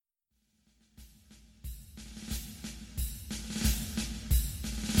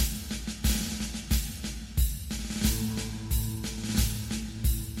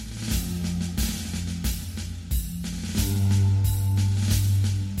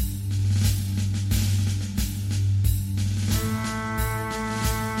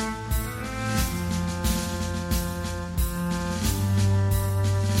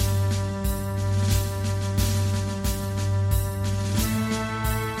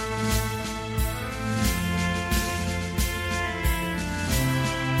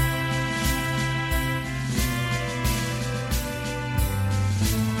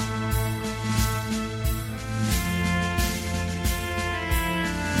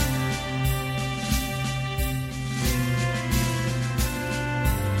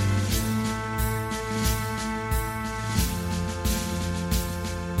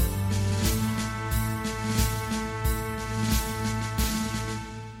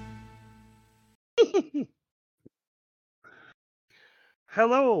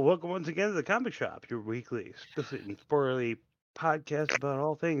Hello, welcome once again to the Comic Shop, your weekly explicit and spoilerly podcast about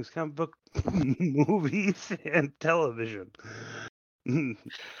all things comic book movies and television.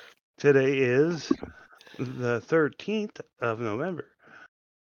 Today is the 13th of November.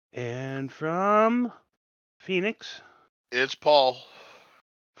 And from Phoenix, It's Paul.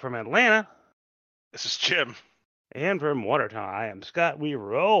 from Atlanta, This is Jim. and from Watertown, I am Scott. We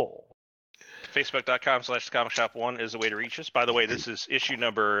roll. Facebook.com/comicshop1 is the way to reach us. By the way, this is issue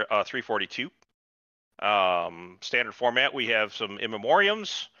number 342. Standard format. We have some in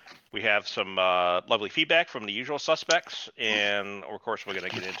memoriams. We have some lovely feedback from the usual suspects. And, of course, we're going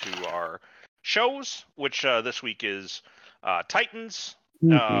to get into our shows, which this week is Titans,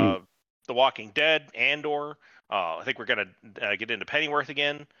 The Walking Dead, Andor. I think we're going to get into Pennyworth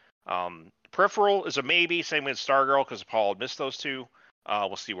again. Peripheral is a maybe, same with Stargirl, because Paul had missed those two.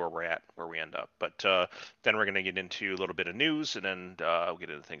 We'll see where we're at, where we end up. But then we're going to get into a little bit of news, and then we'll get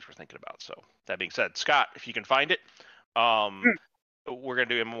into things we're thinking about. So that being said, Scott, if you can find it, we're going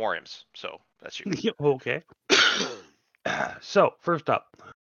to do in memoriams. So that's you. Okay. So, first up,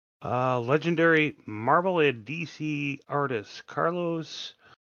 legendary Marvel and DC artist Carlos,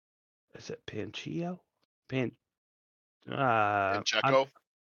 is it Pacheco? Pacheco?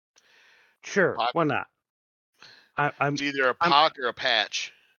 Sure, why not? It's either a Pac or a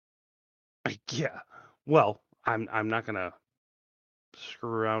Patch. Yeah. Well, I'm not gonna screw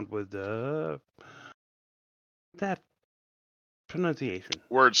around with that pronunciation.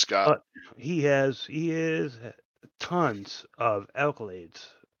 Word, Scott. He is tons of accolades.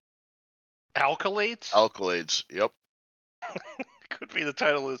 Alkalates? Alkaloids. Yep. Could be the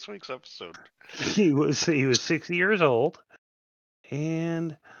title of this week's episode. He was 60 years old,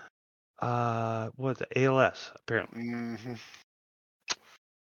 and what's it, ALS apparently. Mm-hmm.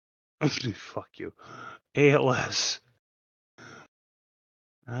 Fuck you, ALS.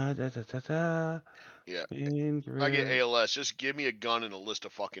 Yeah. I get ALS. Just give me a gun and a list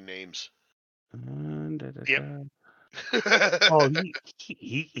of fucking names. Yep. Oh,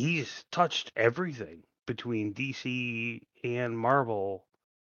 he's touched everything between DC and Marvel.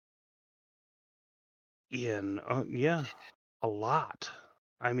 In a lot.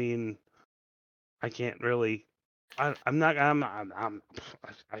 I mean, I can't really. I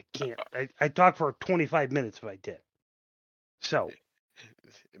can't. I'd talk for 25 minutes if I did. So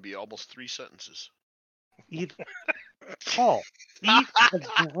it'd be almost 3 sentences. Paul, he's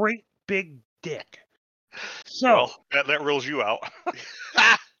a great big dick. So well, that rules you out.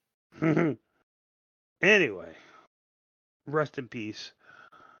 Anyway, rest in peace.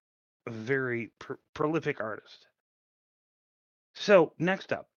 A very prolific artist. So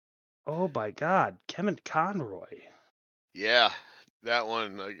next up, oh my God, Kevin Conroy. Yeah, that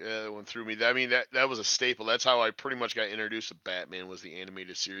one threw me. I mean, that was a staple. That's how I pretty much got introduced to Batman, was the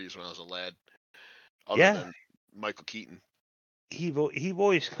animated series when I was a lad. Other than Michael Keaton. He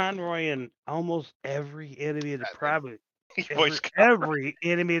voiced Conroy in almost every animated property. Every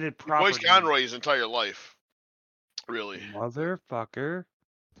animated property. He voiced Conroy his entire life. Really. Motherfucker.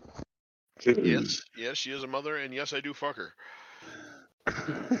 Yes, she is a mother, and yes, I do fuck her.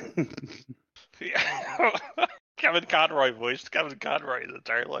 Kevin Conroy voiced Kevin Conroy his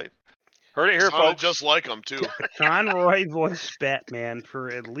entire life. Heard it here, folks. Just like him too. Conroy voiced Batman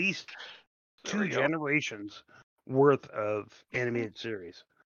for at least 2 generations worth of animated series.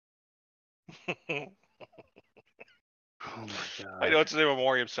 Oh my God. I know it's in the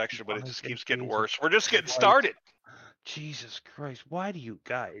memoriam section, but it just keeps getting worse. We're just getting started. Jesus Christ, why do you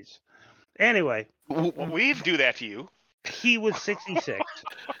guys? Anyway, we didn't do that to you. He was 66.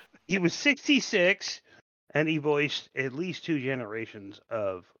 He was 66, and he voiced at least 2 generations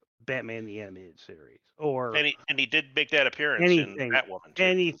of Batman the Animated Series. And he did make that appearance in Batwoman too.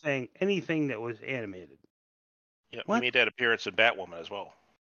 Anything that was animated. Yeah, he made that appearance in Batwoman as well.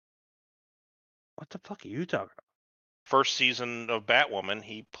 What the fuck are you talking about? First season of Batwoman,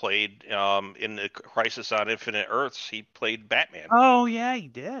 he played in the Crisis on Infinite Earths. He played Batman. Oh yeah, he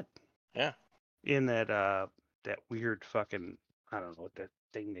did. Yeah. In that weird fucking, I don't know what that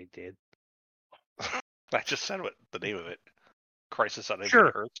thing they did. I just said what the name of it. Crisis on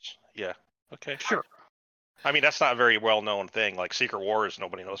Infinite Earths. Yeah. Okay. Sure. I mean, that's not a very well-known thing. Like Secret Wars,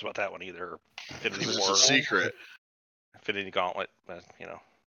 nobody knows about that one either. Infinity War. It's a secret. Infinity Gauntlet,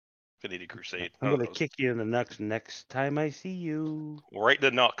 Infinity Crusade. I'm gonna kick you in the nuts next time I see you. Right in the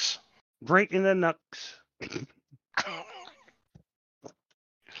nuts. Right in the nuts.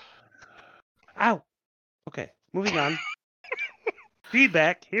 Ow. Okay, moving on.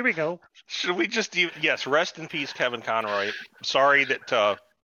 Feedback. Here we go. Should we just do? Yes. Rest in peace, Kevin Conroy. Sorry that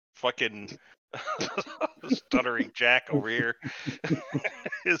fucking Stuttering Jack over here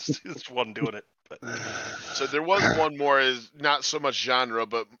is one doing it. But So there was one more, is not so much genre,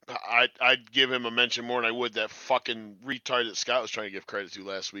 but I'd give him a mention more than I would that fucking retard that Scott was trying to give credit to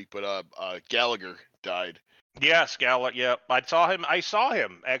last week. But Gallagher died. yes, Gallagher. Yeah, I saw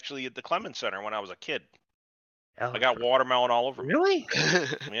him actually at the Clemens Center when I was a kid. I got watermelon all over me. Really?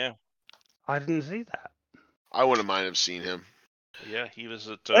 Yeah. I didn't see that. I wouldn't mind have seen him. Yeah, he was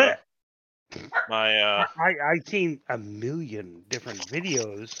at Eh. my. I seen a million different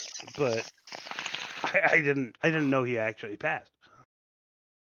videos, but I didn't know he actually passed.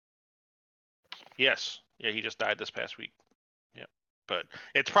 Yes. Yeah, he just died this past week. Yeah, but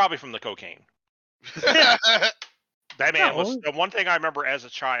it's probably from the cocaine. That man was the one thing I remember as a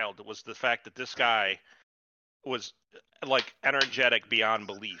child was the fact that this guy was like energetic beyond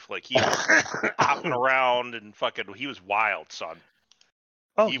belief. Like he was hopping around and fucking. He was wild, son.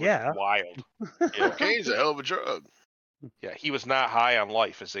 Oh He yeah, was wild. Yeah. Cocaine's a hell of a drug. Yeah, he was not high on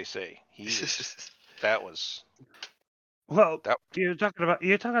life, as they say. He was, that was. Well, That- you're talking about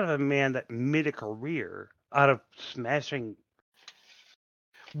a man that made a career out of smashing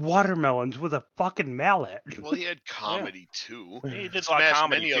watermelons with a fucking mallet. Well, he had comedy too. He did a lot of Smashed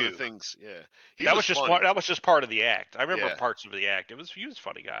comedy many too. other things. Yeah, That was just funny. that was just part of the act. I remember Yeah. parts of the act. He was a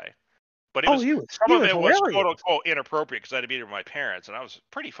funny guy, but Oh, some he of was it was hilarious. quote unquote inappropriate because I had to be there with my parents, and I was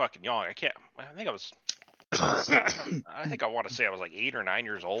pretty fucking young. I think I was. I think I want to say I was like 8 or 9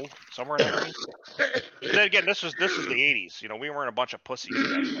 years old, somewhere in that range. But then again, this was the 80s. You know, we weren't a bunch of pussies.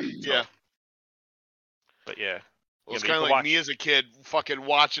 Back then, so. Yeah. But yeah. Well, it's Yeah, kind of like me as a kid fucking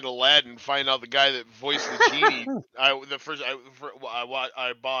watching Aladdin, find out the guy that voiced the genie. I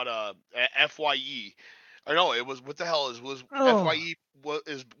bought FYE. Or no, it was, what the hell was Oh. FYE? What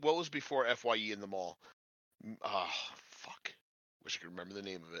was before FYE in the mall? Fuck. Wish I could remember the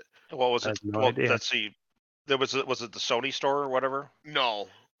name of it. What was I it? have no Well, idea. let's see. Was it the Sony store or whatever? No,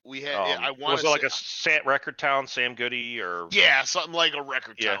 we had. I want was it like a Record Town, Sam Goody, or yeah, something like a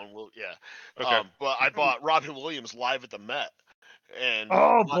Record Yeah. Town. Well, yeah. Okay. But I bought Robin Williams live at the Met, and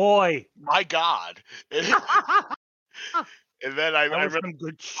Oh boy, my God. And then I that was remember some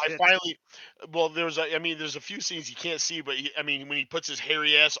good I shit. finally, well, there's a few scenes you can't see, but when he puts his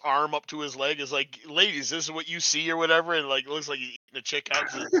hairy ass arm up to his leg, it's like, ladies, this is what you see or whatever, and like it looks like he's eating a chick out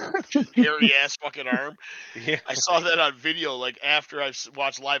with his hairy ass fucking arm. Yeah. I saw that on video like after I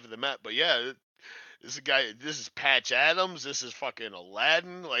watched Live at the Met, but yeah, this is Patch Adams, this is fucking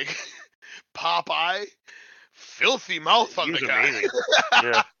Aladdin, like Popeye, filthy mouth on He was the guy. amazing.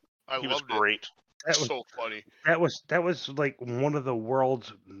 Yeah. I He was loved great. it. So funny. That was like one of the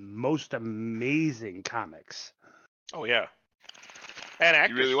world's most amazing comics. Oh yeah. And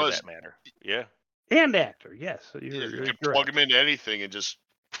actors really for was. that matter. Yeah. And actor, yes. You You're could correct. plug him into anything and just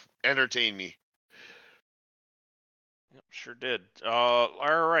entertain me. Yep, sure did. All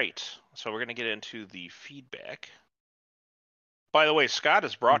right. So we're gonna get into the feedback. By the way, Scott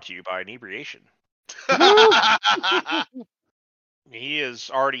is brought to you by Inebriation. He has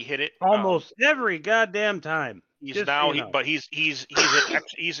already hit it Almost every goddamn time. He's Just now, so you know. but he's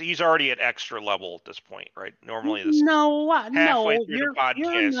already at extra level at this point, right? Normally, this No, halfway no, through the you're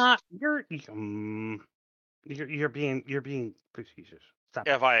podcast. not. You're being facetious. Stop.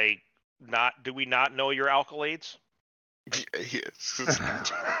 Have I not? Do we not know your accolades? Yes.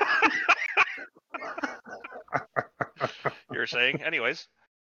 You're saying, anyways.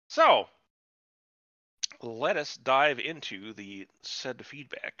 So let us dive into the said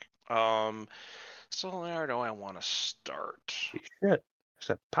feedback. So where do I want to start? Shit, it's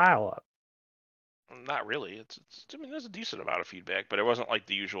a pile up. Not really. It's I mean, there's a decent amount of feedback, but it wasn't like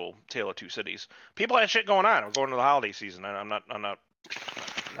the usual Tale of Two Cities. People had shit going on. I'm going to the holiday season, and I'm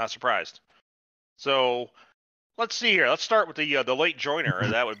not surprised. So let's see here. Let's start with the late joiner.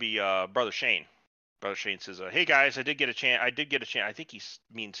 That would be Brother Shane. Brother Shane says, "Hey guys, I did get a chance. I think he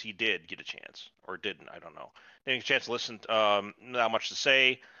means he did get a chance or didn't. I don't know. Didn't get a chance to listen. Not much to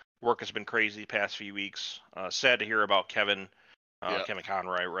say. Work has been crazy the past few weeks. Sad to hear about Kevin. Yeah. Kevin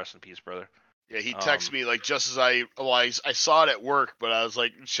Conroy. Rest in peace, brother." Yeah, he texted me like just as I saw it at work, but I was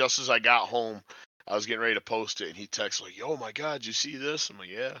like, just as I got home, I was getting ready to post it, and he texted like, "Yo, my God, did you see this?" I'm like,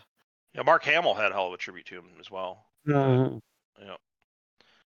 "Yeah." Yeah, Mark Hamill had a hell of a tribute to him as well. Mm-hmm. Yeah.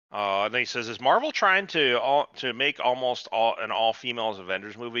 And then he says, "Is Marvel trying to make almost an all females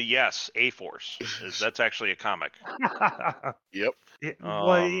Avengers movie?" Yes, A-Force. That's actually a comic. Yep.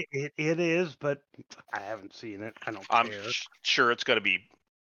 It is, but I haven't seen it. I don't I'm care. sure it's going to be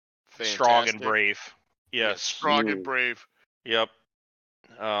Fantastic. strong and brave. Yeah, Yes. strong and brave. Yep.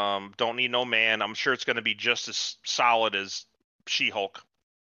 Don't need no man. I'm sure it's going to be just as solid as She-Hulk.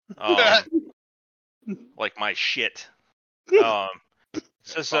 like my shit.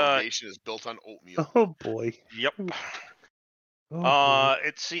 Says Foundation is built on oatmeal. Oh boy. yep. Oh, boy.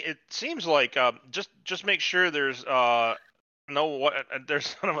 It seems like just make sure there's there's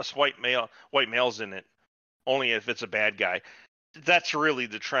none of us white males in it. Only if it's a bad guy. That's really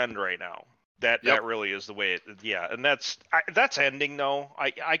the trend right now. That really is the way it. Yeah, and that's ending though.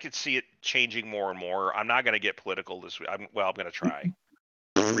 I could see it changing more and more. I'm not gonna get political this week. I'm gonna try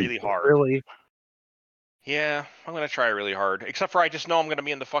really hard. Really? Yeah, I'm gonna try really hard. Except for I just know I'm gonna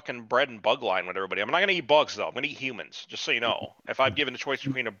be in the fucking bread and bug line with everybody. I'm not gonna eat bugs though. I'm gonna eat humans. Just so you know. If I'm given a choice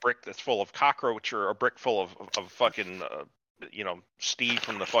between a brick that's full of cockroach or a brick full of fucking Steve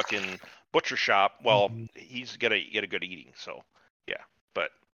from the fucking butcher shop, well, he's gonna get a good eating. So yeah, but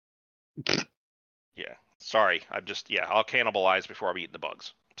yeah, sorry. I'll cannibalize before I'm eating the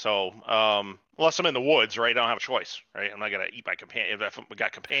bugs. So unless I'm in the woods, right? I don't have a choice, right? I'm not gonna eat my companion. If we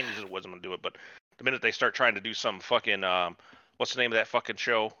got companions in the woods, I'm gonna do it. But the minute they start trying to do some fucking what's the name of that fucking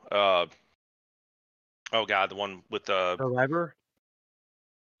show? Oh god, the one with the Survivor?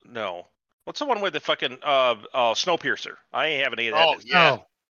 no. What's the one with the fucking Snowpiercer? I ain't having any of that. Oh yeah.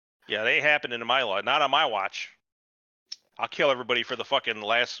 Yeah, they happen in my life, not on my watch. I'll kill everybody for the fucking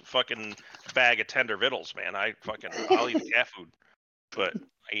last fucking bag of tender vittles, man. I'll eat the cat food, but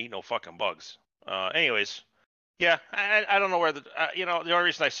I eat no fucking bugs. Anyways, yeah, I don't know where the the only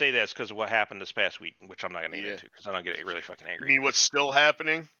reason I say that is because of what happened this past week, which I'm not gonna get into because I don't get really fucking angry. You mean what's still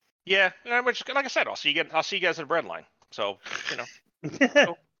happening? Yeah, which like I said, I'll see you guys in the bread line. So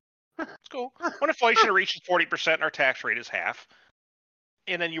it's cool. When inflation reaches 40% and our tax rate is half,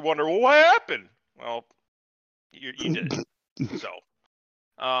 and then you wonder, well, what happened? Well, you did it. So,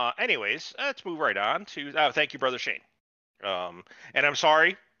 anyways, let's move right on to. Thank you, Brother Shane. And I'm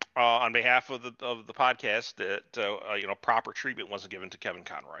sorry on behalf of the podcast that proper treatment wasn't given to Kevin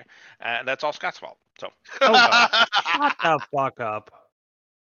Conroy, and that's all Scott's fault. So, shut the fuck up.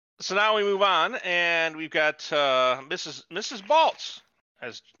 So now we move on, and we've got Mrs. Baltz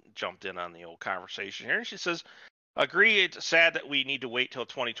has jumped in on the old conversation here. She says, "Agree. It's sad that we need to wait till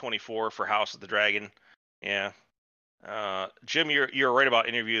 2024 for House of the Dragon." Yeah. Jim, you're right about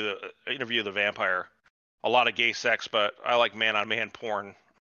Interview the Vampire. A lot of gay sex, but I like man-on-man porn.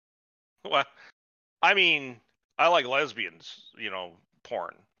 Well, I mean, I like lesbians,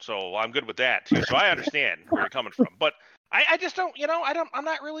 porn. So I'm good with that too. So I understand where you're coming from, but I just don't, I'm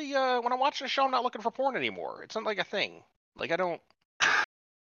not really when I'm watching a show, I'm not looking for porn anymore. It's not like a thing. Like I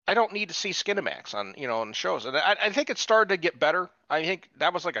don't need to see Skinamax on shows. And I think it started to get better. I think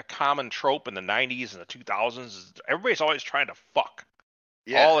that was like a common trope in the 90s and the 2000s. Everybody's always trying to fuck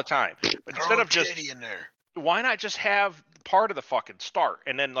all the time. But instead of just in there. Why not just have part of the fucking start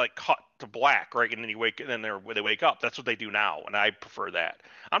and then like cut to black, right? And then they wake up. That's what they do now, and I prefer that.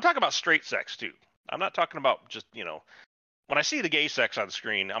 I'm talking about straight sex too. I'm not talking about just when I see the gay sex on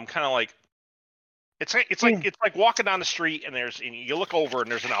screen, I'm kind of like it's like walking down the street and you look over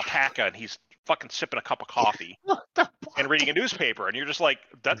and there's an alpaca and he's fucking sipping a cup of coffee and reading a newspaper, and you're just like,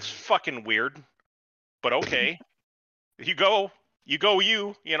 that's fucking weird, but okay. You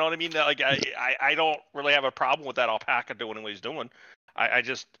know what I mean? Like I don't really have a problem with that alpaca doing what he's doing.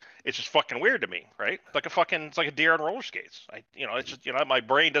 It's just fucking weird to me, right? It's like a deer on roller skates. It's just my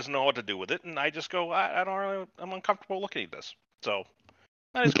brain doesn't know what to do with it, and I just go, I'm uncomfortable looking at this, so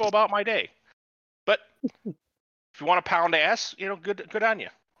I just go about my day. But if you want to pound ass, good on you.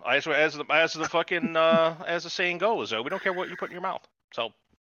 As the fucking as the saying goes, we don't care what you put in your mouth. So,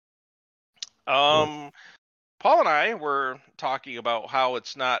 Paul and I were talking about how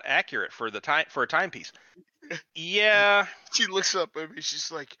it's not accurate for a timepiece. Yeah. She looks up at me.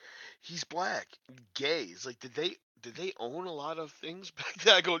 She's like, "He's black, gay." It's like, did they own a lot of things back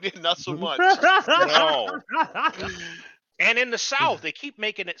then? I go, yeah, not so much. No. And in the South, they keep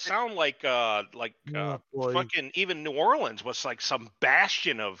making it sound like fucking even New Orleans was like some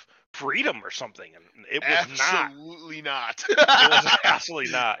bastion of freedom or something, and it was absolutely not. It was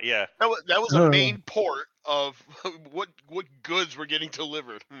absolutely not. Yeah, that was a main port of what goods were getting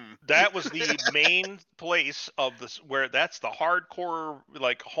delivered. That was the main place of this where that's the hardcore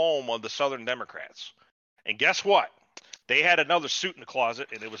like home of the Southern Democrats. And guess what? They had another suit in the closet,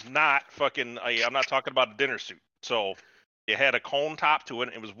 and it was not fucking. I'm not talking about a dinner suit. So it had a cone top to it,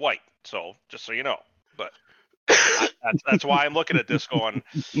 and it was white. So just so you know, but that's why I'm looking at this going,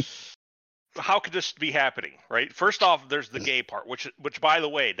 how could this be happening, right? First off, there's the gay part, which by the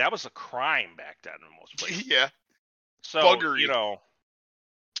way, that was a crime back then in most places. Yeah. So Buggery.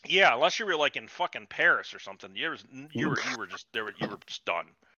 Yeah, unless you were like in fucking Paris or something, you were just done.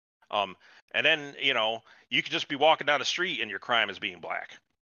 And then you could just be walking down the street and your crime is being black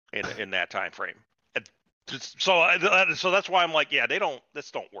in that time frame. So that's why I'm like, yeah,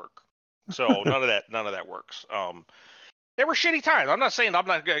 this don't work. So none of that works. They were shitty times. I'm not saying I'm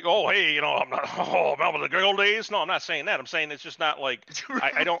not going. Oh, hey, I'm not. Oh, remember the good old days? No, I'm not saying that. I'm saying it's just not like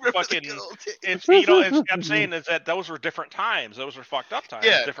I don't Remember the fucking. good old days. I'm saying is that those were different times. Those were fucked up times.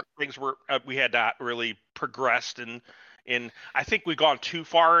 Yeah. Different things were we had not really progressed in. I think we've gone too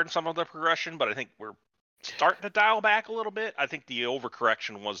far in some of the progression, but I think we're starting to dial back a little bit. I think the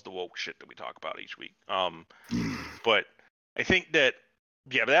overcorrection was the woke shit that we talk about each week. But I think that.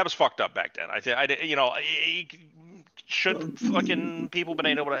 Yeah, but that was fucked up back then. Should fucking people been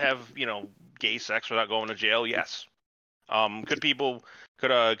able to have gay sex without going to jail? Yes. Could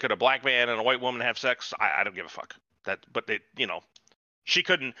a black man and a white woman have sex? I don't give a fuck. But she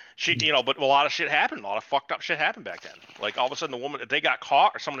couldn't. But a lot of shit happened. A lot of fucked up shit happened back then. Like all of a sudden, the woman, if they got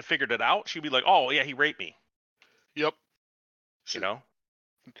caught or someone figured it out, she'd be like, "Oh yeah, he raped me." Yep. No,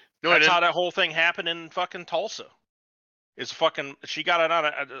 that's how that whole thing happened in fucking Tulsa. She got on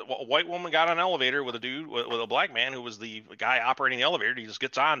a white woman got on an elevator with a dude with a black man who was the guy operating the elevator. He just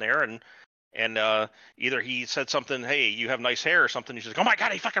gets on there and either he said something, hey, you have nice hair or something. He's like, oh my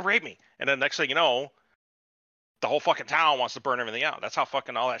god, he fucking raped me. And then next thing you know, the whole fucking town wants to burn everything out. That's how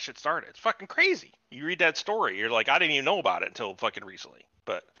fucking all that shit started. It's fucking crazy. You read that story, you're like, I didn't even know about it until fucking recently.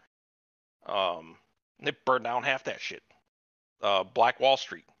 But they burned down half that shit. Black Wall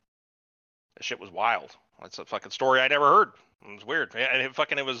Street. That shit was wild. That's a fucking story I never heard. It was weird. And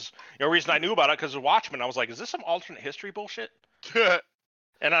it was the reason I knew about it because of Watchmen. I was like, is this some alternate history bullshit? And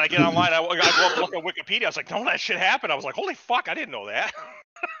then I get online, I go up and look at Wikipedia. I was like, no, that shit happened. I was like, holy fuck, I didn't know that.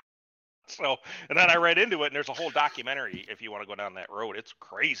 And then I read into it, and there's a whole documentary if you want to go down that road. It's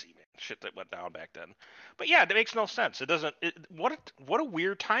crazy, man. Shit that went down back then. But yeah, it makes no sense. It doesn't. What a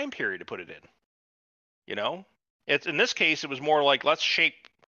weird time period to put it in. It's in this case, it was more like let's shape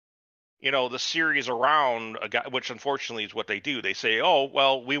the series around a guy, which unfortunately is what they do. They say, oh,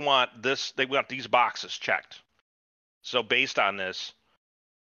 well, we want this, they want these boxes checked. So based on this,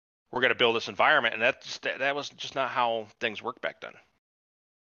 we're going to build this environment. And that was just not how things worked back then.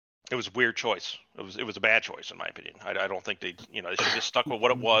 It was a weird choice. It was a bad choice, in my opinion. I don't think they should have just stuck with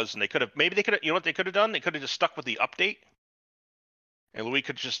what it was. And they could have, what they could have done? They could have just stuck with the update. And Louis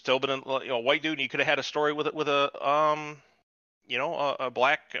could just still been a white dude, and you could have had a story with a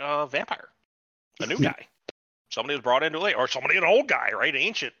black vampire, a new guy. Somebody was brought into late, or an old guy, right?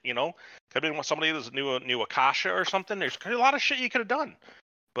 Ancient, could have been somebody that knew Akasha or something. There's a lot of shit you could have done,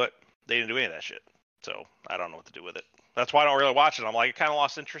 but they didn't do any of that shit. So I don't know what to do with it. That's why I don't really watch it. I'm like, I kind of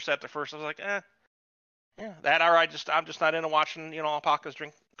lost interest at the first. I was like, yeah, that or I'm just not into watching, alpacas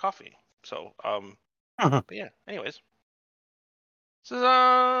drink coffee. So, but yeah. Anyways.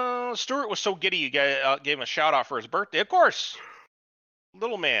 So Stuart was so giddy, you gave him a shout out for his birthday. Of course,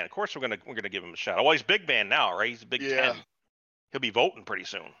 little man. Of course, we're gonna give him a shout out. Well, he's big man now, right? He's a big 10. He'll be voting pretty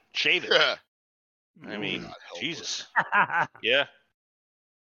soon. Shave it. Yeah. I mean, Jesus. Yeah.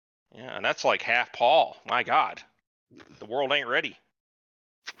 Yeah, and that's like half Paul. My God, the world ain't ready.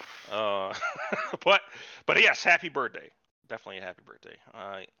 But yes, happy birthday. Definitely a happy birthday.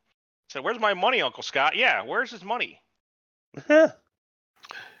 So where's my money, Uncle Scott? Yeah, where's his money? The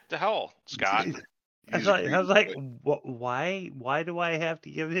hell, Scott? I was like, why do I have to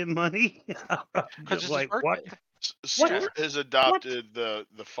give him money? Because it's like, what? Stuart has adopted the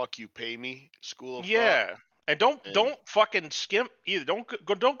fuck you pay me school of thought. And don't fucking skimp either.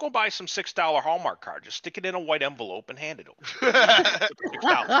 Don't go buy some $6 Hallmark card. Just stick it in a white envelope and hand it over.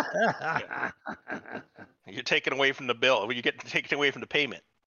 $6. You're taking away from the bill. You get taken away from the payment.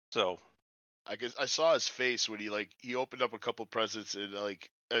 So I guess I saw his face when he opened up a couple presents and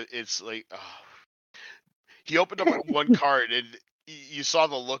it's like he opened up one card and you saw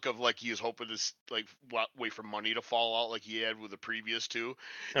the look of like he was hoping to wait for money to fall out like he had with the previous two,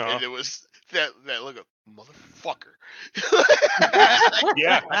 and it was that look of motherfucker.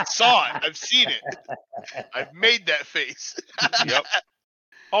 Yeah, I saw it. I've seen it. I've made that face. Yep.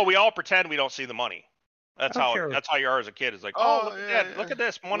 Oh, we all pretend we don't see the money. That's how you are as a kid. It's like, look at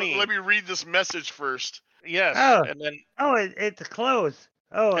this money. Let me read this message first. Yes, and then it's clothes.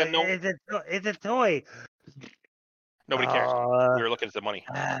 Oh, it's a toy. Nobody cares. We were looking at the money.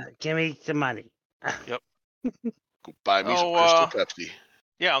 Give me some money. Yep. Go buy me some Crystal Pepsi.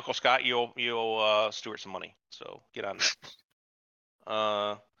 Yeah, Uncle Scott, you owe Stuart some money, so get on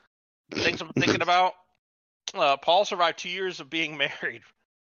that. Things I'm thinking about. Paul survived 2 years of being married.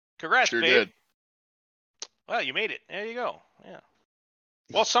 Congrats, sure babe. Did. Well, you made it. There you go. Yeah.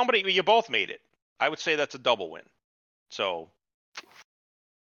 Well, you both made it. I would say that's a double win. So.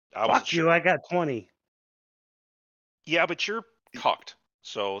 Fuck you! I got 20. Yeah, but you're cucked.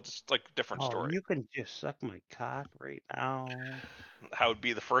 So it's like a different Oh, story. you can just suck my cock right now. I would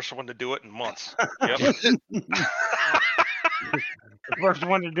be the first one to do it in months. Yep. The first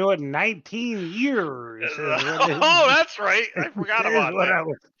one to do it in 19 years. Oh, that's right. I forgot about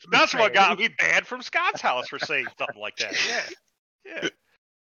that. That's what got me banned from Scott's house for saying something like that. Yeah.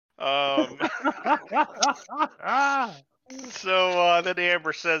 So then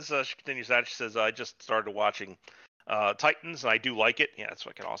Amber says, she continues that. She says, I just started watching Titans, and I do like it. Yeah, it's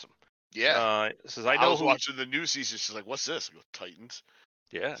fucking awesome. Yeah. Says, I was watching the new season. She's like, what's this? I go, Titans.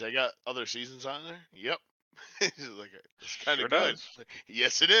 Yeah. They got other seasons on there? Yep. She's like, it's kind of Sure good. does.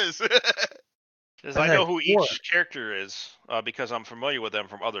 Yes, it is. Says, I know who each character is because I'm familiar with them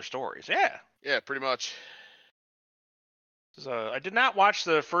from other stories. Yeah. Yeah, pretty much. Says, I did not watch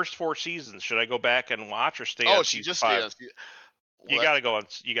the first 4 seasons. Should I go back and watch or stay on she season just 5? stayed on. You gotta go on.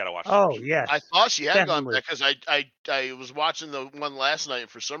 You gotta watch. Oh yes. I thought she had gone Definitely. back because I was watching the one last night, and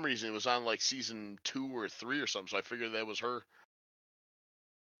for some reason it was on like season 2 or 3 or something. So I figured that was her.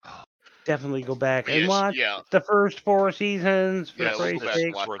 Definitely go back and Yes, watch yeah. the first 4 seasons. For Yeah, we'll Christ's go back sake.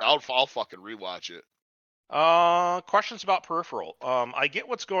 and watch it. I'll fucking rewatch it. Questions about Peripheral. I get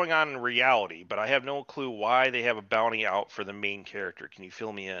what's going on in reality, but I have no clue why they have a bounty out for the main character. Can you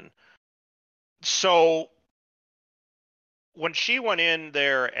fill me in? So, when she went in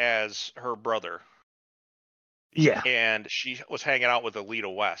there as her brother, Yeah. and she was hanging out with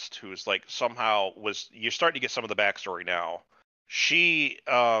Alita West, who's like somehow you're starting to get some of the backstory now. She,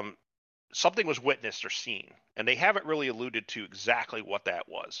 something was witnessed or seen, and they haven't really alluded to exactly what that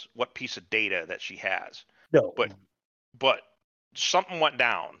was, what piece of data that she has. No. But something went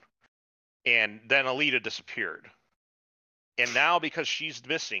down, and then Alita disappeared. And now because she's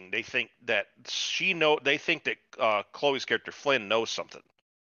missing, they think that Chloe's character Flynn knows something.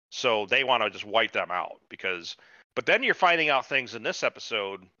 So they want to just wipe them out but then you're finding out things in this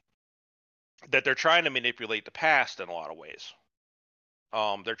episode that they're trying to manipulate the past in a lot of ways.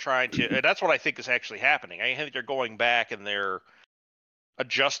 They're trying to, and that's what I think is actually happening. I think they're going back and they're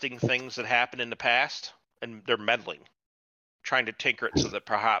adjusting things that happened in the past, and they're meddling, trying to tinker it so that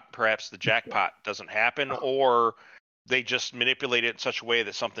perhaps the jackpot doesn't happen, or they just manipulate it in such a way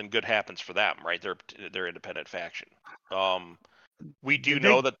that something good happens for them. Right? They're independent faction. We do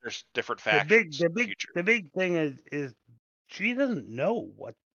know that there's different factions. The big thing is she doesn't know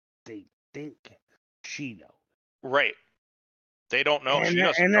what they think she knows. Right. They don't know. She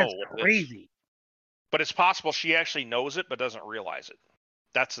doesn't and know that's what crazy. It is. But it's possible she actually knows it but doesn't realize it.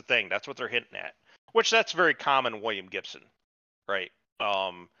 That's the thing. That's what they're hinting at. Which that's very common in William Gibson. Right?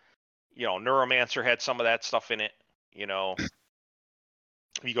 Neuromancer had some of that stuff in it.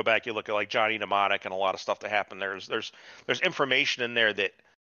 If you go back, you look at like Johnny Mnemonic and a lot of stuff that happened. There's information in there that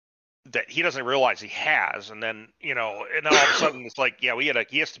he doesn't realize he has, and then and then all of a sudden it's like, yeah,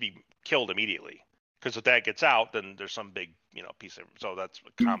 he has to be killed immediately, because if that gets out, then there's some big piece of. So that's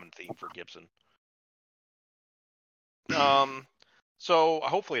a common theme for Gibson. So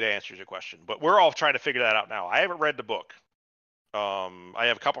hopefully that answers your question, but we're all trying to figure that out now. I haven't read the book. I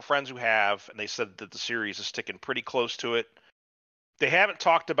have a couple friends who have, and they said that the series is sticking pretty close to it. They haven't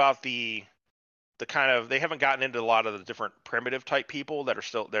talked about the kind of, they haven't gotten into a lot of the different primitive type people that are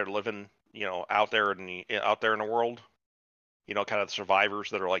living, out there in the world. Kind of the survivors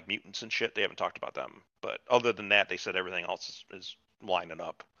that are like mutants and shit. They haven't talked about them, but other than that, they said everything else is lining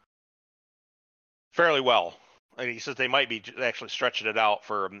up fairly well. And he says they might be actually stretching it out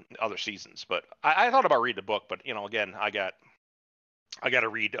for other seasons. But I thought about reading the book, but again, I got to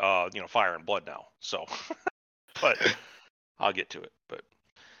read Fire and Blood now. So, but I'll get to it. But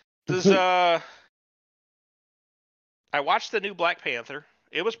I watched the new Black Panther.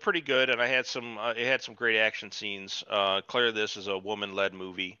 It was pretty good, and I had some. It had some great action scenes. Clearly, this is a woman-led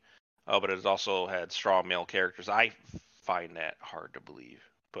movie, but it also had strong male characters. I find that hard to believe,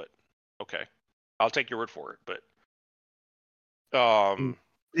 but okay, I'll take your word for it. But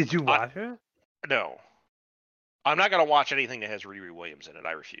did you watch it? No, I'm not gonna watch anything that has Riri Williams in it.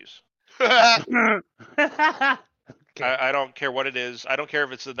 I refuse. Okay. I don't care what it is. I don't care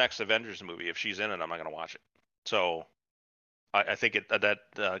if it's the next Avengers movie. If she's in it, I'm not gonna watch it. So. I think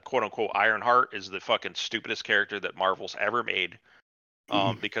that quote unquote Ironheart is the fucking stupidest character that Marvel's ever made.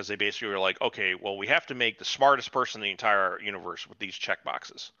 Because they basically were like, okay, well, we have to make the smartest person in the entire universe with these check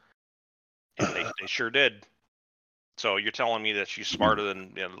boxes. And they sure did. So you're telling me that she's smarter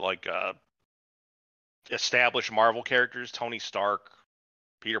than established Marvel characters, Tony Stark,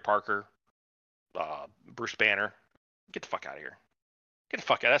 Peter Parker, Bruce Banner. Get the fuck out of here. Get the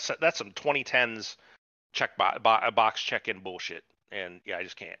fuck out. That's some 2010s box check-in bullshit, and yeah, I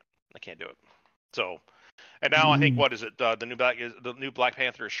just can't. I can't do it. So And now I think what is it? The new Black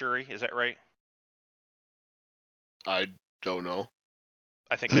Panther is Shuri. Is that right? I don't know.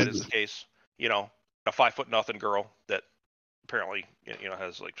 I think that is the case. You know, a 5'0" girl that apparently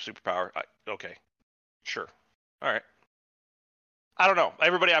has like superpower. Okay, sure, all right. I don't know.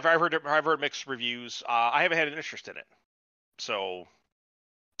 Everybody, I've heard mixed reviews. I haven't had an interest in it, so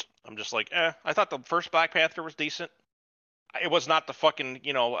I'm just like, I thought the first Black Panther was decent. It was not the fucking,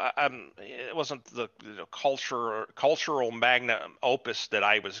 it wasn't the cultural magnum opus that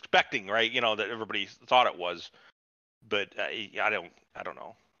I was expecting, right? That everybody thought it was. But I don't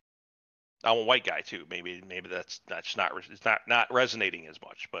know. I'm a white guy too. Maybe that's it's not resonating as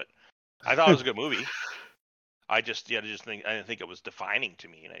much. But I thought it was a good movie. I didn't think it was defining to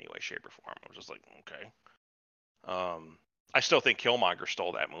me in any way, shape, or form. I was just like, okay. I still think Killmonger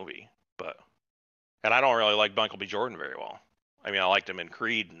stole that movie, and I don't really like Michael B. Jordan very well. I mean, I liked him in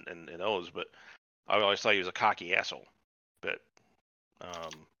Creed and those, but I always thought he was a cocky asshole. But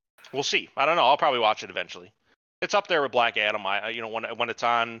we'll see. I don't know. I'll probably watch it eventually. It's up there with Black Adam. When it's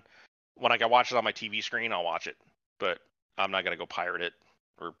on, when I can watch it on my TV screen, I'll watch it. But I'm not gonna go pirate it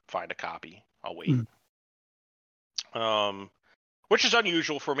or find a copy. I'll wait. Which is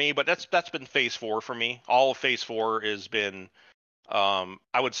unusual for me, but that's been Phase 4 for me. All of Phase 4 has been, I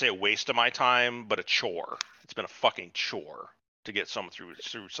would say, a waste of my time, but a chore. It's been a fucking chore to get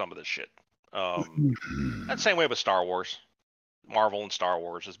through some of this shit. That same way with Star Wars. Marvel and Star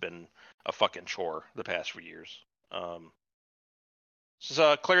Wars has been a fucking chore the past few years.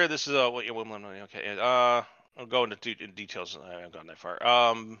 So clear. This is okay. I'll go into details. I haven't gone that far.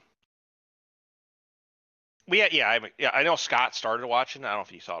 I know Scott started watching. I don't know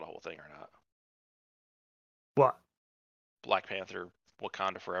if you saw the whole thing or not. What? Black Panther,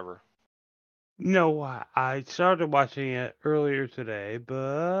 Wakanda Forever. No, I started watching it earlier today,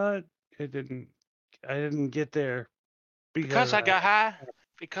 but I didn't get there because I got high.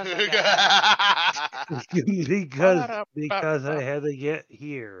 Because I got high. because I had to get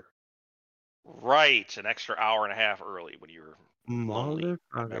here. Right, an extra hour and a half early when you were lonely.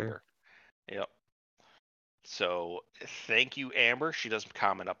 Remember? Yep. So thank you, Amber. She doesn't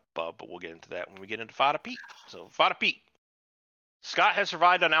comment up above, but we'll get into that when we get into Fada Pete. So Fada Pete. Scott has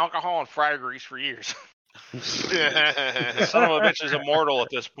survived on alcohol and fryer grease for years. Son of a bitch is immortal at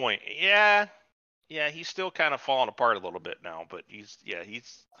this point. Yeah, he's still kind of falling apart a little bit now, but he's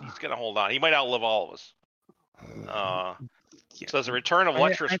gonna hold on. He might outlive all of us. So as a return of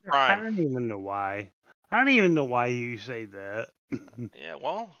lecherous prime. I don't even know why. I don't even know why you say that. Yeah,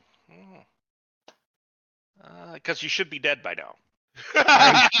 well, because you should be dead by now.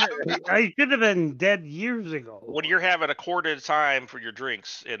 I should have been dead years ago. When you're having a quart at a time for your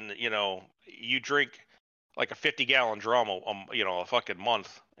drinks, and you drink like a 50-gallon drum, a fucking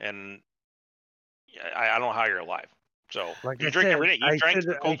month, and I don't know how you're alive. So like you drink every day. You drank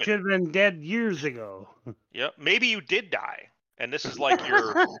COVID. I should have been dead years ago. Yep, maybe you did die, and this is like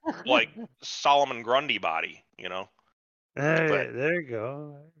your like Solomon Grundy body, There you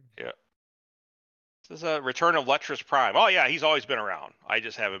go. Yeah. This is a return of lecherous prime. Oh yeah, he's always been around. I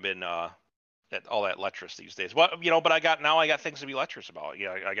just haven't been all that lecherous these days. Well, but I got things to be lecherous about.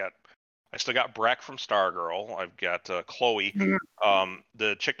 Yeah, I still got Breck from Stargirl. I've got Chloe.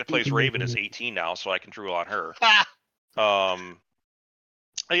 The chick that plays Raven is 18 now, so I can drool on her. Yeah,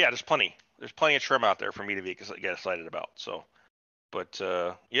 there's plenty of trim out there for me to get excited about. So, but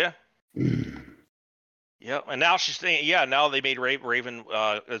yeah. Yeah, and now she's saying, now they made Raven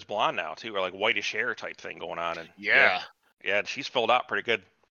as blonde now too, or like whitish hair type thing going on, and yeah, she's filled out pretty good.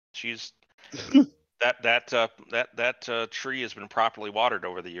 She's that tree has been properly watered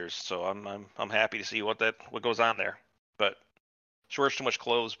over the years, so I'm happy to see what goes on there. But she wears too much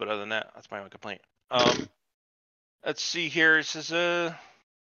clothes, but other than that, that's my only complaint. Let's see here. It says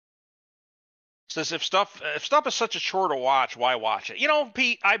if stuff is such a chore to watch, why watch it?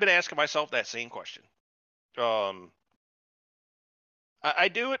 Pete, I've been asking myself that same question. I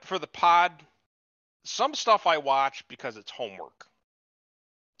do it for the pod. Some stuff I watch because it's homework.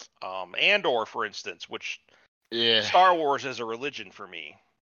 Andor, for instance, which Star Wars is a religion for me.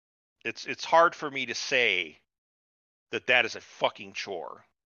 It's hard for me to say that is a fucking chore.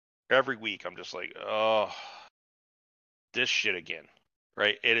 Every week I'm just like, oh, this shit again,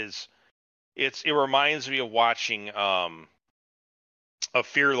 right? It is. It reminds me of watching of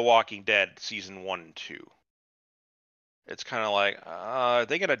Fear of the Walking Dead season 1 and 2. It's kind of like, are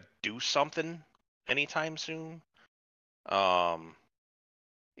they gonna do something anytime soon? Yeah,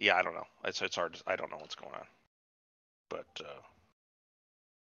 I don't know. It's hard. I don't know what's going on, but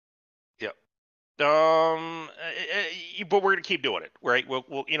yep. But we're gonna keep doing it, right?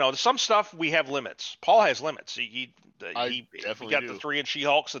 We'll some stuff we have limits. Paul has limits. He definitely got do. the 3 and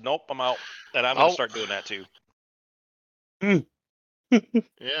She-Hulk, said nope, I'm out, and I'm gonna start doing that too.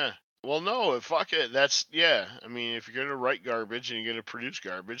 Yeah. Well, no, fuck it. That's yeah. I mean, if you're gonna write garbage and you're gonna produce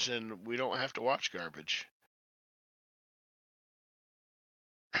garbage, then we don't have to watch garbage.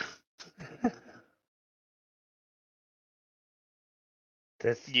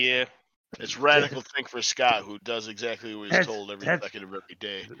 Yeah. It's radical think for Scott, who does exactly what he's told every second of every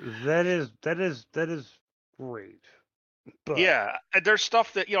day. That is great. But yeah, and there's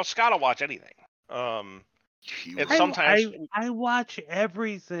stuff that Scott will watch anything. And sometimes I watch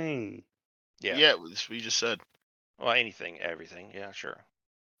everything. Yeah, we just said. Well, anything, everything. Yeah, sure.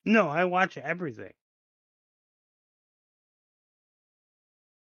 No, I watch everything.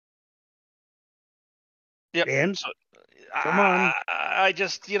 Yep. And so, come on. I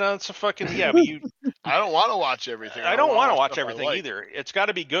just it's a fucking but you. I don't want to watch everything. I don't want to watch everything either. It's got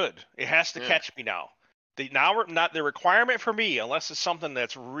to be good. It has to catch me now. The requirement for me, unless it's something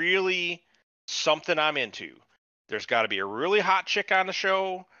that's really something I'm into. There's got to be a really hot chick on the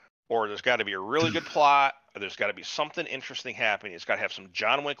show, or there's got to be a really good plot, or there's got to be something interesting happening. It's got to have some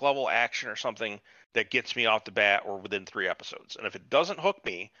John Wick level action or something that gets me off the bat or within 3 episodes. And if it doesn't hook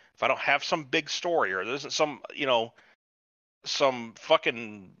me, if I don't have some big story or there isn't some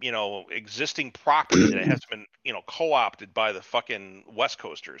fucking existing property that has been co-opted by the fucking West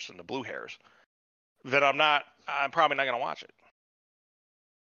Coasters and the Blue Hairs, then I'm probably not gonna watch it.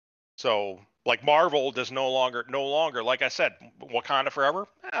 So like Marvel does no longer, like I said, Wakanda Forever,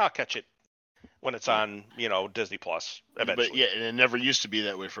 I'll catch it when it's on Disney Plus eventually. But yeah, and it never used to be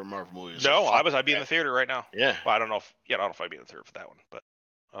that way for Marvel movies. No, I'd be in the theater right now. Yeah. Well, I don't know if I'd be in the theater for that one, but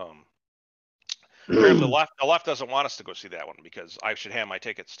the left doesn't want us to go see that one because I should hand my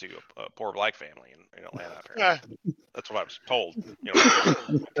tickets to a poor black family in Atlanta. Apparently. That's what I was told,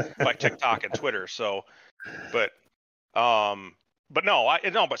 by TikTok and Twitter. So, but no,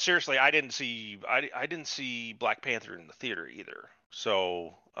 but seriously, I didn't see Black Panther in the theater either.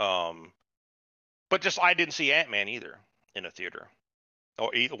 So, but just I didn't see Ant-Man either in a theater,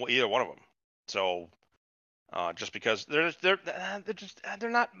 or either one of them. So. Just because they're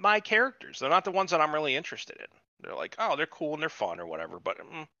not my characters. They're not the ones that I'm really interested in. They're like, oh, they're cool and they're fun or whatever. But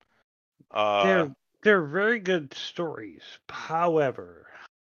they're very good stories. However,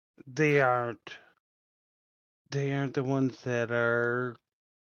 they aren't the ones that are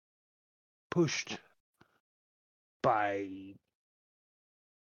pushed by.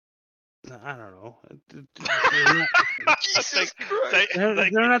 I don't know. They're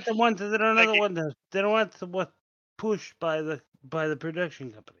not the ones that are another one that they don't want what pushed by the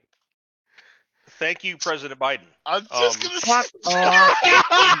production company. Thank you, President Biden. I'm just gonna fuck off.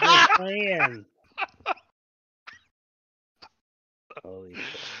 Holy shit.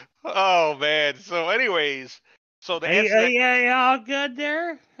 Oh man. So anyways, so the answer. Hey, all good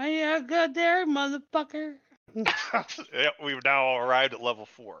there? Hey, all good there, motherfucker? We've now arrived at level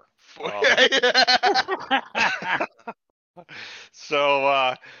 4.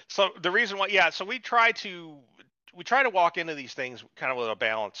 So the reason why, so we try to walk into these things kind of with a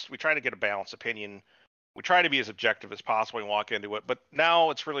balance. We try to get a balanced opinion. We try to be as objective as possible and walk into it. But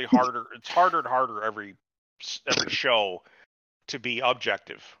now it's really harder. It's harder and harder every show to be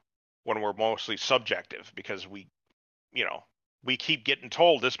objective when we're mostly subjective because we keep getting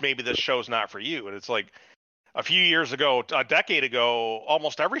told this show's not for you, and it's like. A few years ago, a decade ago,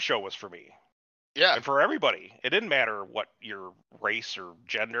 almost every show was for me. Yeah. And for everybody. It didn't matter what your race or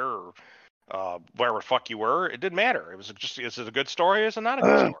gender or wherever the fuck you were. It didn't matter. It was just, is it a good story? Is it not a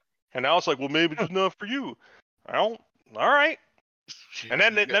good story? And now it's like, well, maybe it's not for you. Well, all right. And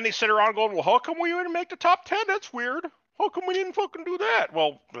then they sit around going, well, how come we didn't make the top 10? That's weird. How come we didn't fucking do that?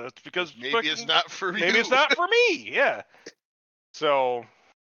 Well, that's because maybe it's not for you. Maybe it's not for me. Yeah. So...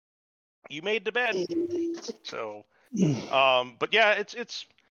 You made the bed. So, but yeah, it's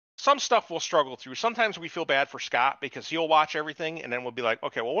some stuff we'll struggle through. Sometimes we feel bad for Scott because he'll watch everything and then we'll be like,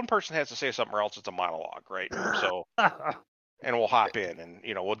 okay, well, one person has to say something or else it's a monologue, right? So, and we'll hop in and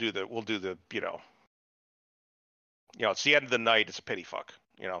we'll do the it's the end of the night. It's a pity fuck,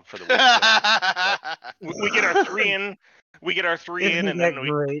 for the week. We get our 3 in. We get our 3 in, and then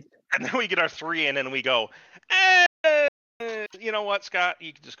we get our 3 in, and we go. You know what, Scott?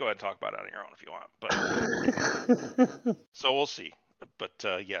 You can just go ahead and talk about it on your own if you want. But so we'll see. But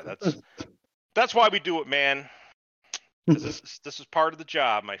yeah, that's why we do it, man. This is part of the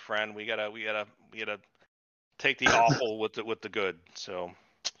job, my friend. We gotta take the awful with the good. So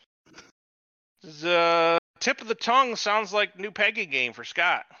tip of the tongue sounds like new pegging game for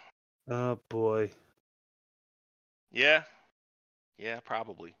Scott. Oh boy. Yeah. Yeah,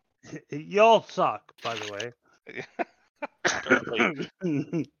 probably. Y'all suck, by the way.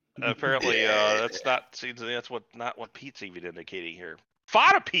 Apparently, that's not what Pete's even indicating here.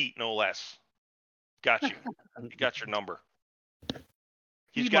 Fada Pete, no less. Got you. He got your number.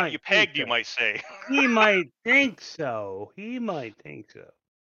 He's got might you think pegged, you so. might say. He might think so. He might think so.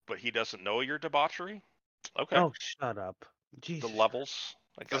 But he doesn't know your debauchery? Okay. Oh, shut up. Jesus. The levels.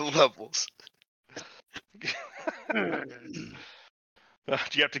 I The got levels. you.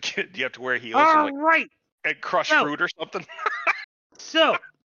 Do you have to wear heels All and right. and crush So- fruit or something? So,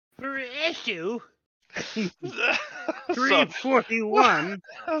 for issue So, 341,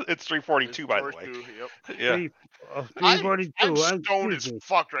 it's 342, by the way. 42, Yep. Yeah. 342. I'm stoned as excuse me.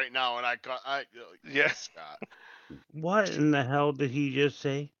 fuck right now, and Yeah. Scott. What in the hell did he just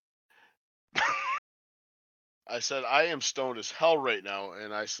say? I said I am stoned as hell right now,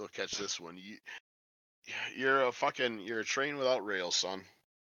 and I still catch this one. You're a train without rails, son.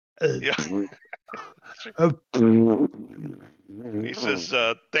 Yeah. He says,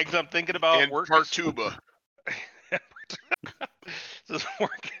 things I'm thinking about And work. part tuba. Says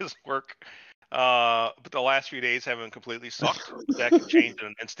work is work. But the last few days haven't completely sucked. That can change in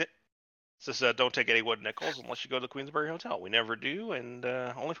an instant. Says, don't take any wood nickels unless you go to the Queensbury Hotel. We never do, and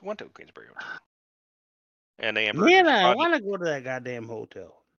only if we went to the Queensbury Hotel. And Amber, Man, I want to go to that goddamn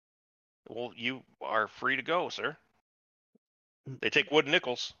hotel. well, you are free to go, sir. They take wood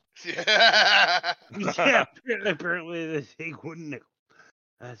nickels. Yeah. Yeah, apparently they take wooden nickel.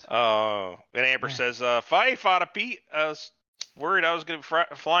 That's And Amber Yeah. says, "Fight, fought a Pete. I was worried I was going to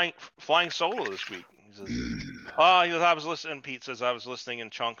be flying solo this week." He says, I was listening. Pete says I was listening in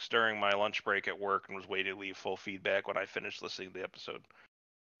chunks during my lunch break at work and was waiting to leave full feedback when I finished listening to the episode.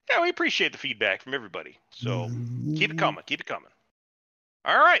 Yeah, we appreciate the feedback from everybody. So keep it coming. Keep it coming.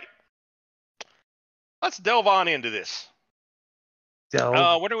 All right, let's delve on into this.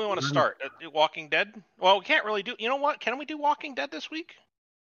 So, Where do we want to start? Walking Dead? Well, we can't really do. You know what? Can we do Walking Dead this week?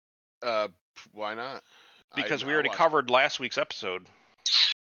 Why not? Because we already covered last week's episode.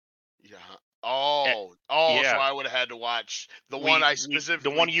 Yeah. Oh, yeah. So I would have had to watch the one I specifically.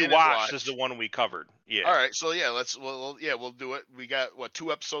 The one you didn't watched watch. is the one we covered. Yeah. All right. So yeah, we'll do it. We got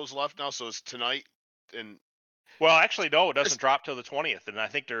 2 episodes left now, so it's tonight and. Well, actually, no, it doesn't drop till the 20th, and I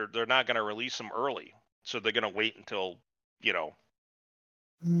think they're not going to release them early, so they're going to wait until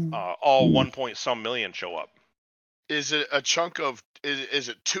all 1 point some million show up. Is it a chunk of? Is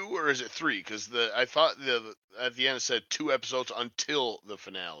it 2 or is it 3? Because I thought at the end it said 2 episodes until the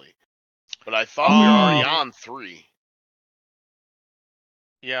finale, but I thought we were already on 3.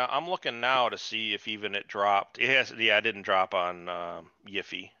 Yeah, I'm looking now to see if even it dropped. It has. Yeah, it didn't drop on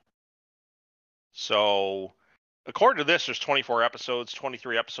Yiffy. So, according to this, there's 24 episodes.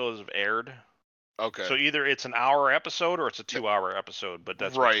 23 episodes have aired. Okay. So either it's an hour episode or it's a 2-hour episode, but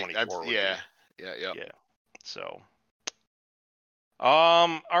that's right. What 24 would be. Yeah. So,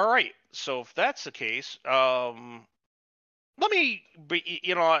 all right. So if that's the case, let me be.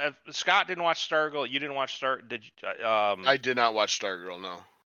 If Scott didn't watch Stargirl, you didn't watch Did you? I did not watch Stargirl. No.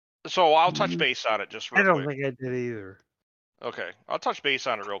 So I'll touch base on it just real quick. I don't think I did either. Okay, I'll touch base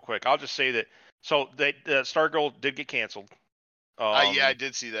on it real quick. I'll just say that. So Stargirl did get canceled. Yeah, I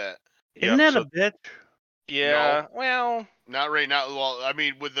did see that. Isn't that a bitch? Yeah. No. Well, not right now. Well, I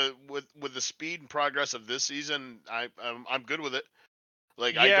mean, with the speed and progress of this season, I'm good with it.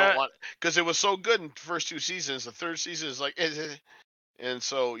 Like I don't want, because it was so good in the first 2 seasons. The third season is like, and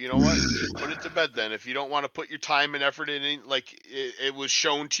so you know what? Put it to bed then. If you don't want to put your time and effort in, like it was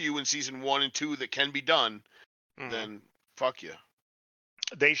shown to you in season 1 and 2 that can be done, then fuck you.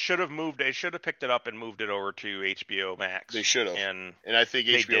 They should have moved. They should have picked it up and moved it over to HBO Max. They should have. And I think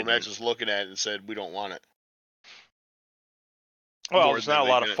HBO Max was looking at it and said, we don't want it. Well, there's not a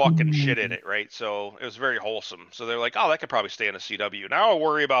lot of fucking shit in it, right? So it was very wholesome. So they're like, oh, that could probably stay in the CW. Now I'll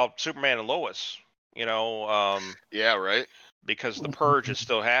worry about Superman and Lois, yeah, right. Because the purge is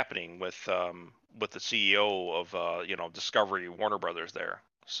still happening with the CEO of Discovery Warner Brothers there.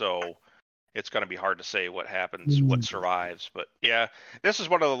 So it's going to be hard to say what happens, what survives. But yeah, this is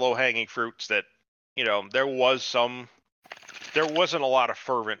one of the low-hanging fruits that, there wasn't a lot of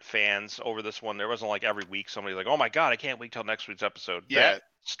fervent fans over this one. There wasn't like every week somebody's like, oh my God, I can't wait till next week's episode. Yeah. That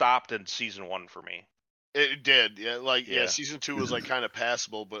stopped in season 1 for me. It did. Yeah. Season 2 was like kind of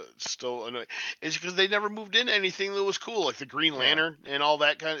passable, but still annoying. It's because they never moved into anything that was cool, like the Green Lantern and all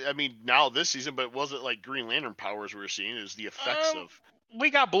that kind of, I mean, now this season, but it wasn't like Green Lantern powers we were seeing. It was the effects of. We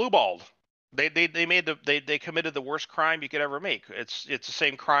got blue-balled. They committed the worst crime you could ever make. It's the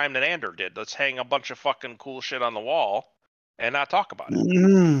same crime that Andor did. Let's hang a bunch of fucking cool shit on the wall and not talk about it.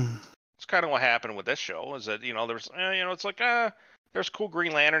 It's kind of what happened with this show. Is that there's it's like there's cool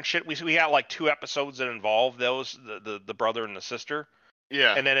Green Lantern shit. We got like 2 episodes that involved those the brother and the sister.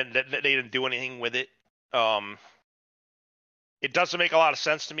 Yeah. And then they didn't do anything with it. It doesn't make a lot of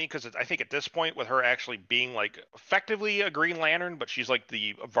sense to me because I think at this point, with her actually being like effectively a Green Lantern, but she's like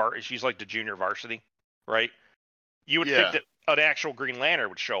the junior varsity, right? You would think that an actual Green Lantern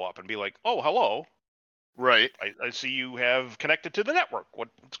would show up and be like, "Oh, hello, right? I see you have connected to the network.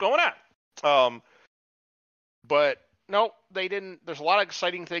 What's going on?" But no, they didn't. There's a lot of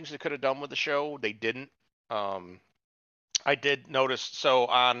exciting things they could have done with the show. They didn't. I did notice. So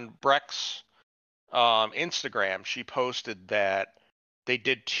on Breck's Instagram, she posted that they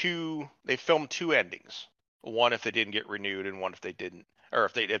filmed 2 endings. One if they didn't get renewed, and one if they didn't, or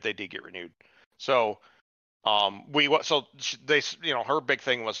if they did get renewed. So her big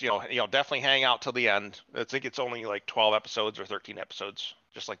thing was definitely hang out till the end. I think it's only like 12 episodes or 13 episodes,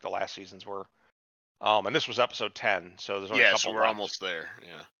 just like the last seasons were. And this was episode 10, so there's only a couple so we're left. almost there.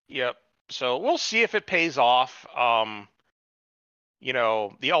 Yeah. Yep. So we'll see if it pays off.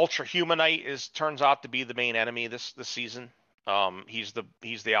 The Ultra Humanite turns out to be the main enemy this season. He's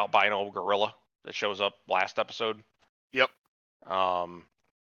the albino gorilla that shows up last episode. Yep.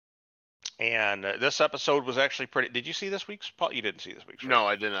 And this episode was actually pretty. Did you see this week's? Paul, you didn't see this week's, right? No,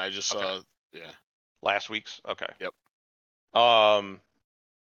 I didn't. I just saw. Yeah. Last week's. Okay. Yep.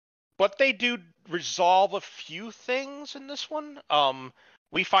 But they do resolve a few things in this one.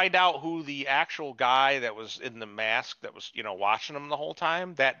 We find out who the actual guy that was in the mask that was, watching him the whole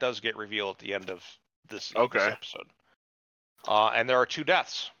time. That does get revealed at the end of this episode. And there are 2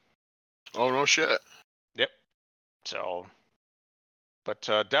 deaths. Oh, no shit. Yep. So, but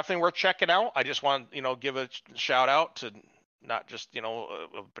definitely worth checking out. I just want give a shout out to not just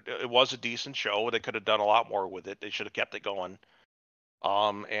it was a decent show. They could have done a lot more with it. They should have kept it going.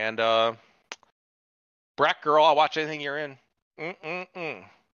 And Breck girl, I'll watch anything you're in.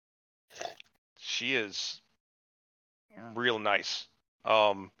 She is real nice.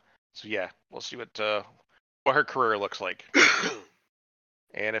 So yeah, we'll see what her career looks like.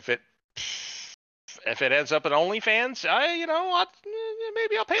 And if it ends up in OnlyFans,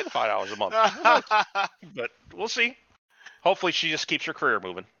 maybe I'll pay the $5 a month. But we'll see. Hopefully she just keeps her career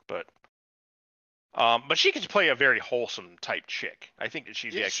moving. But she can play a very wholesome type chick. I think that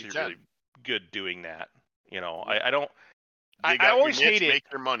she's actually really good doing that. I always hate it.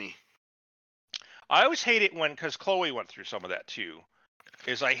 Make your money. I always hate it because Chloe went through some of that too.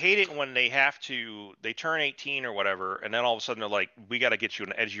 I hate it when they turn 18 or whatever, and then all of a sudden they're like, we got to get you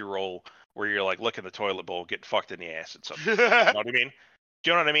an edgy role where you're like licking the toilet bowl, getting fucked in the ass and something. You know what I mean?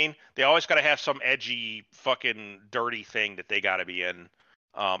 Do you know what I mean? They always got to have some edgy, fucking dirty thing that they got to be in.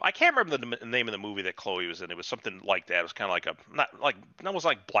 I can't remember the name of the movie that Chloe was in. It was something like that. It was kind of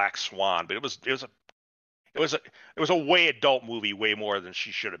like Black Swan, but it was a way adult movie, way more than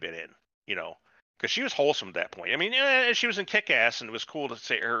she should have been in. Because she was wholesome at that point. I mean, she was in Kick-Ass, and it was cool to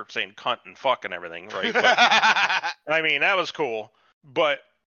say her saying cunt and fuck and everything, right? But, I mean, that was cool. But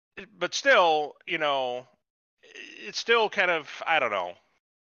still, it's still kind of, I don't know.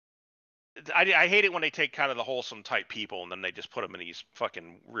 I hate it when they take kind of the wholesome type people and then they just put them in these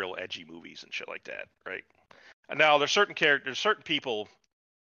fucking real edgy movies and shit like that, right? And now there's certain people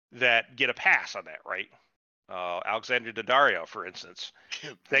that get a pass on that, right? Alexander Daddario, for instance.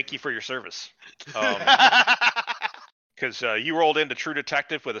 Thank you for your service. Because you rolled into True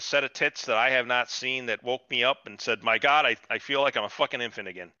Detective with a set of tits that I have not seen that woke me up and said, my God, I feel like I'm a fucking infant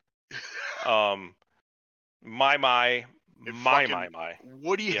again. My.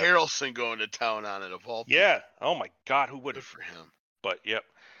 Woody Harrelson going to town on it, of all people. Yeah. Oh, my God, who wouldn't? Good for him. But, yep.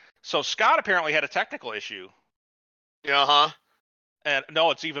 So Scott apparently had a technical issue. Uh-huh. And, no,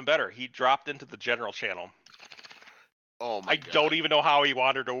 it's even better. He dropped into the general channel. Oh, my God. I don't even know how he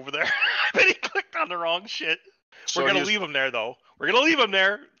wandered over there. But he clicked on the wrong shit. So we're going to leave him there, though. We're going to leave him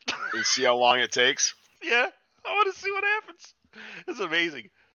there. You see how long it takes? Yeah. I want to see what happens. It's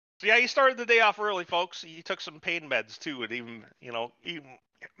amazing. So, yeah, he started the day off early, folks. He took some pain meds, too, and even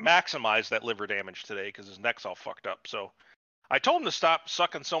maximized that liver damage today because his neck's all fucked up. So I told him to stop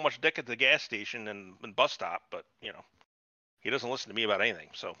sucking so much dick at the gas station and bus stop, but, he doesn't listen to me about anything.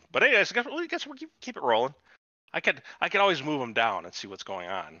 So, but anyways, I guess we'll keep it rolling. I could always move him down and see what's going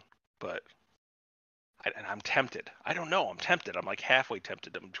on, but I'm tempted. I don't know. I'm tempted. I'm like halfway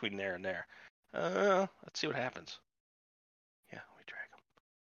tempted between there and there. Let's see what happens. Yeah, we drag him.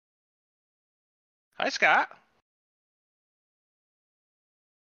 Hi, Scott.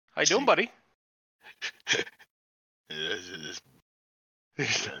 How you doing, buddy?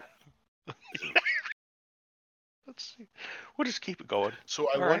 Let's see. We'll just keep it going. So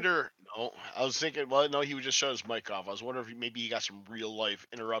I All right. wonder. No, I was thinking. Well, no, he would just shut his mic off. I was wondering if maybe he got some real life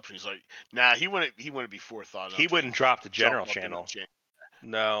interruptions. Like, nah, he wouldn't. He wouldn't be forethought enough. He to wouldn't drop the jump general up in the channel. cha-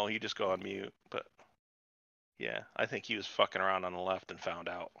 No, he just go on mute. But yeah, I think he was fucking around on the left and found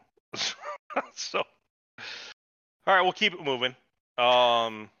out. So, all right, we'll keep it moving.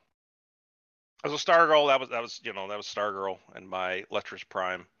 As a Stargirl, that was Stargirl and my Letras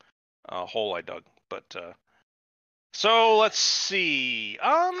Prime hole I dug. But so let's see.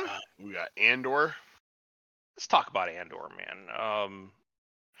 We got Andor. Let's talk about Andor, man.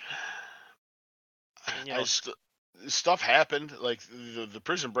 Stuff happened, like the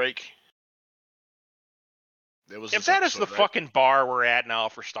prison break. If that is the fucking bar we're at now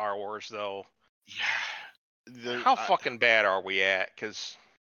for Star Wars, though, yeah. How fucking bad are we at? Because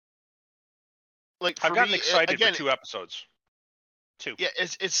like I've gotten excited for 2 episodes. 2. Yeah,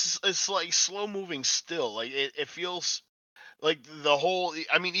 it's like slow moving still. Like it feels like the whole.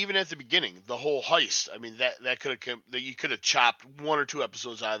 I mean, even at the beginning, the whole heist. I mean, that could have you could have chopped 1 or 2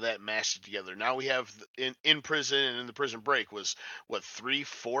 episodes out of that and mashed it together. Now we have in prison and in the prison break was what 3,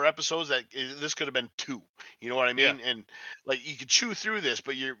 4 episodes. This could have been 2. You know what I mean? Yeah. And like you could chew through this,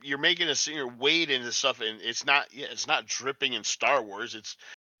 but you're making a you're wade into stuff, and it's not dripping in Star Wars.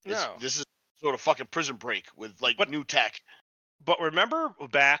 This is sort of fucking prison break with new tech. But remember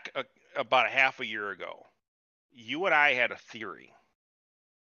back about a half a year ago, you and I had a theory,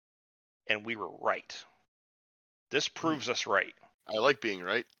 and we were right. This proves us right. I like being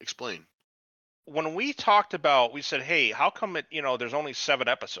right. Explain. When we talked about, we said, hey, how come there's only 7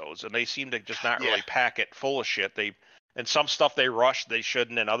 episodes, and they seem to just not really pack it full of shit. And some stuff they rushed, they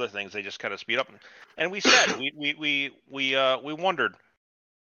shouldn't, and other things they just kind of speed up. And we said, we wondered,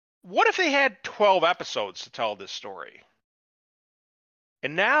 what if they had 12 episodes to tell this story?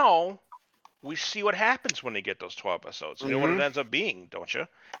 And now we see what happens when they get those 12 episodes. You know what it ends up being, don't you?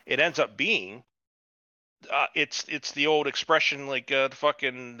 It ends up being, it's the old expression like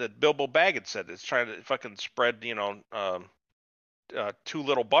that Bilbo Baggins said. It's trying to fucking spread, too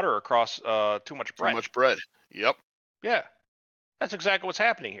little butter across too much bread. Too much bread. Yep. Yeah, that's exactly what's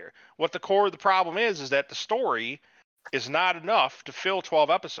happening here. What the core of the problem is that the story is not enough to fill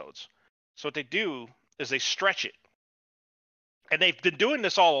 12 episodes. So what they do is they stretch it. And they've been doing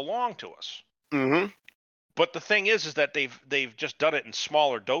this all along to us. Mm-hmm. But the thing is that they've just done it in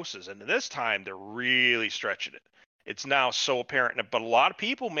smaller doses, and this time they're really stretching it. It's now so apparent. But a lot of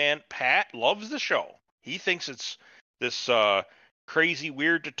people, man, Pat loves the show. He thinks it's this crazy,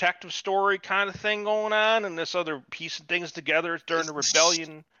 weird detective story kind of thing going on, and this other piecing things together during the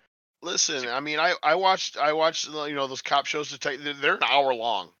rebellion. Listen, I mean, I watched those cop shows. They're an hour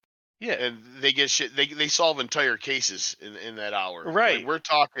long. Yeah, and they get shit. They solve entire cases in that hour. Right. Like, we're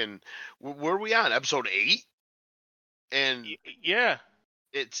talking. Where are we on? Episode 8. And yeah,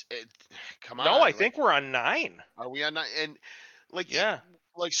 it. Come on. No, I think we're on 9. Are we on 9? And yeah,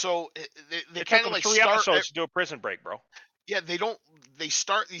 so they kind of 3 episodes to do a prison break, bro. Yeah, they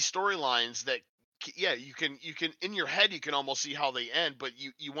start these storylines that. Yeah, you can in your head you can almost see how they end, but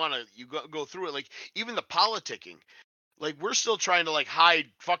you want to go through it, like even the politicking. Like, we're still trying to hide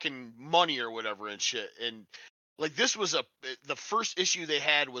fucking money or whatever and shit. And this was the first issue they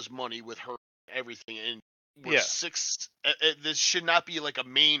had was money with her, everything. And we're 6. This should not be a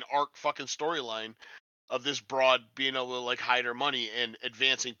main arc fucking storyline of this broad being able to hide her money and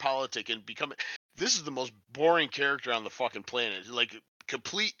advancing politic and becoming. This is the most boring character on the fucking planet.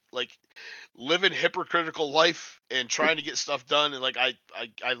 Complete living hypocritical life and trying to get stuff done. And I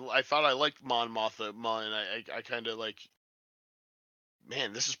thought I liked Mon Mothma, and I kind of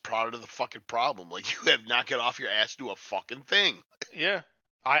man, this is part of the fucking problem. You have not get off your ass to do a fucking thing. Yeah.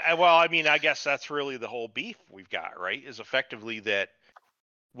 I guess that's really the whole beef we've got, right? Is effectively that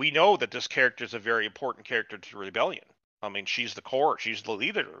we know that this character is a very important character to the rebellion. I mean, she's the core. She's the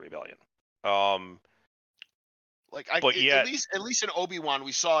leader of the rebellion. At least in Obi-Wan,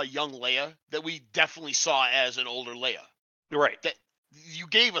 we saw a young Leia that we definitely saw as an older Leia. Right. That you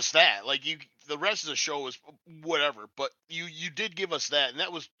gave us that. The rest of the show was whatever, but you did give us that, and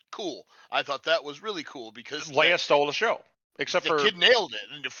that was cool. I thought that was really cool because Leia stole the show, except the kid nailed it,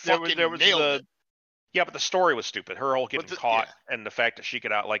 and nailed it. Yeah, but the story was stupid. Her whole getting caught, and the fact that she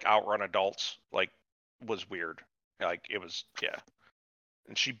could outrun adults was weird. It was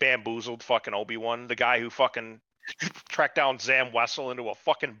and she bamboozled fucking Obi-Wan, the guy who fucking tracked down Zam Wessel into a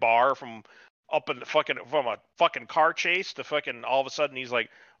fucking bar from a fucking car chase to fucking all of a sudden he's like,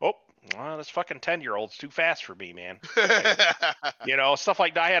 oh, well, this fucking 10-year-old's too fast for me, man. Stuff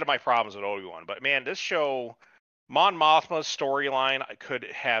like that. I had my problems with Obi-Wan, but man, this show, Mon Mothma's storyline could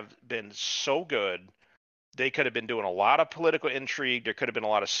have been so good. They could have been doing a lot of political intrigue. There could have been a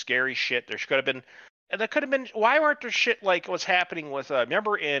lot of scary shit. There could have been, and there could have been. Why weren't there shit like what's happening with?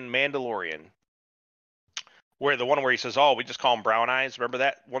 Remember in Mandalorian, where the one where he says, "Oh, we just call him Brown Eyes." Remember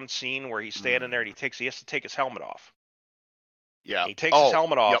that one scene where he's standing there and he has to take his helmet off. Yeah. He takes his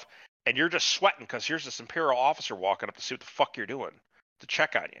helmet off, and you're just sweating because here's this Imperial officer walking up to see what the fuck you're doing to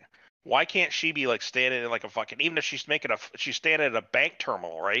check on you. Why can't she be like standing in like a fucking, even if she's she's standing at a bank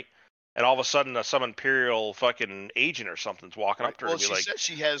terminal, right? And all of a sudden, some Imperial fucking agent or something's walking up to her and be she like, said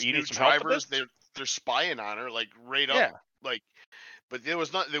she has "You new need some help with drivers. this?" They're spying on her, like right up, Yeah. like. But there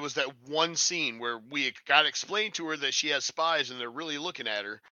was that one scene where we got explained to her that she has spies and they're really looking at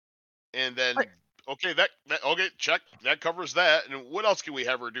her, and then Right. okay, okay, check, that covers that. And what else can we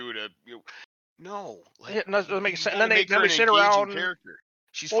have her do to? No, like, Yeah, no, it makes sense. gotta And then make her they an sit engaging around. character.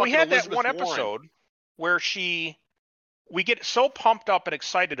 She's Well, we fucking had that Elizabeth one Warren. episode where we get so pumped up and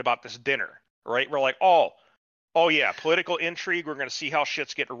excited about this dinner, right? We're like, oh yeah, political intrigue. We're gonna see how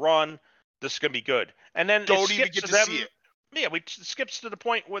shit's getting run. This is gonna be good. And then Don't even get to see it. Yeah, we skips to the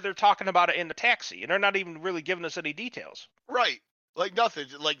point where they're talking about it in the taxi, and they're not even really giving us any details. Right. Like nothing.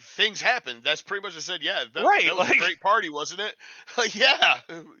 Like things happen. That's pretty much I said. Yeah. That was like, a great party, wasn't it? Like, yeah.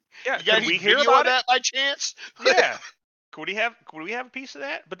 Yeah. You got Could any we hear video about of that by chance? Yeah. Could we have a piece of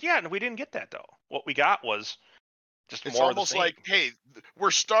that? But yeah, we didn't get that though. What we got was just It's more of the almost same. like, hey,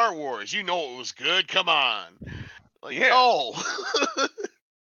 we're Star Wars. You know it was good. Come on. Like, Yeah. no.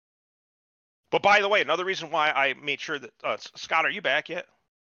 But by the way, another reason why I made sure that Scott, are you back yet?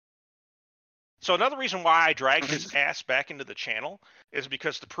 So another reason why I dragged his ass back into the channel is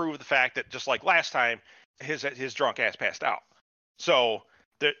because to prove the fact that just like last time, his drunk ass passed out. So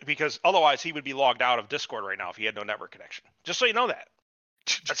because otherwise he would be logged out of Discord right now if he had no network connection. Just so you know that.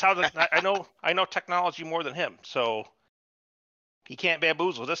 That's how I know technology more than him, so he can't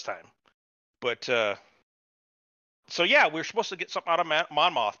bamboozle this time. But so yeah, we're supposed to get something out of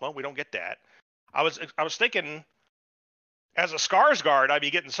Mon Mothma. We don't get that. I was thinking, as a Skarsgård, I'd be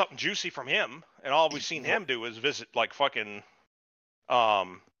getting something juicy from him, and all we've seen him do is visit like fucking, Saw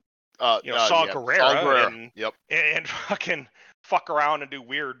Gerrera, and fucking fuck around and do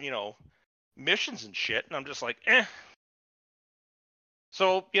weird, missions and shit. And I'm just like, eh.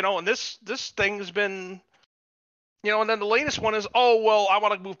 So and this thing's been, and then the latest one is, oh well, I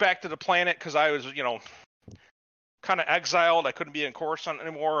want to move back to the planet because I was, kind of exiled. I couldn't be in Coruscant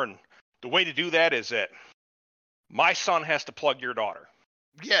anymore, and the way to do that is that my son has to plug your daughter.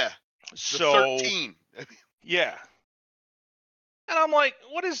 Yeah. So 13. Yeah. And I'm like,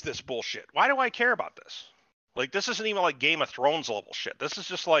 what is this bullshit? Why do I care about this? Like, this isn't even like Game of Thrones level shit. This is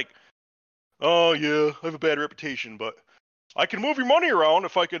just like, oh yeah, I have a bad reputation, but I can move your money around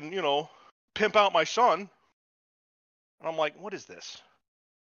if I can, pimp out my son. And I'm like, what is this?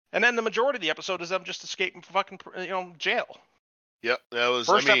 And then the majority of the episode is them just escaping from fucking, jail. Yep, that was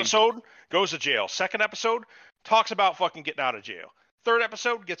First episode goes to jail. Second episode talks about fucking getting out of jail. Third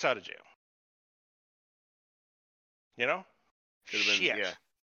episode gets out of jail. Shit. Yeah.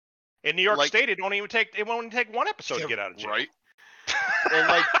 In New York State, it won't even take one episode to get out of jail. Right.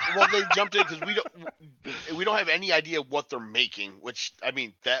 And they jumped in because we don't have any idea what they're making. Which I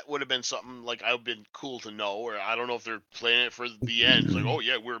mean, that would have been something like I would have been cool to know. Or I don't know if they're planning it for the end. It's like, oh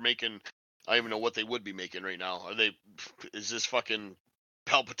yeah, we're making. I don't even know what they would be making right now. Is this fucking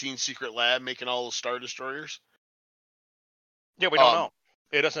Palpatine's secret lab making all those Star Destroyers? Yeah, we don't know.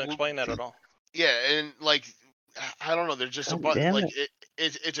 It doesn't explain that at all. Yeah, and I don't know. They're just it's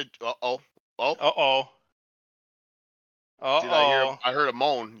a I heard a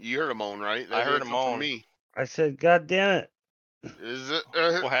moan. You heard a moan, right? I heard a moan. Me. I said, God damn it. Is it?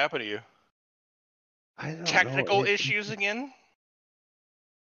 What happened to you? I don't Technical know. issues again?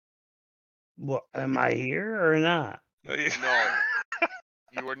 What, am I here or not? No.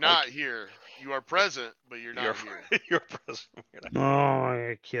 You are not here. You are present, but you're not here. You're present. Oh, I'm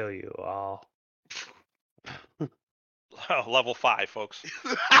going to kill you all. Level 5, folks.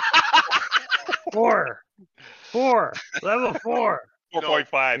 4. Level 4.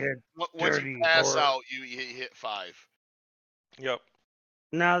 4.5. Once you pass out, you hit 5. Yep.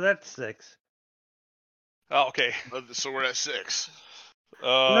 No, that's 6. Oh, okay. So we're at 6.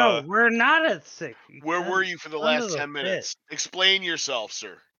 No, we're not at 6. Where were you for the last 10 minutes? Explain yourself,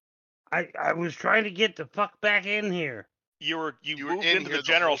 sir. I was trying to get the fuck back in here. You moved into the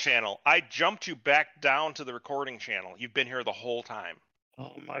general channel. I jumped you back down to the recording channel. You've been here the whole time.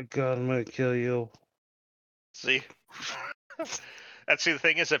 Oh my god, I'm gonna kill you. See? The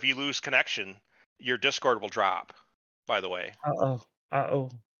thing is, if you lose connection, your Discord will drop, by the way. Uh-oh.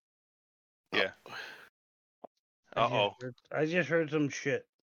 Yeah. Uh-oh. I just heard some shit.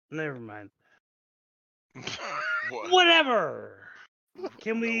 Never mind. What? Whatever.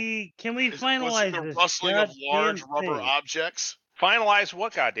 Can we Was it finalize the this? rustling of large goddamn rubber thing? objects? Finalize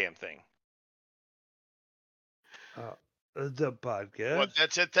what goddamn thing? The podcast. What?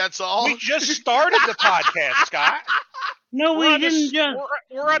 That's it. That's all. We just started the podcast, Scott. No, We're we on the didn't just.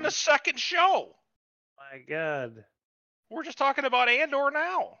 we're on the second show. My God. We're just talking about Andor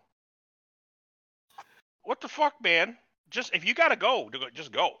now. What the fuck, man? Just if you gotta go,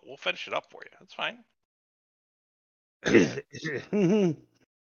 just go. We'll finish it up for you. That's fine. If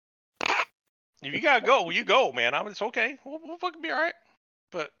you gotta go, you go, man. It's okay. We'll fucking be all right.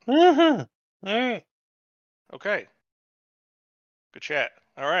 But All right. okay. Good chat.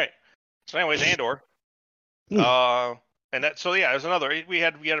 All right. So, anyways, Andor. And that. So yeah, there's another. We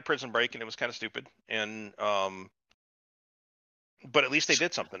had a prison break, and it was kind of stupid. And but at least they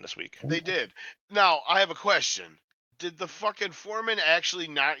did something this week. They did. Now I have a question. Did the fucking foreman actually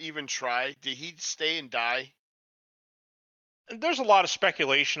not even try? Did he stay and die? There's a lot of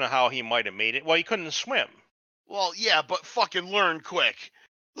speculation of how he might have made it. Well, he couldn't swim. Well, yeah, but fucking learn quick.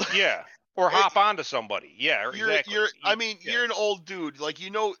 Yeah. Or hop onto somebody. Yeah, exactly. I mean, you're an old dude. Like,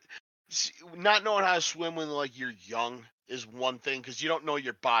 you know, not knowing how to swim when like you're young is one thing because you don't know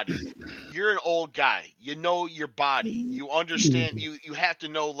your body. You're an old guy. You know your body. You understand. You have to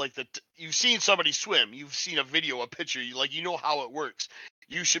know like you've seen somebody swim. You've seen a video, a picture. You know how it works.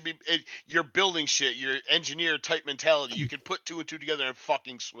 You should be. You're building shit. You're engineer type mentality. You can put two and two together and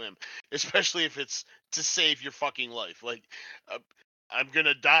fucking swim, especially if it's to save your fucking life. Like, I'm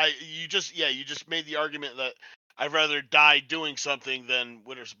gonna die. You just made the argument that I'd rather die doing something than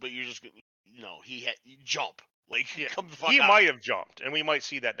whatever. But you're just, you jump. Like, come the fuck out. He might have jumped, and we might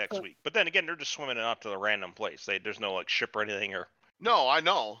see that next week. But then again, they're just swimming out to the random place. There's no like ship or anything or. No, I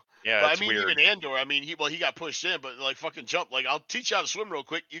know. Yeah, but it's I mean, weird. even Andor. I mean, he got pushed in, but like fucking jump. Like, I'll teach you how to swim real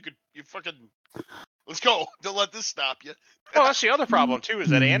quick. You fucking. Let's go. Don't let this stop you. Well, that's the other problem too, is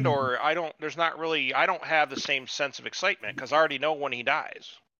that Andor, I don't have the same sense of excitement because I already know when he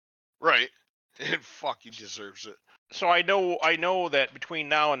dies. Right. And fuck, he deserves it. So I know that between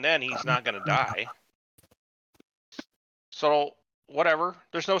now and then he's not gonna die. So whatever.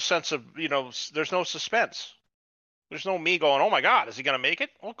 There's no sense of there's no suspense. There's no me going, oh my god, is he gonna make it?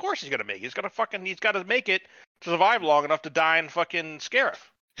 Well, of course he's gonna make it. He's got to make it to survive long enough to die in fucking Scarif.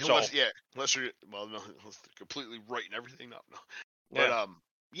 Unless you're completely writing everything up. No. But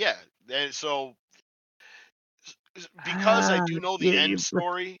yeah. And so because I do know the end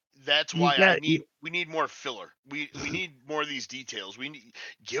story, that's why we need more filler. We need more of these details.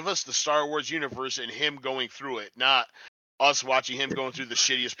 Give us the Star Wars universe and him going through it, not us watching him going through the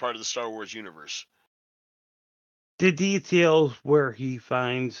shittiest part of the Star Wars universe. The details where he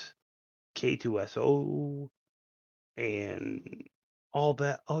finds K2SO and all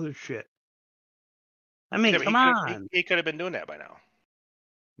that other shit. I mean, come on. He could have been doing that by now.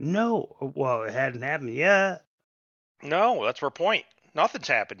 No. Well, it hadn't happened yet. No, that's our point. Nothing's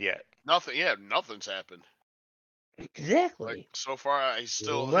happened yet. Nothing's happened. Exactly. Like, so far, I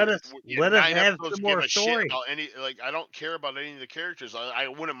still let us have some more story. I don't care about any of the characters. I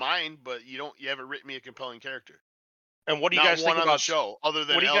wouldn't mind, but you haven't written me a compelling character. And what do you guys think about the show? Other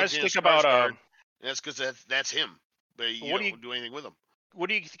than what do you guys think Skarsgård, about? That's because that's him. But you don't do anything with him. What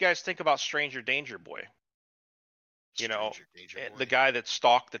do you guys think about Stranger Danger Boy? Stranger Danger Boy. The guy that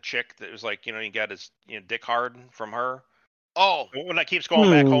stalked the chick that was like, he got his dick hard from her. Oh. When that keeps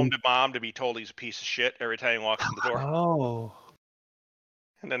going back home to mom to be told he's a piece of shit every time he walks in the door. Oh.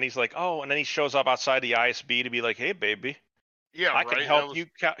 And then he's like, oh, and then he shows up outside the ISB to be like, hey, baby. Yeah, I can help you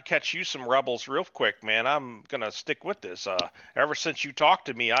catch you some rebels real quick, man. I'm going to stick with this. Ever since you talked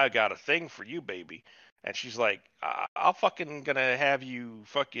to me, I got a thing for you, baby. And she's like, I'll fucking going to have you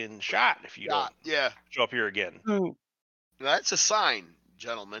fucking shot if you don't show up here again. That's a sign,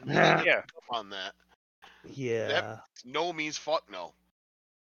 gentlemen. Yeah. On that. Yeah. That no means fuck no.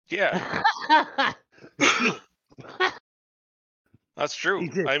 Yeah. That's true.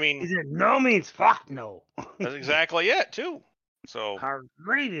 I mean, no means fuck no. That's exactly it, too. So how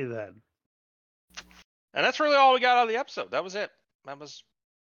great is that? And that's really all we got out of the episode. That was it.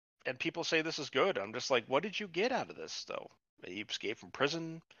 And people say this is good. I'm just like, what did you get out of this, though? He escaped from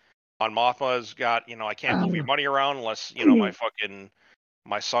prison. Mon Mothma's got, I can't move your money around unless,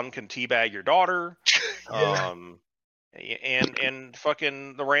 my son can teabag your daughter. And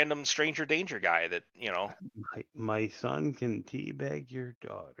fucking the random stranger danger guy that, My son can teabag your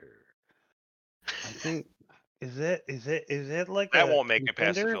daughter. I think is it like that won't make it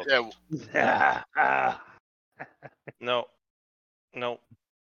past the filter. No.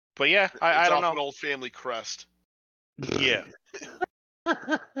 But yeah, I don't know. An old family crest. Yeah.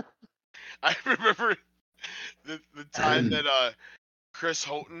 I remember the time that Chris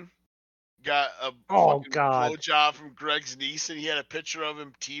Houghton got a Oh, fucking God. blowjob from Greg's niece, and he had a picture of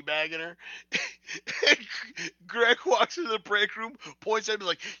him teabagging her. And Greg walks into the break room, points at him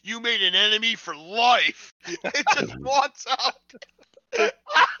like, "You made an enemy for life," and just walks out.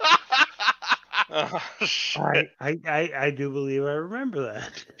 Oh, shit. I do believe I remember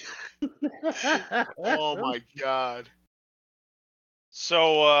that. Oh my god.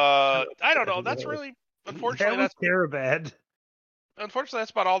 So I don't know. That's really unfortunately that was Terabad.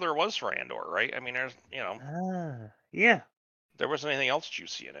 that's about all there was for Andor, right? I mean, there's Yeah. there wasn't anything else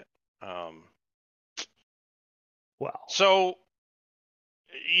juicy in it. Well, So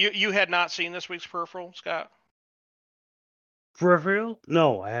you had not seen this week's Peripheral, Scott? for real?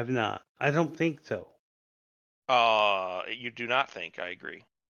 No, I have not. I don't think so. You do not think? I agree.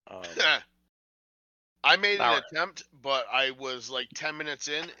 I made an Alright. attempt, but I was like 10 minutes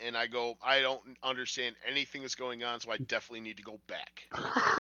in, and I don't understand anything that's going on, so I definitely need to go back.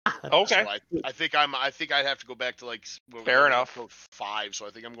 Okay. So I think I'd have to go back to like Fair enough. episode 5, so I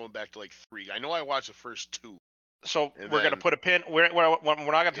think I'm going back to like 3. I know I watched the first 2. So And we're gonna then- put a pin. We're not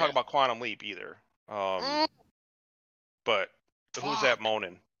gonna talk Yeah. about Quantum Leap either. But who's that Fuck.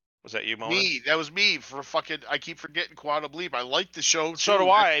 moaning? Was that you moaning? Me, that was me for fucking. I keep forgetting Quantum Leap. I like the show. So too. do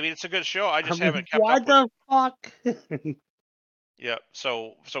I. I mean, it's a good show. I just haven't kept what up with. the fuck? Yeah.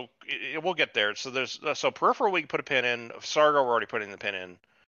 So we'll get there. So there's Peripheral. We can put a pin in. Sargo, we're already putting the pin in.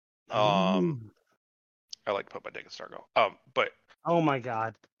 I like to put my dick in Sargo. But Oh my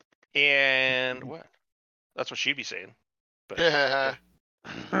god. and what? That's what she'd be saying. But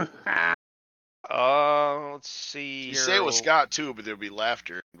let's see. You here. say it was Scott too, but there'd be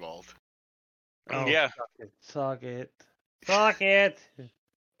laughter involved. Oh, Yeah. Suck it. Suck it.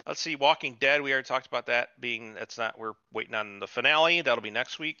 Let's see. Walking Dead. We already talked about that being. We're waiting on the finale. That'll be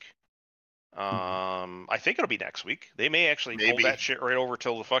next week. I think it'll be next week. They may actually hold Maybe. that shit right over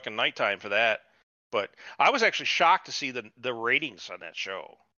till the fucking nighttime for that. But I was actually shocked to see the ratings on that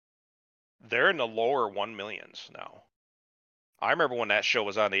show. They're in the lower 1 millions now. I remember when that show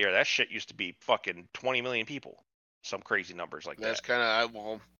was on the air. That shit used to be fucking 20 million people. Some crazy numbers like That's that. kind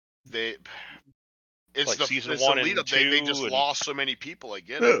of It's Like the season it's 1 the and lead up. They 2 just and- lost so many people. I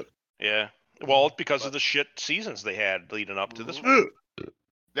get it. Yeah. Well, it's because But- of the shit seasons they had leading up to this Mhm. one.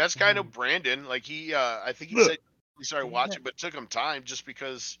 That's kind of Brandon. Like he, I think he said he started watching, but it took him time just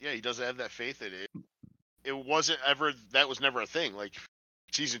because, yeah, he doesn't have that faith in it. It wasn't ever. That was never a thing. Like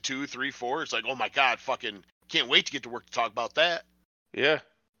season 2, 3, 4. It's like, oh my god, fucking can't wait to get to work to talk about that. Yeah.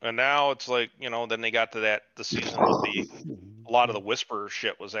 And now it's like, then they got to the season with a lot of the Whisperer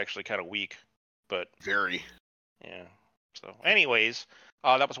shit was actually kind of weak. But Very. yeah. So anyways,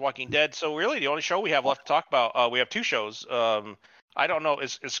 that was Walking Dead. So really the only show we have left to talk about, we have 2 shows. I don't know.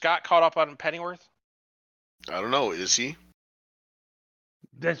 Is Scott caught up on Pennyworth? I don't know. Is he?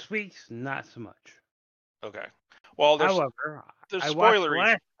 This week's not so much. Okay. Well, However, there's I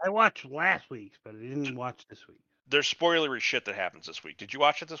spoilery. watched last week's, but I didn't watch this week. There's spoilery shit that happens this week. Did you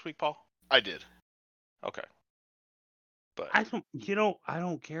watch it this week, Paul? I did. Okay. But I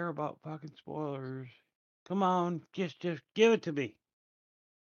don't care about fucking spoilers. Come on, just give it to me.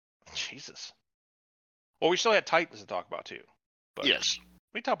 Jesus. Well, we still had Titans to talk about too. But Yes.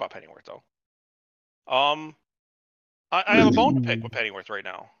 we talk about Pennyworth though. I have a bone to pick with Pennyworth right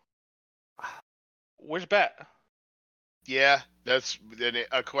now. Where's Bet? Yeah, that's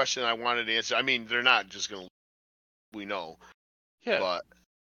a question I wanted to answer. I mean, they're not just gonna. We know, Yeah. but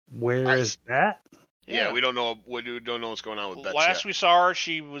Where is that? yeah, we don't know. We don't know what's going on with Betsy. Last we saw her,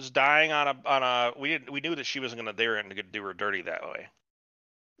 she was dying on a. We knew that she wasn't gonna dare to do her dirty that way.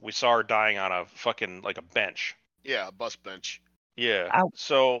 We saw her dying on a fucking like a bench. Yeah, a bus bench. Yeah. Ow.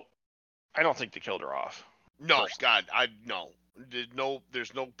 So I don't think they killed her off. No, First. God, no.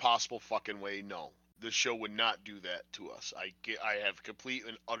 There's no possible fucking way. No, the show would not do that to us. I have complete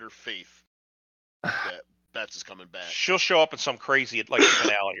and utter faith that Bets is coming back. She'll show up in some crazy like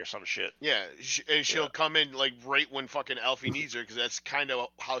finale or some shit. Yeah, and she'll Yeah. come in like right when fucking Alfie needs her, because that's kind of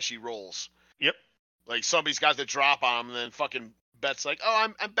how she rolls. Yep. Like somebody's got the drop on him, and then fucking Bet's like, "Oh,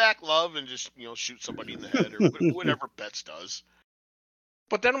 I'm back, love," and just shoot somebody in the head or whatever Bet's does.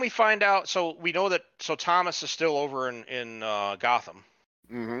 But then we find out. So we know that. So Thomas is still over in Gotham.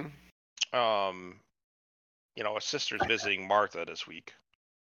 Mm-hmm. His sister's visiting Martha this week.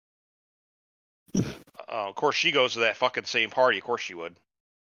 Of course, she goes to that fucking same party. Of course she would.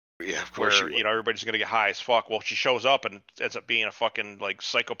 Yeah, of course. Where everybody's gonna get high as fuck. Well, she shows up and ends up being a fucking like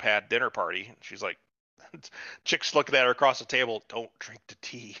psychopath dinner party. And she's like, chicks looking at her across the table. Don't drink the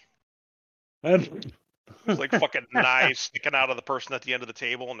tea. There's like fucking knives sticking out of the person at the end of the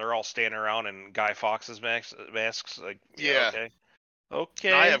table, and they're all standing around in Guy Fawkes's masks. Like, Yeah. okay. Now I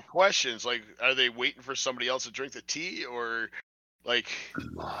Okay. have questions. Like, are they waiting for somebody else to drink the tea, or like?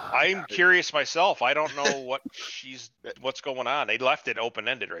 I'm curious myself. I don't know what's going on. They left it open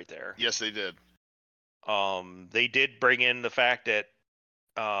ended right there. Yes, they did. They did bring in the fact that,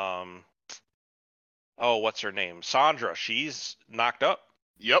 what's her name? Sandra. She's knocked up,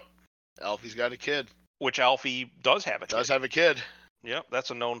 Yep. Alfie's got a kid. which Alfie does have a kid. Does have a kid. Yep, that's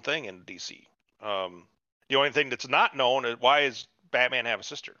a known thing in DC. The only thing that's not known is why does Batman have a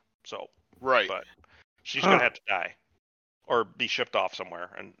sister? So, Right. but she's gonna have to die or be shipped off somewhere,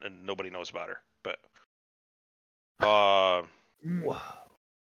 and nobody knows about her. But, Wow.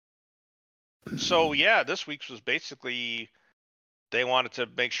 so yeah, this week's was basically they wanted to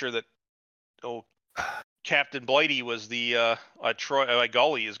make sure that Captain Blighty was the Troy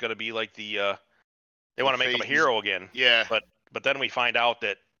Gully is gonna be like the they want to make him a hero again. Yeah. But then we find out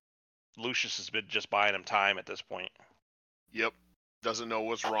that Lucius has been just buying him time at this point. Yep. Doesn't know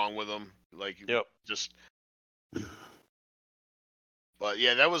what's wrong with him. Like, Yep. just. But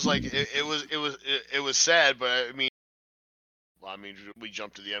yeah, that was like it was sad. But I mean, we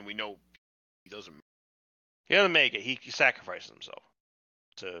jump to the end. We know he doesn't. He doesn't make it. He sacrifices himself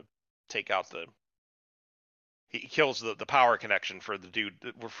to take out the. He kills the power connection for the dude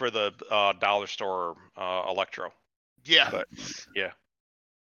for the dollar store Electro. Yeah. But yeah,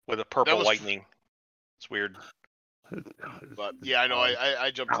 with a purple was- lightning. It's weird. But yeah, I know. I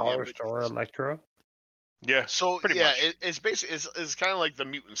jumped to the Dollar end. Store Electro. Yeah. So Pretty yeah, much. it's basically it's kind of like the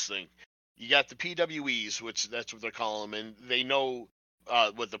mutants thing. You got the PWEs, which that's what they're calling them, and they know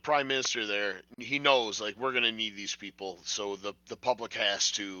with the prime minister there, he knows like we're gonna need these people, so the public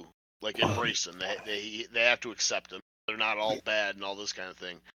has to like embrace them. They have to accept them. They're not all bad and all this kind of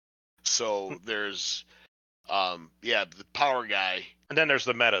thing. So there's the power guy. And then there's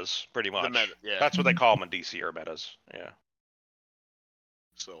the metas, pretty much. The meta, yeah. That's what they call them in DC, or metas. Yeah.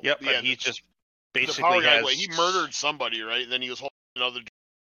 So Yep. yeah, And he just the basically power guy. has. He murdered somebody, right? And then he was holding another.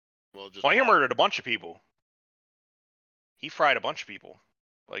 Well, he murdered a bunch of people. He fried a bunch of people.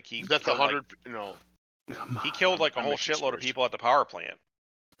 Like he. Is that the killed, like- 100? No. He killed like a I'm whole mixing shitload of stories. people at the power plant,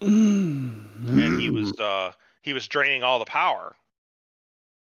 and he was draining all the power.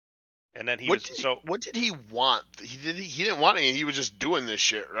 And then What did he want? He didn't want anything. He was just doing this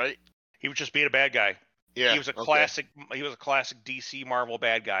shit, right? he was just being a bad guy. Yeah. He was a okay. classic. He was a classic DC Marvel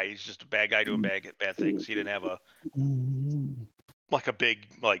bad guy. He's just a bad guy doing bad things. He didn't have a big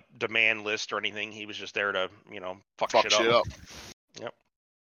like demand list or anything. He was just there to fuck shit up. Yep.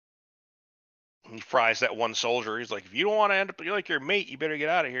 He fries that one soldier. He's like, if you don't want to end up like your mate, you better get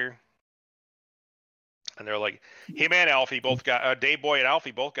out of here. And they're like, him and Alfie both got Dave Boy and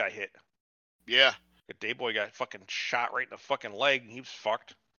Alfie both got hit. Yeah. Dave Boy got fucking shot right in the fucking leg. He was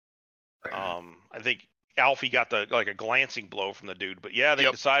fucked. I think Alfie got a glancing blow from the dude. But yeah, they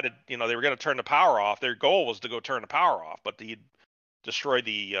decided they were going to turn the power off. Their goal was to go turn the power off, but he destroyed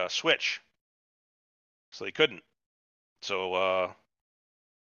the switch, so they couldn't. So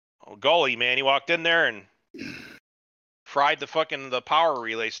Gully, man, he walked in there and fried the power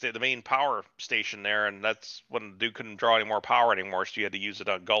relay the main power station there, and that's when the dude couldn't draw any more power anymore, so you had to use it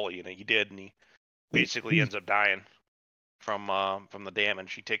on Gully, and he did, and he basically ends up dying from the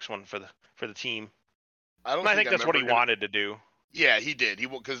damage. He takes one for the team. I think that's what he wanted to do. Yeah, he did.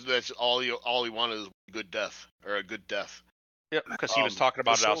 Because that's all he wanted is a good death. Yep, because he was talking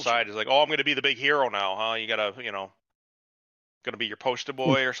about it outside. He's like, "Oh, I'm going to be the big hero now, huh? You gotta, going to be your poster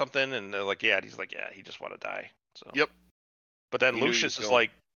boy or something." And they're like, "Yeah." And he's like, "Yeah." He just want to die. So. Yep. But then Lucius is like,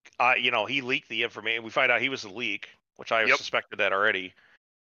 he leaked the information. We find out he was the leak, which I suspected that already.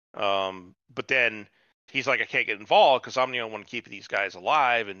 But then he's like, I can't get involved because I'm the only one keeping these guys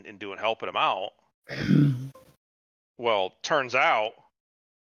alive and helping them out. Well, turns out,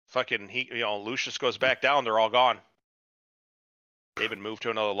 fucking Lucius goes back down. They're all gone. They've been moved to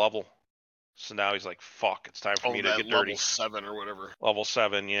another level. So now he's like, fuck, it's time for me to get dirty. Level 7 or whatever. Level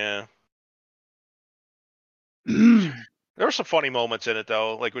 7, yeah. There were some funny moments in it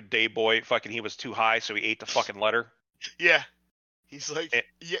though, like with Dave Boy, fucking he was too high, so he ate the fucking letter. Yeah, he's like,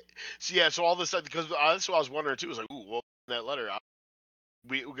 So all this stuff, because that's what I was wondering too. Was like, ooh, well, that letter,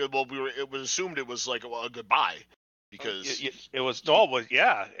 it was assumed it was like a goodbye because it was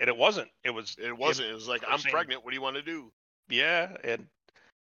and it wasn't. It was like, I'm pregnant. What do you want to do? Yeah, and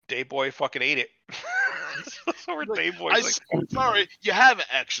Dave Boy fucking ate it. So we're Dave Boy's like, sorry, you haven't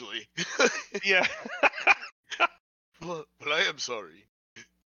actually. Yeah. But I am sorry.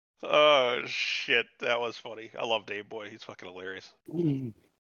 Oh shit, that was funny. I love Dave Boy. He's fucking hilarious.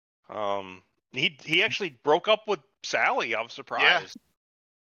 He actually broke up with Sally. I'm surprised.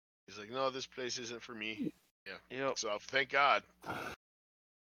 He's like, no, this place isn't for me. Yeah. Yep. So thank God.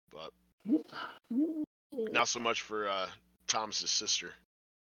 But not so much for Thomas's sister.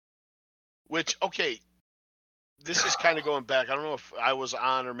 Which, okay, this is kind of going back. I don't know if I was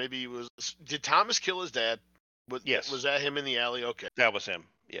on or maybe it was. Did Thomas kill his dad? Yes. Was that him in the alley? Okay. That was him.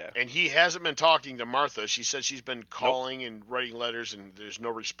 Yeah. And he hasn't been talking to Martha. She said she's been calling and writing letters, and there's no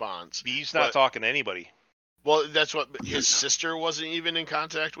response. He's not talking to anybody. Well, that's what his sister wasn't even in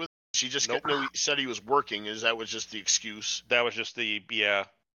contact with. She just said he was working. That was just the excuse? That was just the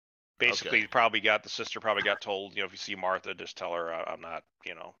Basically, the sister probably got told, if you see Martha, just tell her I'm not,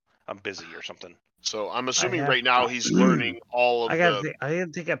 I'm busy or something. So I'm assuming right now he's learning all of I gotta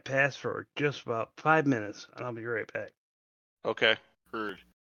take a pass for just about 5 minutes, and I'll be right back. Okay. Heard.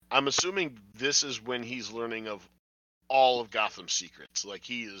 I'm assuming this is when he's learning of all of Gotham's secrets. Like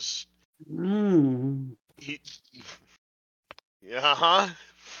he is. Yeah.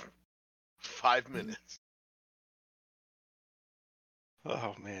 5 minutes.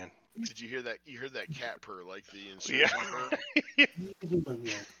 Oh man. Did you hear that? You heard that cat purr like the insurgent purr? He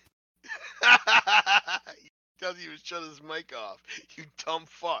tells you to shut his mic off. You dumb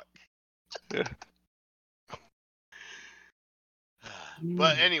fuck. Yeah.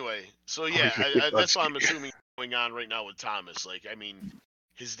 But anyway, so yeah, that's what I'm assuming going on right now with Thomas. Like, I mean,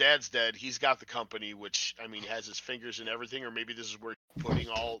 his dad's dead. He's got the company, which, I mean, has his fingers in everything, or maybe this is where he's putting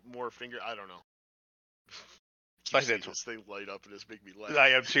all more finger. I don't know. I see this thing light up and it's making me laugh. I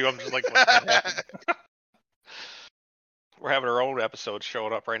am too. I'm just like, what the heck? We're having our own episode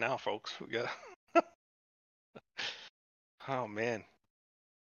showing up right now, folks. We got. Oh man,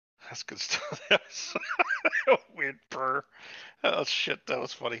 that's good stuff. That was weird purr. Oh shit, that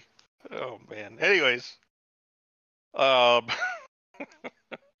was funny. Oh man. Anyways, so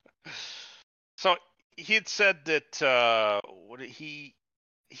he had said that he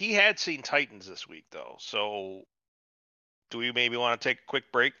had seen Titans this week though. So do we maybe want to take a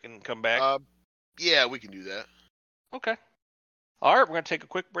quick break and come back? Yeah, we can do that. Okay. All right, we're going to take a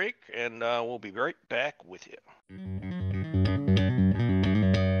quick break, and we'll be right back with you.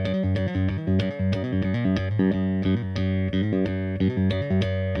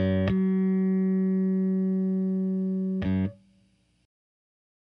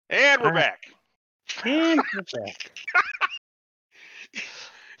 And we're back. And we're back.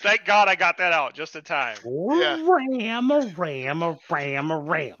 Thank God I got that out just in time. Ram.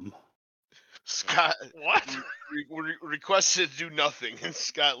 Scott, what? Requested to do nothing, and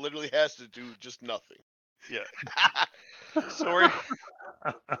Scott literally has to do just nothing. Yeah. So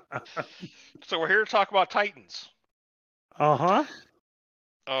we're here to talk about Titans. Uh-huh.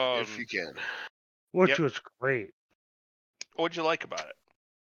 If you can. Which was great. What'd you like about it?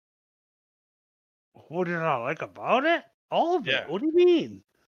 What did I like about it? All of it. What do you mean?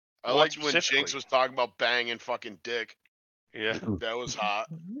 I liked when Jinx was talking about banging fucking dick. Yeah. That was hot.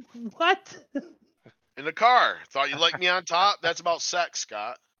 What? In the car. Thought you liked me on top? That's about sex,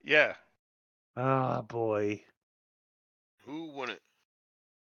 Scott. Yeah. Oh, boy. Who wouldn't?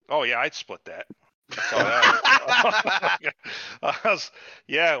 Oh, yeah, I'd split that.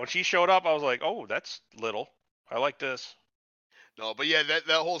 When she showed up, I was like, oh, that's little. I like this. No, but yeah, that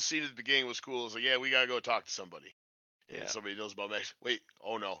whole scene at the beginning was cool. It was like, yeah, we got to go talk to somebody. Yeah. And somebody knows about Max. Wait,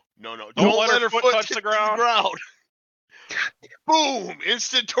 oh no. Don't let her foot touch the ground. Boom!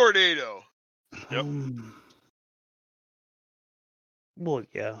 Instant tornado. Yep. Well,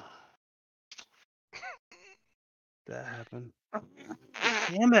 yeah. That happened.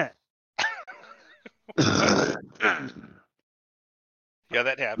 Damn it. Yeah,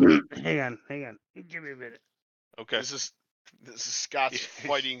 that happened. Hang on. Give me a minute. Okay. This is Scott's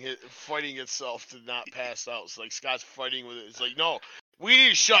fighting itself to not pass out. It's like Scott's fighting with it. It's like, no, we need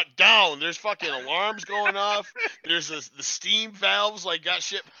to shut down. There's fucking alarms going off. There's the steam valves got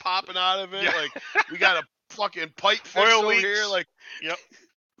shit popping out of it. Yeah. Like we got a fucking pipe fix over here. Like, yep.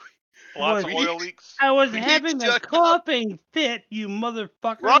 Lots of oil leaks. I was having a coughing fit, you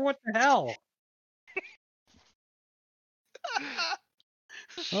motherfucker. Right. What the hell?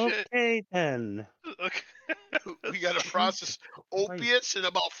 Okay, then. Okay. We got to process opiates and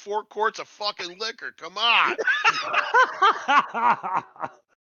about 4 quarts of fucking liquor. Come on.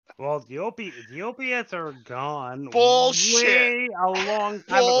 Well, the opiates are gone. Bullshit. Way a long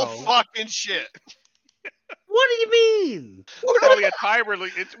time ago. Fucking shit. What do you mean? Probably a timer.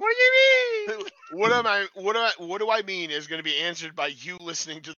 What do you mean? What do I mean is going to be answered by you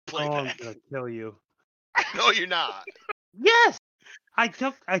listening to the playback. Oh, I'm going to kill you. No, you're not. Yes. I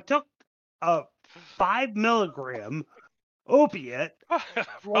took a 5 milligram opiate.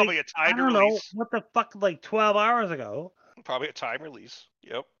 Probably like, a timed I don't know release. what the fuck, like 12 hours ago. Probably a time release.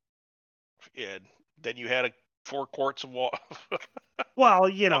 Yep. And then you had 4 quarts of water. Well,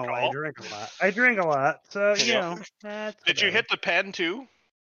 you know, I Alcohol. drink a lot. So you Yep. know, that's Did you whatever. hit the pen too?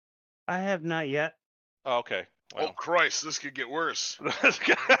 I have not yet. Oh, okay. Oh Well, Christ, this could get worse. could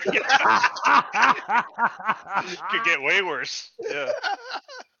get way worse. Yeah.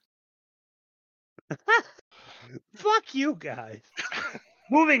 Fuck you guys.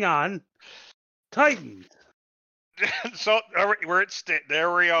 Moving on. Titans. So we're at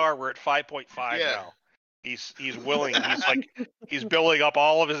there we are. We're at 5.5 Yeah. now. He's willing. He's building up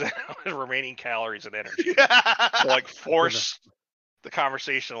all of his remaining calories and energy to like force the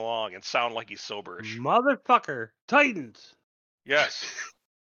conversation along and sound like he's soberish. Motherfucker. Titans. Yes.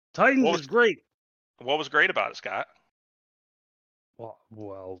 Titans is great. What was great about it, Scott?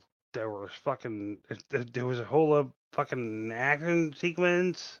 Well, there was a whole fucking action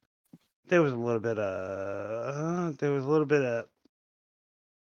sequence. There was a little bit of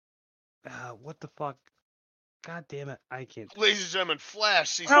what the fuck? God damn it! I can't. Ladies and gentlemen,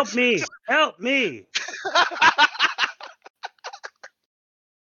 Flash season Help 6. me! Help me!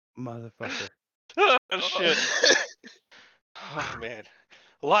 Motherfucker. Oh, shit. Oh man,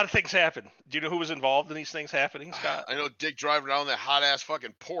 a lot of things happen. Do you know who was involved in these things happening, Scott? I know Dick driving around that hot ass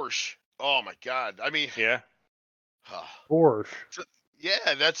fucking Porsche. Oh my god. I mean, Yeah. Porsche.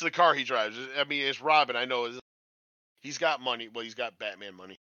 Yeah, that's the car he drives. I mean, it's Robin. I know. He's got money. Well, he's got Batman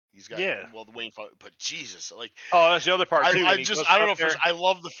money. He's got the Wayne. But Jesus, like. Oh, that's the other part too. I don't know if I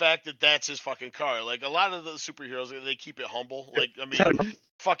love the fact that that's his fucking car. Like a lot of the superheroes, they keep it humble. Like I mean,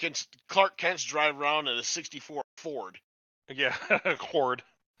 fucking Clark Kent's drive around in a '64 Ford. Yeah, Horde.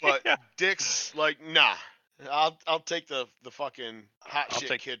 But Dick's like, nah. I'll take the fucking hot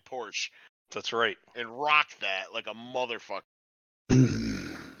shit kid Porsche. That's right. And rock that like a motherfucker.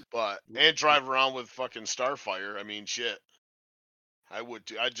 And drive around with fucking Starfire. I mean, shit. I would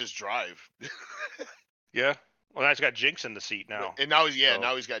too. I'd just drive. Yeah. Well, now he's got Jinx in the seat now. And now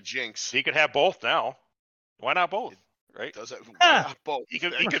he's got Jinx. He could have both now. Why not both? Right? Does that? Why not both? He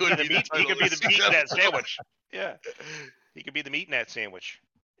could be the meat. He could be the meat in that sandwich. Yeah. He could be the meat in that sandwich.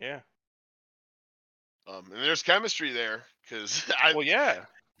 Yeah. And there's chemistry there because yeah.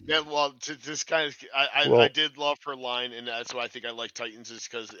 Yeah, well, this kind of, I did love her line, and that's why I think I like Titans is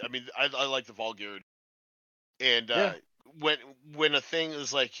because I mean I like the vulgarity, and when a thing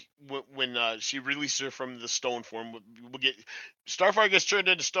is like when she releases her from the stone form, we'll get Starfire gets turned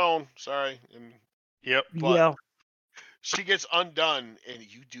into stone. Sorry, and yeah, she gets undone, and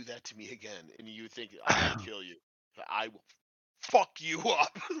you do that to me again, and you think I will kill you, I will fuck you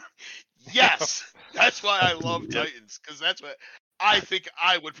up. Yes, that's why I love Titans because that's what I think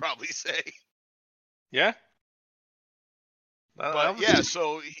I would probably say. Yeah. But yeah,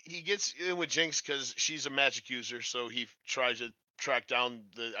 so he gets in with Jinx because she's a magic user. So he tries to track down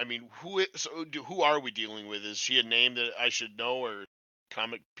the. I mean, who are we dealing with? Is she a name that I should know or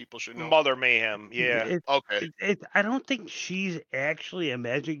comic people should know? Mother Mayhem. Yeah. Okay. I don't think she's actually a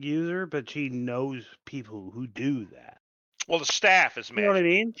magic user, but she knows people who do that. Well, the staff is magic. You know what I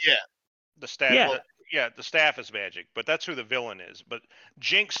mean? Yeah. The staff. Yeah. Well, yeah, the staff is magic, but that's who the villain is. But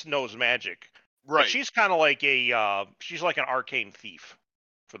Jinx knows magic. Right. But she's kind of like she's like an arcane thief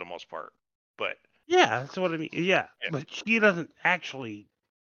for the most part. But yeah, that's what I mean. Yeah. But she doesn't actually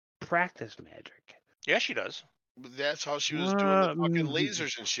practice magic. Yeah, she does. That's how she was doing the fucking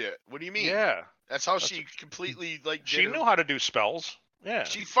lasers and shit. What do you mean? Yeah. That's how she completely like. She knew how to do spells. Yeah.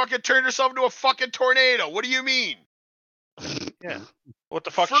 She fucking turned herself into a fucking tornado. What do you mean? Yeah. What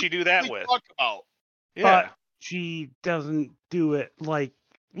the fuck did she do that with? Talk about. Yeah. But she doesn't do it like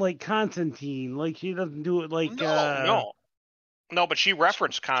Constantine. Like she doesn't do it like No, but she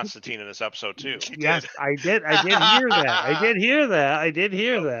referenced Constantine in this episode too. Yes, I did hear that. I did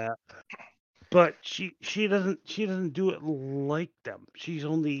hear that. But she doesn't do it like them. She's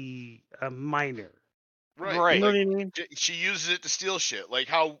only a minor. Right. You know what I mean? She uses it to steal shit. Like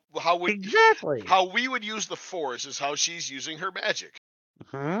how would exactly how we would use the Force is how she's using her magic.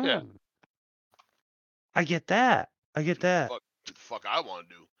 Yeah. I get that. Fuck I want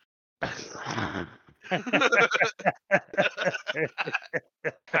to do.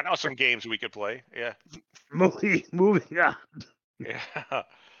 I know some games we could play. Yeah. Moving on. Yeah.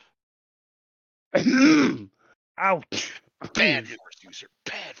 Ouch. Bad Force user.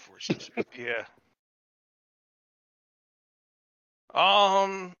 Yeah.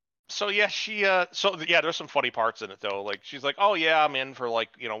 So yeah, there's some funny parts in it though. Like she's like, oh yeah, I'm in for like,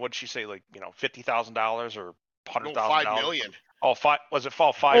 what'd she say, like, $50,000 or $100,000? $5 million. Oh, was it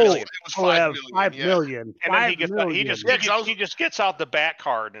fall 5 Oh, million? It was 5 million. 5 yeah. million. And then 5 he gets million. he just gets out the back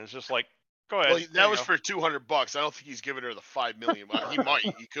card and is just like, go ahead. Well, that was for $200. I don't think he's giving her the 5 million. He might.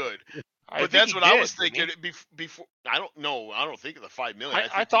 He could. I But think that's he what I did, was didn't thinking. Before, I don't know. I don't think of the 5 million.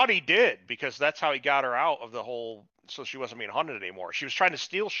 I thought he did because that's how he got her out of the whole. So she wasn't being hunted anymore. She was trying to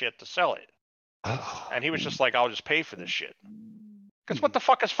steal shit to sell it, and he was just like, "I'll just pay for this shit." Because what the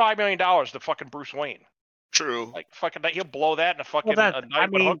fuck is $5 million to fucking Bruce Wayne? True. Like fucking, he'll blow that in a fucking Well, a that's, night I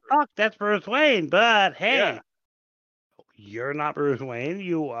with a mean, hooker. fuck, that's Bruce Wayne. But hey, Yeah. you're not Bruce Wayne.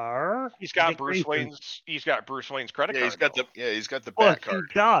 You are. He's got Dick Bruce Grayson. Wayne's. He's got Bruce Wayne's credit Yeah, card. he's got the Well, back card.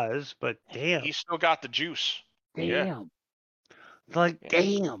 he does, but damn, He's still got the juice. Yeah. damn, like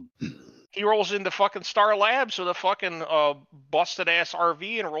damn. He rolls into fucking Star Labs with a fucking busted ass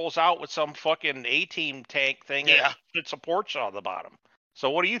RV and rolls out with some fucking A-Team tank thing Yeah. that fits a Porsche on the bottom. So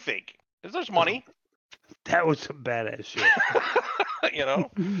what do you think? Is there's money? That was some badass shit. You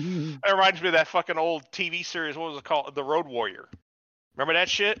know? That reminds me of that fucking old TV series. What was it called? The Road Warrior. Remember that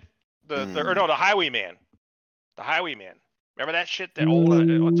shit? The Highwayman. The Highwayman. Remember that shit? That old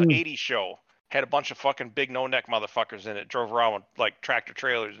what's an 80s show. Had a bunch of fucking big no-neck motherfuckers in it. Drove around with like tractor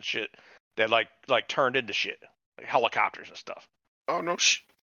trailers and shit that like turned into shit. Like helicopters and stuff. Oh no!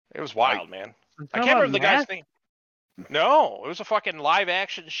 It was wild, man. I Talking can't remember about the guy's Mask? name. No, it was a fucking live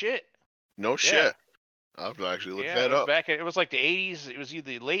action shit. No shit. I'll have to actually look that it was up. it was like the 80s. It was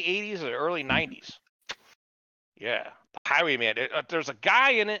either the late 80s or the early 90s. Yeah, the Highwayman. There's a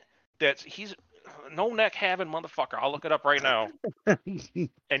guy in it he's no neck having motherfucker. I'll look it up right now.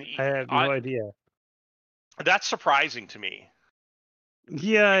 And I have no idea. That's surprising to me.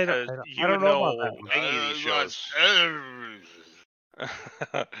 Yeah, I Because don't, you I don't would know about that. any of these shows.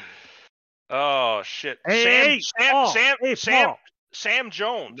 Oh shit! Paul. Sam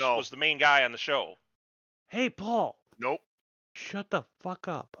Jones No. was the main guy on the show. Hey, Paul. Nope. Shut the fuck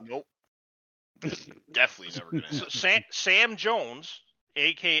up. Nope. Definitely never gonna happen. Sam Jones,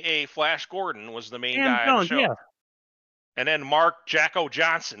 aka Flash Gordon, was the main Sam guy on the Jones, show. yeah. And then Mark Jacko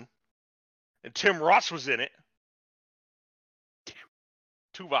Johnson and Tim Russ was in it.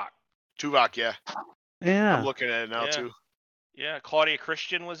 Tuvok, yeah. Yeah. I'm looking at it now Yeah. too. Yeah, Claudia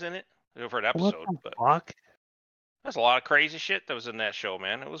Christian was in it for an What episode. the But fuck? there's a lot of crazy shit that was in that show,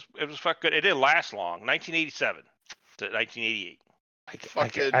 man. It was fucking good. It didn't last long. 1987 to 1988. I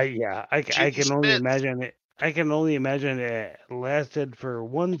can Jiggy only Smith. imagine it. I can only imagine it lasted for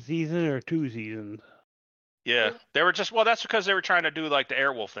one season or 2 seasons. Yeah, they were just that's because they were trying to do like the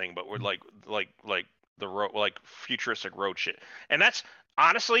Airwolf thing, but with like the road, like futuristic road shit. And that's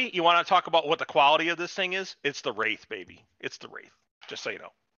honestly, you want to talk about what the quality of this thing is? It's the Wraith, baby. It's the Wraith. Just so you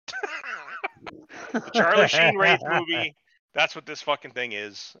know, the Charlie Sheen Wraith movie. That's what this fucking thing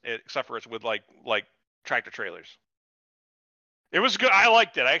is. Except for it's with like tractor trailers. It was good. I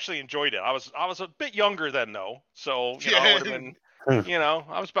liked it. I actually enjoyed it. I was a bit younger then though, so you know, I would have been. You know,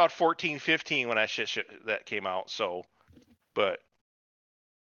 I was about 14, 15 when that shit that came out. So, but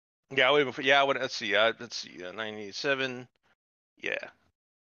yeah, I would. Yeah, I would. Let's see. 1987. Yeah.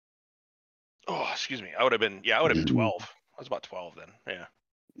 Oh, excuse me. I would have been. Yeah, I would have been 12. I was about 12 then. Yeah.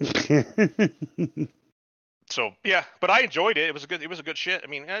 So yeah, but I enjoyed it. It was a good shit. I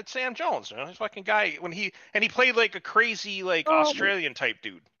mean, it's Sam Jones. You know, he's a fucking guy when he played like a crazy Australian type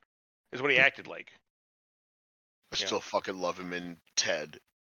dude, is what he acted like. I still fucking love him in Ted.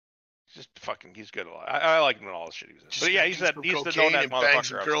 Just fucking, he's good. I like him in all the shit he's in. But yeah, he's the cocaine no-neck and bangs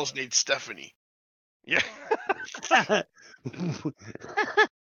some motherfucker. girls named Stephanie. Yeah.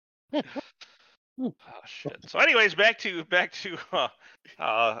 Oh shit. So, anyways, back to wow,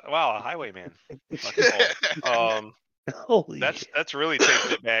 Highwayman. Holy shit. That's really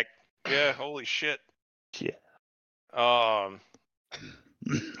taking it back. Yeah, holy shit. Yeah.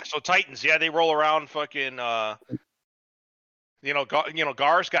 So Titans, yeah, they roll around fucking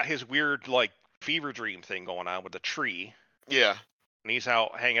Gar's got his weird like fever dream thing going on with the tree. Yeah. And he's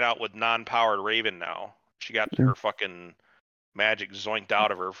out hanging out with non-powered Raven now. She got her fucking magic zoinked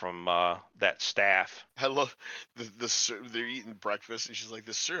out of her from that staff. I love the syrup. They're eating breakfast and she's like,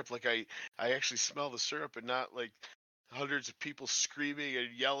 the syrup, like I actually smell the syrup and not like hundreds of people screaming and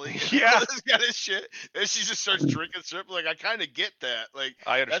yelling and Yeah. all this kind of shit. And she just starts drinking syrup. Like, I kind of get that. Like,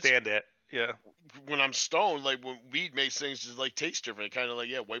 I understand that. Yeah. When I'm stoned, like when weed makes things just like taste different, it kind of like,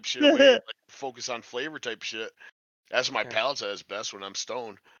 wipe shit away, like, focus on flavor type shit. That's my palate's at its best when I'm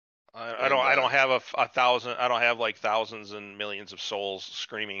stoned. I don't have a thousand. I don't have like thousands and millions of souls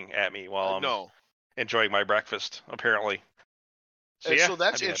screaming at me while I'm enjoying my breakfast. Apparently. So, so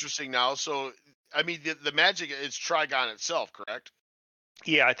that's interesting now. So I mean, the magic is Trigon itself, correct?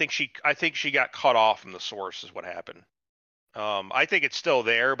 Yeah, I think she got cut off from the source is what happened. I think it's still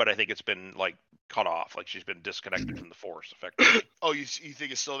there, but I think it's been like cut off, like she's been disconnected from the force, effectively. Oh, you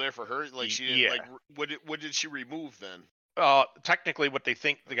think it's still there for her? Like she didn't Yeah. like what did she remove then? Technically, what they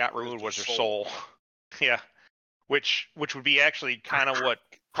think they got Or removed their was her soul. soul. Yeah, which would be actually kind of what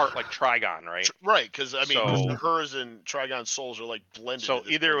part like Trigon, right? Right, because I mean, because So hers and Trigon's souls are like blended. so at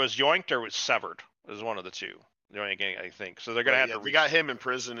this either it point. was yoinked or it was severed. It was one of the two. The only thing I think. So they're gonna Right, have yeah, to. they got him in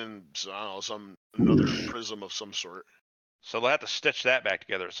prison and so, I don't know, some another prism of some sort. So they'll have to stitch that back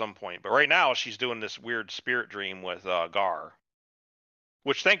together at some point. But right now she's doing this weird spirit dream with Gar,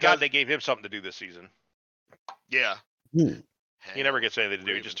 which thank God Does- they gave him something to do this season. Yeah. He never gets anything to do.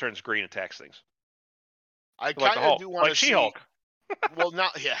 He Raven. just turns green and attacks things. I Like the kind of Hulk, do want to like see. She-Hulk. Well, now,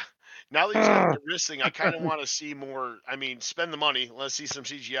 yeah. Now that he's got the wrist thing, I kind of want to see more. I mean, spend the money. Let's see some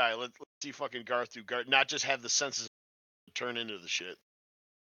CGI. Let's see fucking Garth do Garth, not just have the senses turn into the shit.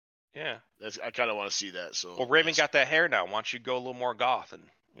 Yeah. I kind of want to see that. So. Well, Raven yes. got that hair now. Why don't you go a little more goth and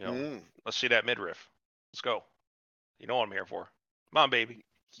Mm. let's see that midriff. Let's go. You know what I'm here for. Come on, baby.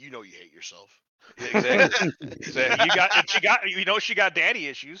 You know you hate yourself. Yeah, exactly. Exactly. She got daddy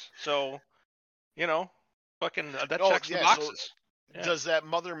issues. So, fucking that checks the boxes. Yeah. Does that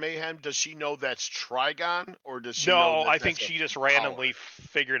Mother Mayhem? Does she know that's Trigon, or does she? No, know I think she just randomly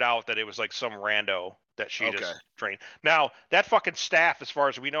figured out that it was like some rando that she just trained. Now that fucking staff, as far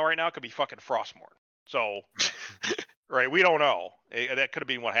as we know right now, could be fucking Frostmourne. So, right, we don't know. That could have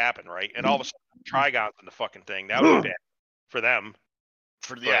been what happened, right? And all of a sudden, Trigon's in the fucking thing. That would be bad for them.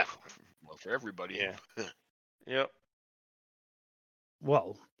 Well, for everybody. Yeah. Yep.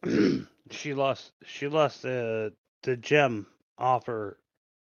 Well, she lost the gem off her.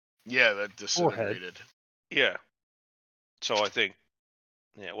 Yeah, that disintegrated. Yeah. So I think,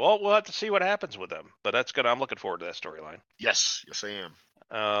 well, we'll have to see what happens with them. But I'm looking forward to that storyline. Yes, I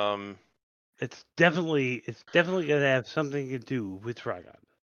am. It's definitely gonna have something to do with Trigon.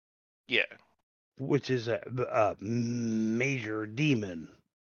 Yeah. Which is a major demon.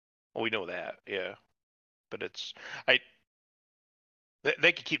 Well, we know that, yeah. But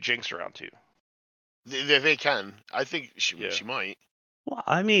they could keep Jinx around too. They can. I think she might. Well,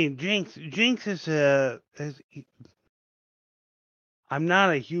 I mean, Jinx is I'm not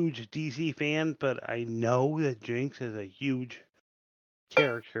a huge DC fan, but I know that Jinx is a huge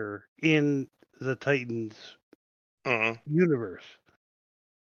character in the Titans universe.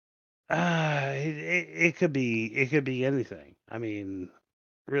 It could be anything. I mean,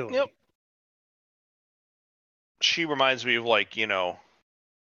 really. Yep. She reminds me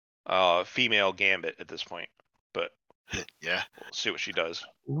of female Gambit at this point, but yeah, we'll see what she does.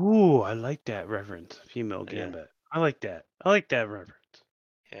 Ooh, I like that reference, female Gambit. I like that reference.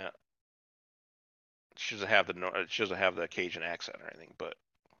 Yeah. She doesn't have the Cajun accent or anything, but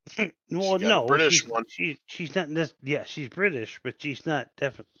well, no, British one. She's not this. Yeah, she's British, but she's not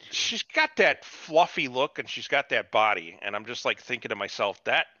definitely. She's got that fluffy look, and she's got that body, and I'm just like thinking to myself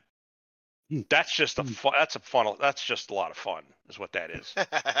that's just that's just a lot of fun, is what that is.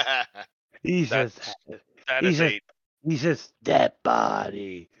 He says that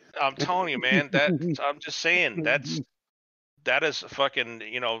body. I'm telling you, man. I'm just saying that is fucking.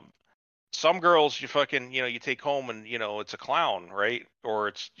 Some girls you fucking you take home and it's a clown, right? Or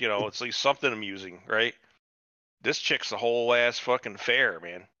it's it's at least something amusing, right? This chick's the whole ass fucking fair,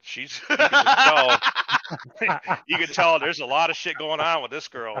 man. You can tell there's a lot of shit going on with this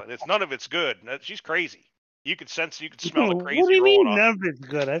girl, and none of it's good. She's crazy. You can smell the crazy. What do you mean none of it's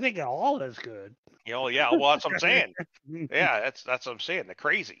good? I think all is good. Yeah, well, that's what I'm saying. Yeah, that's what I'm saying. The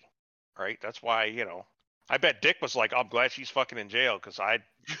crazy, right? That's why I bet Dick was like, I'm glad she's fucking in jail because I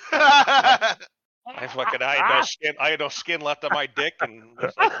had no skin left on my dick, and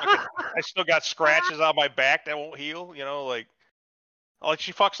I still got scratches on my back that won't heal. Like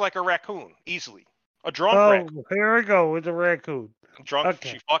she fucks like a raccoon easily, a drunk raccoon. Here we go with the raccoon. Drunk, okay.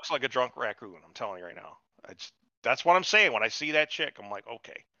 She fucks like a drunk raccoon. I'm telling you right now. That's what I'm saying. When I see that chick, I'm like,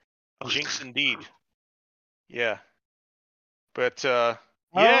 okay, Jinx indeed. Yeah, but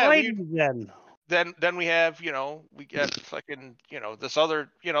Then we have, we get fucking, this other,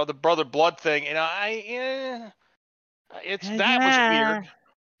 the brother blood thing, and that was weird.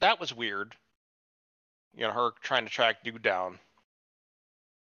 That was weird. Her trying to track dude down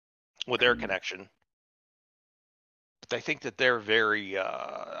with their connection. But I think that they're very,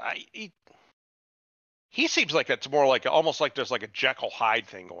 he seems like it's more like almost like there's like a Jekyll Hyde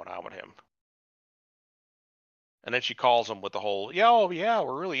thing going on with him. And then she calls him with the whole, yeah,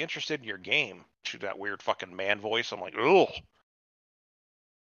 we're really interested in your game. She that weird fucking man voice. I'm like, ugh.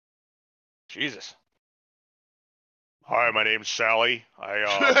 Jesus. Hi, my name's Sally.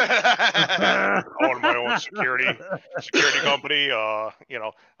 I own my own security company. I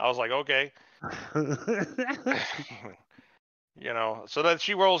was like, okay. So then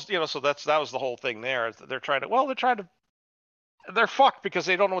she rolls, so that was the whole thing there. They're fucked because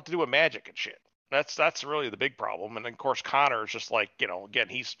they don't know what to do with magic and shit. That's really the big problem. And then, of course, Connor is just like, again,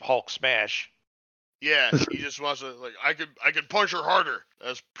 he's Hulk smash. Yeah, he just wants to I could punch her harder.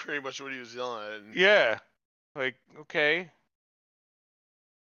 That's pretty much what he was yelling at. And yeah, like okay,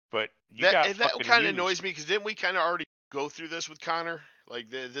 but that kind of annoys me because didn't we kind of already go through this with Connor?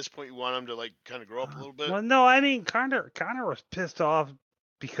 Like at this point, you want him to kind of grow up a little bit. Well, no, I mean Connor was pissed off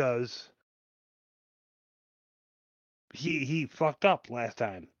because he fucked up last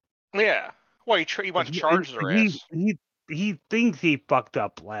time. Yeah. Well, he went to charge their ass. He thinks he fucked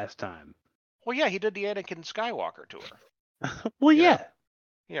up last time. Well, yeah, he did the Anakin Skywalker to her. Well, yeah.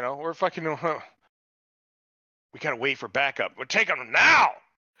 We're fucking. We gotta wait for backup. We're taking them now.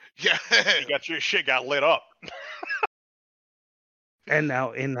 Yeah. Your shit got lit up. And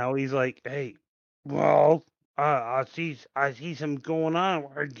now he's like, hey, well, I see some going on.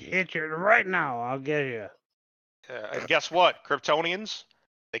 I'll hit you right now. I'll get you. And guess what? Kryptonians,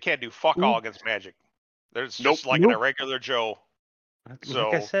 they can't do fuck all against magic. They're just like a regular Joe.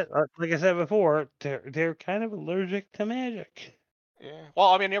 Like I said before, they're kind of allergic to magic. Yeah. Well,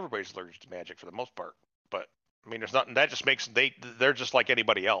 I mean, everybody's allergic to magic for the most part, but I mean, there's nothing that just makes they're just like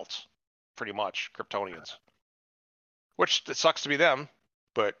anybody else, pretty much, Kryptonians. Which it sucks to be them,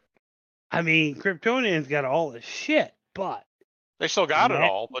 but I mean, Kryptonians got all the shit, but they still got it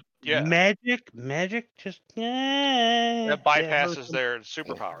all. But yeah, magic just that bypasses their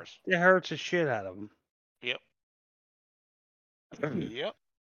superpowers. It hurts the shit out of them. Yep. Yep.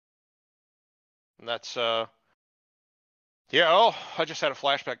 And that's yeah. Oh, I just had a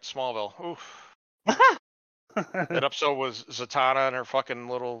flashback to Smallville. Oof. That episode was Zatanna and her fucking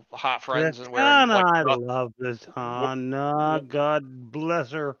little hot friends and wearing I love Zatanna. God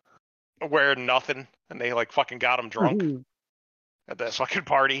bless her. Wearing nothing, and they fucking got him drunk at that fucking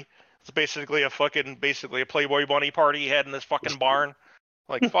party. It's basically a Playboy Bunny party he had in this fucking barn.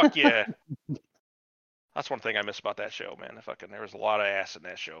 Fuck yeah. That's one thing I miss about that show, man. There was a lot of ass in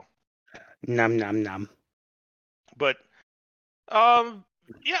that show. Nom nom nom. But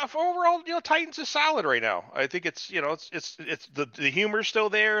yeah, for overall, Titans is solid right now. I think it's the humor's still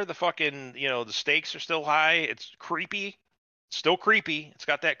there. The fucking the stakes are still high. It's creepy, still creepy. It's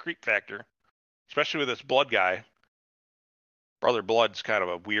got that creep factor, especially with this Blood guy. Brother Blood's kind of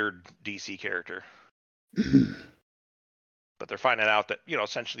a weird DC character. But they're finding out that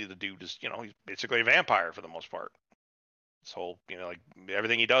essentially the dude is he's basically a vampire for the most part. This whole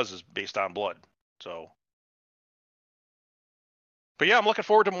everything he does is based on blood. So. But yeah, I'm looking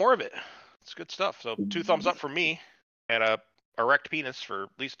forward to more of it. It's good stuff. So 2 thumbs up for me, and a erect penis for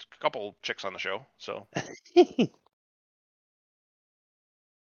at least a couple chicks on the show. So, you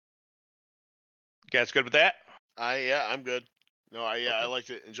guys good with that? Yeah, I'm good. No, I liked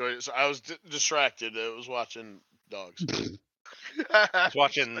it, enjoyed it. So I was distracted. I was watching dogs. I was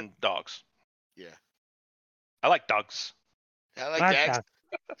watching dogs. Yeah. I like dogs. I like dags.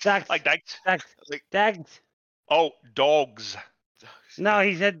 Dogs. Like dags. Dags. Oh, dogs. No,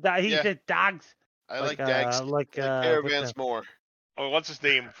 he said dogs. I like dags. Like caravans more. Oh, what's his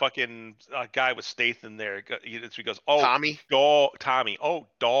name? Fucking guy with Statham there. He goes, oh, Tommy. Tommy. Oh,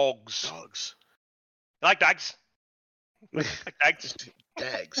 dogs. Dogs. I like dags. Like dags.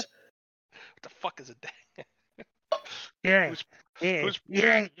 Dags. What the fuck is a dag? Yeah. You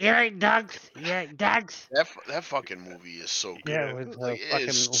like dogs? Yeah, dogs. That fucking movie is so good. Yeah, what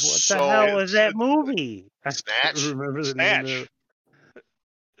the hell was that movie? Snatch. Remember the Snatch. name of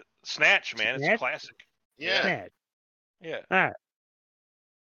Snatch, man. It's a classic. Yeah. Snatch. Yeah. All right.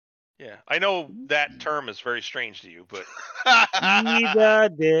 Yeah. I know that term is very strange to you, but Eat a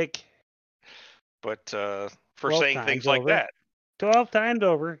dick. But for saying things like that. 12 times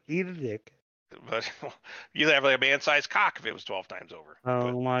over, eat a dick. But you'd have a man-sized cock if it was 12 times over.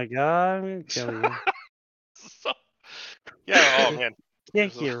 Oh my god, I'm gonna kill you. So, yeah, oh man.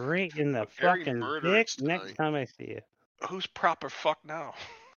 Kick you right in the fucking dick next time I see you. Who's proper fuck now?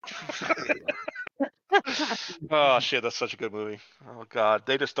 Oh shit, that's such a good movie. Oh god,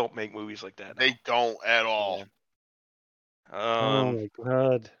 they just don't make movies like that now. They don't at all. Oh my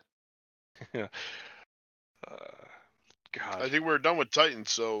god. Yeah. God. I think we're done with Titans,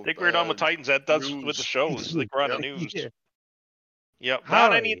 so I think we're done with Titans. That does news. With the shows. Like we're on the news. Yeah. Yep.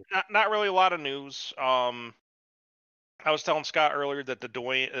 Not really a lot of news. I was telling Scott earlier that the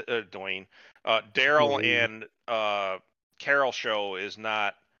Daryl and Carol show is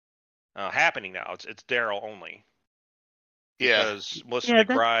not happening now. It's Daryl only. because Melissa Yeah,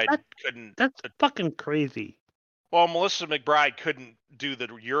 McBride couldn't. That's fucking crazy. Well, Melissa McBride couldn't do the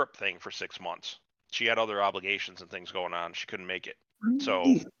Europe thing for 6 months. She had other obligations and things going on. She couldn't make it. So,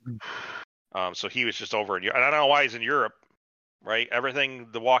 so he was just over in Europe. I don't know why he's in Europe, right? Everything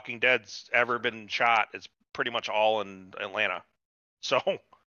The Walking Dead's ever been shot is pretty much all in Atlanta. So,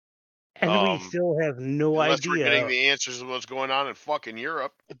 And we still have no Unless we're getting idea. the answers to what's going on in fucking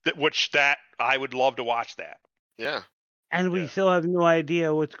Europe. that I would love to watch that. Yeah. And we still have no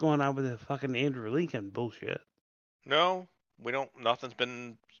idea what's going on with the fucking Andrew Lincoln bullshit. No, we don't. Nothing's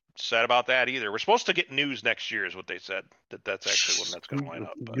been said about that either. We're supposed to get news next year, is what they said. That's actually when that's going to line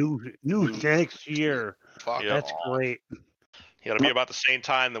up. But News next year. Fuck That's off. great. It'll be about the same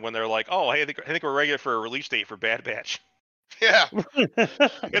time that when they're like, "Oh, hey, I think we're ready for a release date for Bad Batch." Yeah.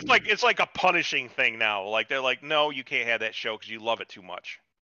 It's like a punishing thing now. Like they're like, "No, you can't have that show because you love it too much."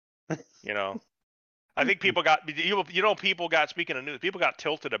 You know. I think people got people got, speaking of news, people got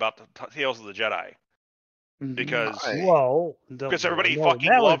tilted about the Tales of the Jedi because everybody fucking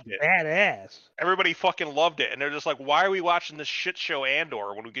that loved was it. Badass. Everybody fucking loved it, and they're just like, "Why are we watching this shit show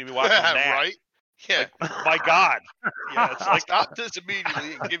Andor when we could be watching that?" Right? Yeah. Like, my God. Yeah, it's like, stop this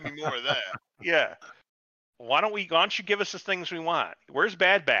immediately and give me more of that. Yeah. Why don't you give us the things we want? Where's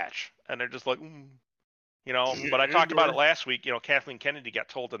Bad Batch? And they're just like, you know. But I talked about it last week. You know, Kathleen Kennedy got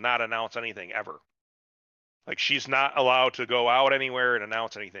told to not announce anything ever. Like, she's not allowed to go out anywhere and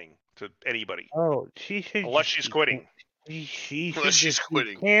announce anything to anybody. Oh, she should. Unless she's quitting. She should just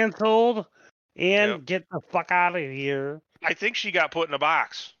be canceled and get the fuck out of here. I think she got put in a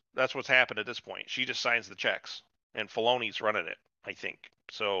box. That's what's happened at this point. She just signs the checks, and Filoni's running it, I think.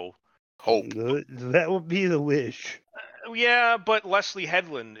 So, hope that would be the wish. Yeah, but Leslie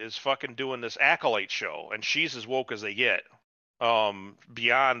Headland is fucking doing this Acolyte show, and she's as woke as they get.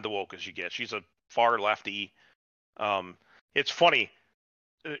 Beyond the woke as you get. She's a far lefty. It's funny,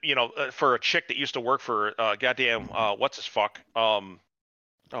 you know, for a chick that used to work for goddamn what's his fuck. Oh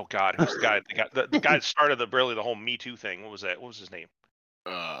God, who's the guy? The guy that started the whole Me Too thing. What was that? What was his name?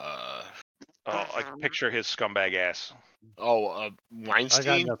 I can picture his scumbag ass.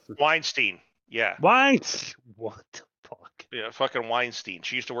 Weinstein. Weinstein. Yeah. Weinstein. What the fuck? Yeah, fucking Weinstein.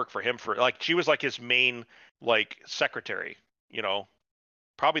 She used to work for him she was like his main secretary. You know,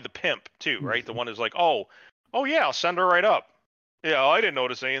 probably the pimp too, right? The one who's like, oh yeah, I'll send her right up. Yeah, I didn't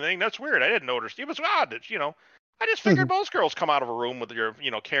notice anything. That's weird. I didn't notice. It was odd that, you know, I just figured most girls come out of a room with your,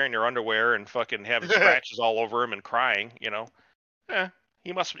 you know, carrying their underwear and fucking having scratches all over them and crying, you know.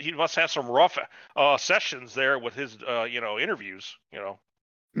 He must have some rough sessions there with his you know, interviews, you know.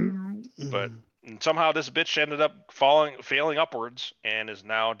 But somehow this bitch ended up failing upwards and is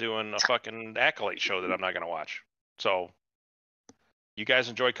now doing a fucking Acolyte show that I'm not gonna watch. So you guys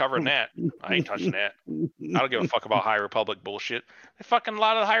enjoy covering that. I ain't touching that. I don't give a fuck about High Republic bullshit. They fucking, a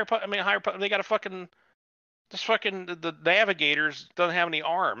lot of the High Republic, they got a fucking, the Navigators doesn't have any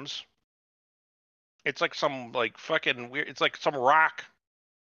arms. It's like some like fucking weird, it's like some rock.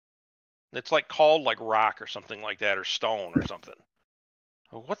 It's like called like rock or something like that, or stone or something.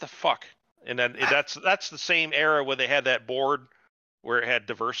 What the fuck? And then that's the same era where they had that board where it had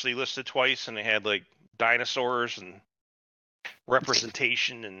diversity listed twice, and they had like dinosaurs and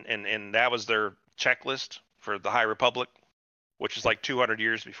representation, and that was their checklist for the High Republic, which is like 200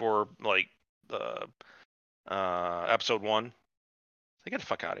 years before like episode 1. They get the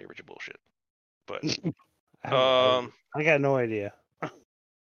fuck out of here with your bullshit. But I got no idea.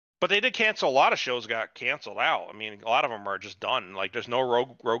 But they did cancel a lot of shows. Got canceled out. I mean, a lot of them are just done. Like, there's no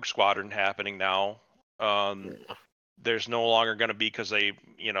Rogue Squadron happening now. There's no longer going to be, because they,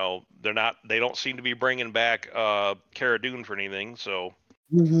 you know, they don't seem to be bringing back Cara Dune for anything. So,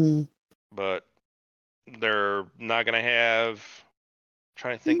 but they're not going to have. I'm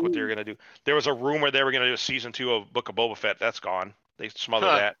trying to think what they're going to do. There was a rumor they were going to do a season 2 of Book of Boba Fett. That's gone. They smothered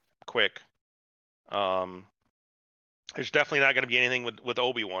that quick. There's definitely not going to be anything with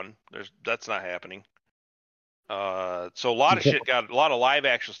Obi-Wan. That's not happening. So a lot of a lot of live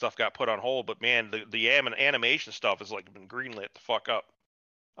action stuff got put on hold, but man, the animation stuff has like been greenlit the fuck up.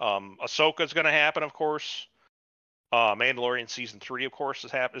 Ahsoka's going to happen, of course. Mandalorian season 3, of course,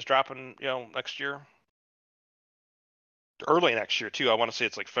 is dropping, you know, next year. Early next year too. I want to say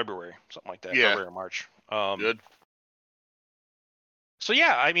it's like February, something like that. February or March. Good. So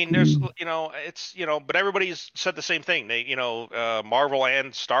yeah, I mean, there's, you know, it's, you know, but everybody's said the same thing. They, you know, Marvel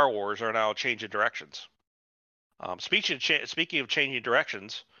and Star Wars are now changing directions. Speaking of changing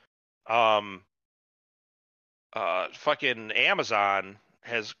directions, fucking Amazon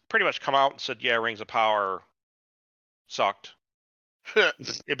has pretty much come out and said, yeah, Rings of Power sucked.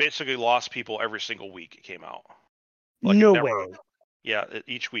 It basically lost people every single week it came out. Like no it never, way. Yeah,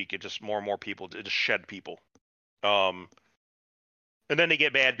 each week it just more and more people. It just shed people. And then they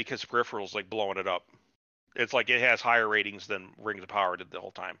get mad because Peripheral's like blowing it up. It's like it has higher ratings than Rings of Power did the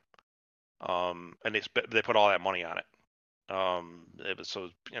whole time. And they put all that money on it.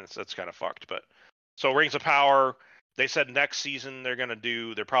 That's kind of fucked. But so Rings of Power, they said next season they're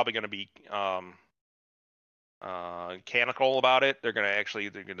probably gonna be canonical about it. They're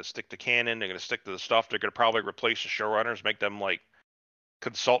gonna stick to canon. They're gonna stick to the stuff. They're gonna probably replace the showrunners, make them like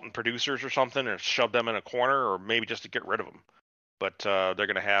consultant producers or something, or shove them in a corner, or maybe just to get rid of them. But they're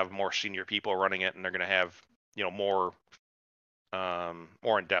gonna have more senior people running it, and they're gonna have more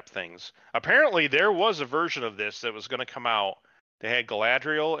in-depth things. Apparently, there was a version of this that was going to come out. They had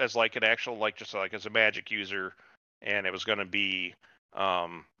Galadriel as like an actual, like just like as a magic user, and it was going to be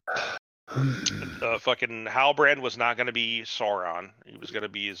fucking Halbrand was not going to be Sauron. He was going to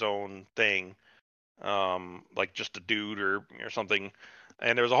be his own thing, like just a dude or something.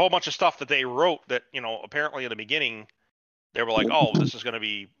 And there was a whole bunch of stuff that they wrote that apparently in the beginning they were like, oh, this is going to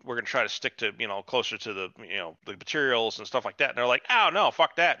be, we're going to try to stick to, closer to the, the materials and stuff like that. And they're like, oh, no,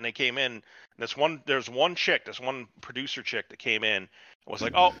 fuck that. And they came in, there's one producer chick that came in and was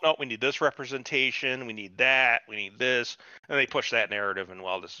like, oh, no, we need this representation. We need that. We need this. And they pushed that narrative and,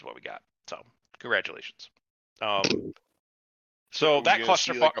 well, this is what we got. So congratulations. So that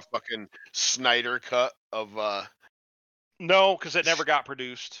clusterfuck. Like a fucking Snyder cut of, No, because it never got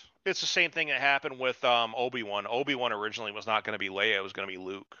produced. It's the same thing that happened with Obi-Wan. Obi-Wan originally was not going to be Leia. It was going to be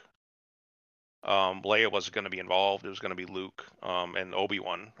Luke. Leia wasn't going to be involved. It was going to be Luke and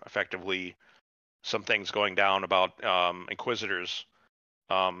Obi-Wan. Effectively, some things going down about Inquisitors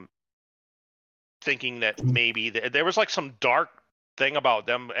thinking that maybe there was like some dark thing about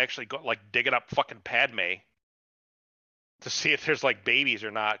them actually digging up fucking Padme to see if there's like babies or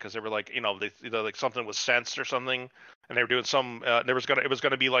not, because they were like, like something was sensed or something. And they were doing some. It was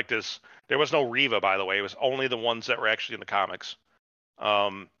gonna be like this. There was no Reva, by the way. It was only the ones that were actually in the comics.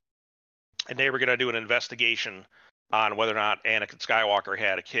 And they were gonna do an investigation on whether or not Anakin Skywalker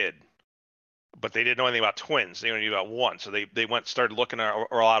had a kid, but they didn't know anything about twins. They only knew about one. So they started looking at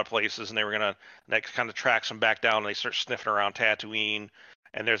a lot of places, and they were gonna next kind of track them back down. And they start sniffing around Tatooine,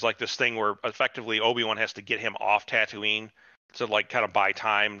 and there's like this thing where effectively Obi-Wan has to get him off Tatooine to like kind of buy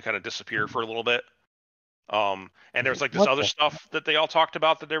time, kind of disappear for a little bit. And there's like this other stuff that they all talked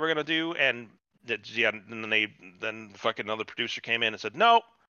about that they were gonna do, and then fucking another producer came in and said, no,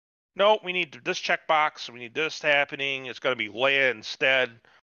 we need this checkbox, we need this happening. It's gonna be Leia instead.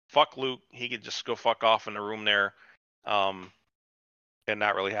 Fuck Luke, he could just go fuck off in the room there, and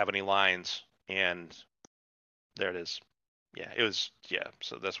not really have any lines. And there it is.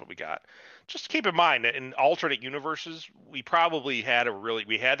 So that's what we got. Just keep in mind that in alternate universes, we probably had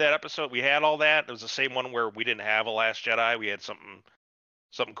that episode. We had all that. It was the same one where we didn't have a Last Jedi. We had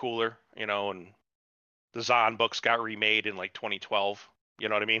something cooler, and the Zahn books got remade in like 2012. You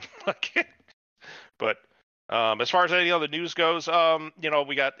know what I mean? But as far as any other news goes,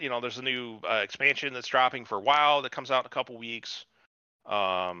 we got, there's a new expansion that's dropping for WoW that comes out in a couple weeks.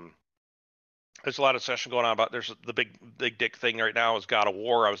 There's a lot of discussion going on about. There's the big dick thing right now is God of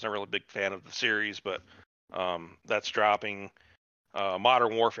War. I was never really a big fan of the series, but that's dropping.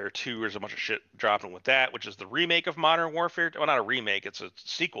 Modern Warfare 2, there's a bunch of shit dropping with that, which is the remake of Modern Warfare. Well, not a remake, it's a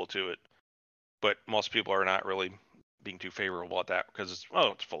sequel to it. But most people are not really being too favorable at that because it's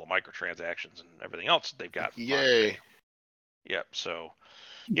full of microtransactions and everything else they've got. Yay. Yep. So.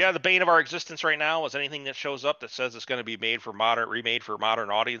 Yeah, the bane of our existence right now is anything that shows up that says it's going to be remade for modern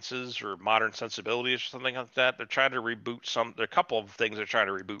audiences or modern sensibilities or something like that. They're trying to reboot there are a couple of things they're trying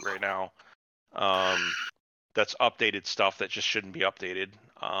to reboot right now. That's updated stuff that just shouldn't be updated.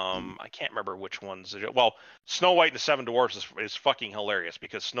 I can't remember which ones. Well, Snow White and the Seven Dwarfs is fucking hilarious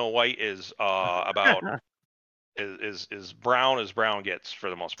because Snow White is about is brown as brown gets for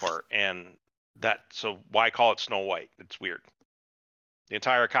the most part, and so why call it Snow White? It's weird. The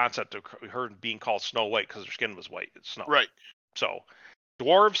entire concept of her being called Snow White because her skin was white. It's snow. Right. So,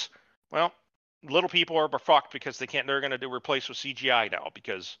 dwarves, well, little people are fucked because they're going to replace with CGI now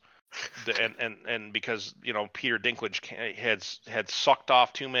because, and because Peter Dinklage had sucked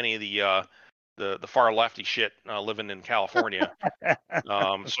off too many of the far lefty shit living in California.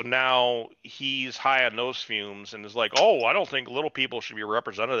 So now he's high on nose fumes and is like, oh, I don't think little people should be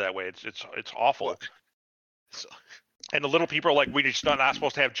represented that way. It's awful. And the little people are like, we're just not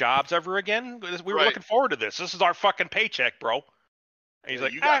supposed to have jobs ever again? We were looking forward to this. This is our fucking paycheck, bro. And he's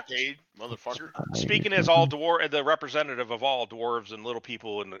like, you got paid, motherfucker. Speaking as the representative of all dwarves and little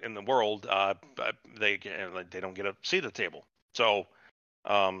people in the world, they don't get a seat at the table. So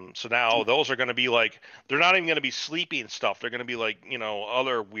So now those are going to be like, they're not even going to be sleepy and stuff. They're going to be like,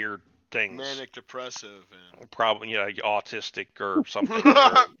 other weird things. Manic depressive and probably like autistic or something,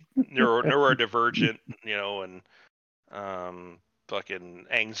 or neurodivergent, and fucking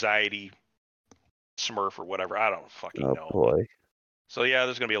anxiety smurf or whatever. I don't fucking know. Boy. So yeah,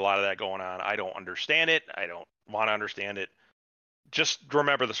 there's gonna be a lot of that going on. I don't understand it. I don't want to understand it. Just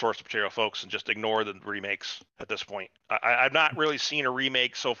remember the source material, folks, and just ignore the remakes at this point. I've not really seen a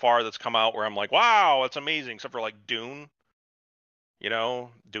remake so far that's come out where I'm like, wow, it's amazing, except for like Dune.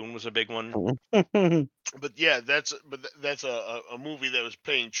 Dune was a big one. But yeah, that's a movie that was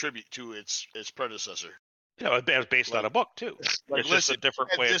paying tribute to its predecessor. Yeah, it was based on a book too. Like, it's just a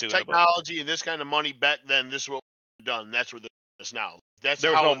different way of this doing technology and this kind of money back then. This is what we've done. That's where this now. There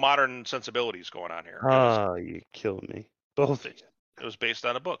was no modern sensibilities going on here. You killed me. Both. It was based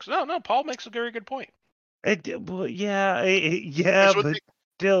on a book. So, no, Paul makes a very good point. Well, yeah, but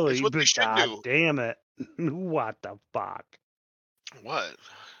still, God damn it! What the fuck? What?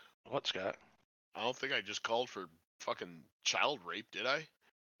 What, Scott? I don't think I just called for fucking child rape, did I?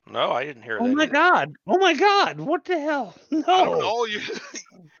 No, I didn't hear that. Oh my god! Oh my god! What the hell? No. I don't know.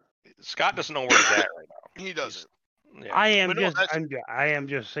 Scott doesn't know where he's at right now. He doesn't. Yeah. I am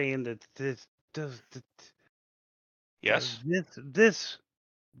just saying that this does. Yes. This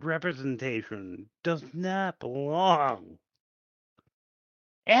representation does not belong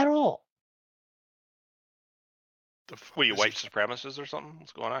at all. Were you white supremacists or something?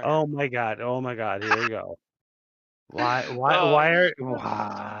 What's going on? Oh my god! Here we go. Why?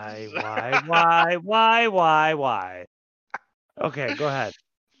 Okay, go ahead.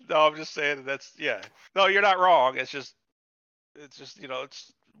 No, I'm just saying No, you're not wrong. It's just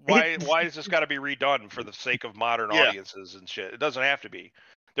why is this got to be redone for the sake of modern audiences and shit? It doesn't have to be.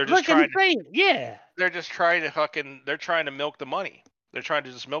 They're just trying to milk the money. They're trying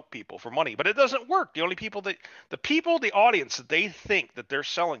to just milk people for money, but it doesn't work. The only people the audience that they think that they're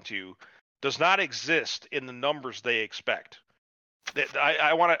selling to does not exist in the numbers they expect.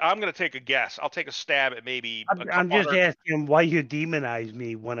 I'm going to take a guess. I'll take a stab at maybe. I'm just asking why you demonized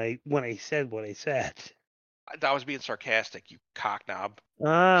me when I said what I said. I was being sarcastic, you cocknob.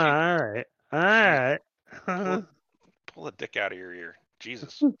 All right. Pull the dick out of your ear,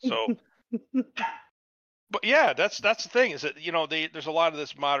 Jesus. So. But yeah, that's the thing is that there's a lot of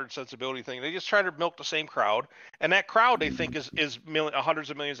this modern sensibility thing. They just try to milk the same crowd, and that crowd they think is hundreds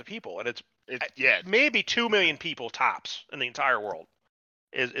of millions of people, and it's maybe 2 million people tops in the entire world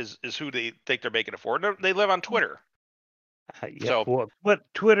is who they think they're making it for. They live on Twitter. But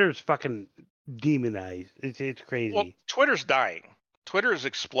Twitter's fucking demonized. It's crazy. Well, Twitter's dying. Twitter is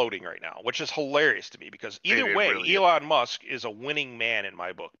exploding right now, which is hilarious to me because either way, really Elon Musk is a winning man in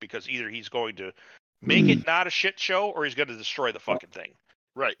my book because either he's going to make it not a shit show, or he's going to destroy the fucking thing.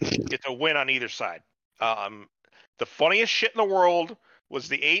 Right. It's a win on either side. The funniest shit in the world was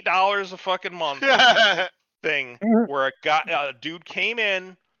the $8 a fucking month thing, where a dude came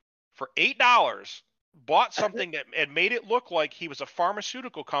in for $8, bought something and made it look like he was a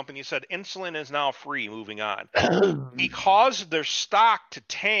pharmaceutical company. Said insulin is now free. Moving on. He caused their stock to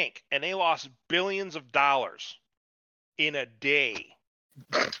tank, and they lost billions of dollars in a day.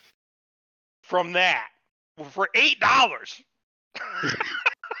 From that, for $8.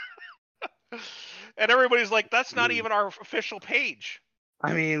 And everybody's like, that's not even our official page.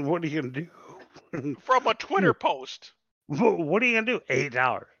 I mean, what are you going to do? From a Twitter post. What are you going to do?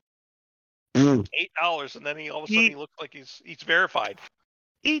 $8. $8, and then all of a sudden he looks like he's verified.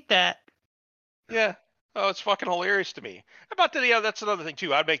 Eat that. Yeah. Oh, it's fucking hilarious to me. That's another thing,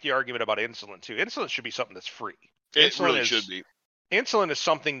 too. I'd make the argument about insulin, too. Insulin should be something that's free. It really should be. Insulin is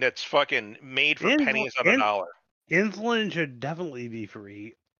something that's fucking made for pennies on a dollar. Insulin should definitely be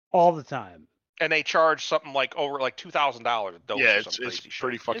free all the time. And they charge something like over $2,000 a dose. Yeah, it's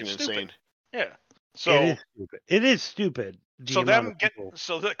pretty fucking insane. Stupid. Yeah. So it is stupid. So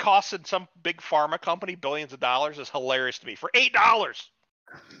that costing some big pharma company billions of dollars is hilarious to me. For $8.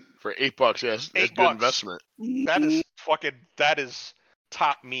 For $8, yes, that's good investment. That is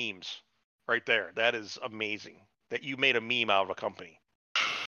top memes right there. That is amazing. That you made a meme out of a company.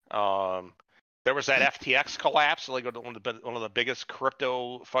 There was that FTX collapse, like one of the biggest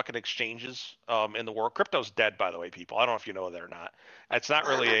crypto fucking exchanges in the world. Crypto's dead, by the way, people. I don't know if you know that or not. It's not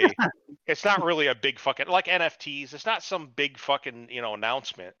really a big fucking like NFTs. It's not some big fucking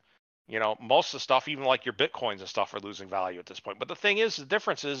announcement. Most of the stuff, even like your Bitcoins and stuff, are losing value at this point. But the thing is, the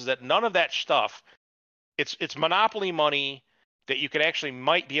difference is that none of that stuff. It's monopoly money that you could actually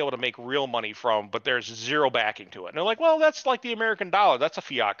might be able to make real money from, but there's zero backing to it. And they're like, well, that's like the American dollar. That's a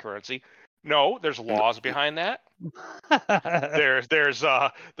fiat currency. No, there's laws behind that.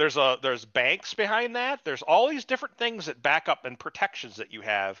 There's banks behind that. There's all these different things that back up and protections that you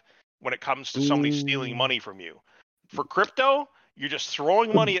have when it comes to somebody stealing money from you. For crypto, you're just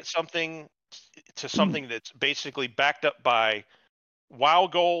throwing money at something that's basically backed up by WoW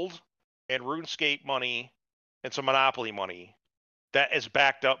Gold and RuneScape money and some Monopoly money that is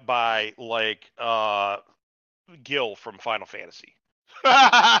backed up by like Gil from Final Fantasy.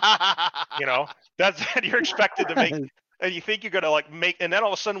 You know, that's you're expected to make, and you think you're gonna like make, and then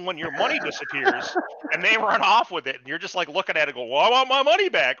all of a sudden when your money disappears and they run off with it, and you're just like looking at it, go, "Well, I want my money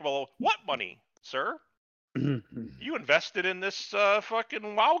back." Well, what money, sir? You invested in this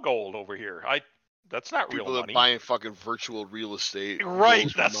fucking WoW Gold over here. That's not People real that money. buying fucking virtual real estate.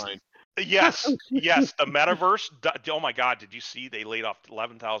 Right. That's yes. The metaverse. Oh my God! Did you see they laid off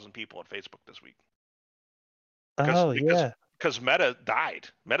 11,000 people at Facebook this week? Because Meta died.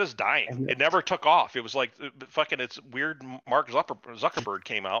 Meta's dying. It never took off. It was like fucking. It's weird. Mark Zuckerberg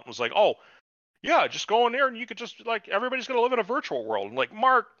came out and was like, "Oh, yeah, just go in there and you could just like everybody's gonna live in a virtual world." And like,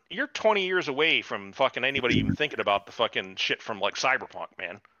 Mark, you're 20 years away from fucking anybody even thinking about the fucking shit from like Cyberpunk,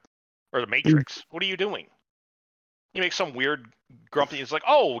 man, or the Matrix. What are you doing? You make some weird grumpy. It's like,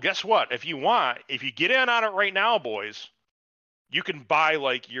 oh, guess what? If you get in on it right now, boys, you can buy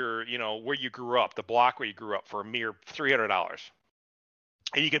like your, where you grew up, the block where you grew up for a mere $300,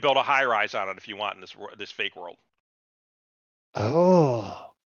 and you can build a high rise on it if you want in this fake world.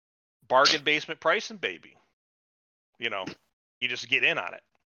 Oh, bargain basement pricing, baby. You just get in on it.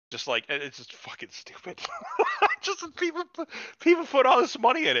 Just like it's just fucking stupid. Just people put all this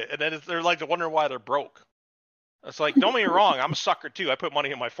money in it, and then they're like wondering why they're broke. It's like, don't get me wrong, I'm a sucker too. I put money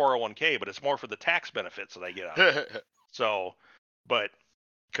in my 401k, but it's more for the tax benefits that I get out of it. So, but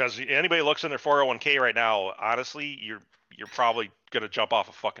because anybody looks in their 401k right now, honestly, you're probably gonna jump off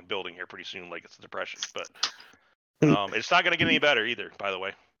a fucking building here pretty soon, like it's a depression. But it's not gonna get any better either, by the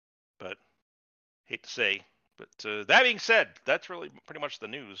way. But hate to say. But that being said, that's really pretty much the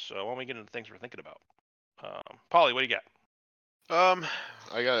news. So why don't we get into things we're thinking about? Polly, what do you got?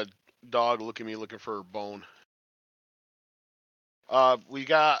 I got a dog looking for a bone. We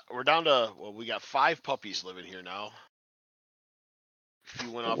got 5 puppies living here now. A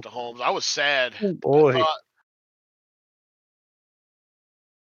few went off to homes. I was sad. Oh boy.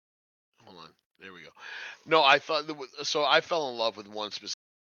 Hold on. There we go. No, I thought so. I fell in love with one specific,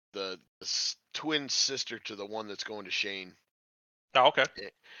 the twin sister to the one that's going to Shane. Oh, okay.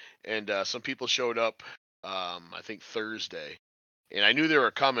 And some people showed up. I think Thursday, and I knew they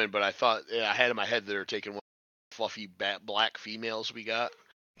were coming, but I thought I had in my head they were taking one of the fluffy black females we got.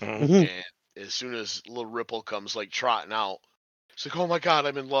 Mm-hmm. And as soon as little Ripple comes like trotting out, it's like, oh my God,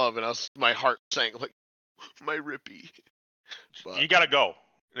 I'm in love, and my heart sank like my Rippy. But, you gotta go.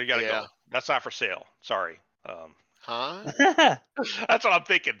 You gotta go. That's not for sale. Sorry. Huh? That's what I'm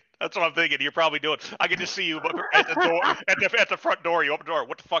thinking. You're probably doing. I can just see you at the door, at the front door. You open the door.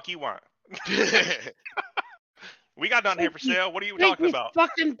 What the fuck you want? We got nothing here for sale. What are you talking about?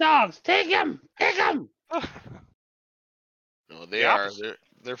 Fucking dogs. Take him. No, they are.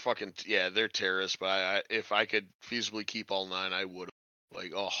 They're fucking. Yeah, they're terrorists. But if I could feasibly keep all 9, I would.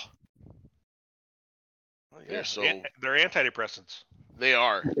 Like, oh. They're antidepressants. They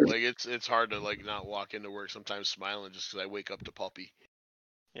are. Like it's hard to like not walk into work sometimes smiling just because I wake up to puppy.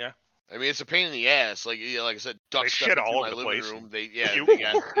 Yeah. I mean, it's a pain in the ass. Like like I said, duck shit all over over my the living place. room. They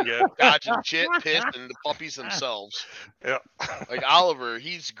dodging shit, piss, and the puppies themselves. Yeah. Like Oliver,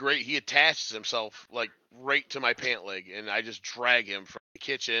 he's great. He attaches himself like right to my pant leg, and I just drag him from the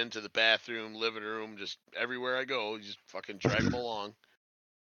kitchen to the bathroom, living room, just everywhere I go. Just fucking drag him along.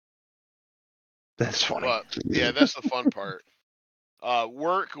 That's funny. But yeah, that's the fun part.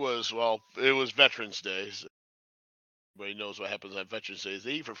 Work was it was Veterans Day. So everybody knows what happens on Veterans Day.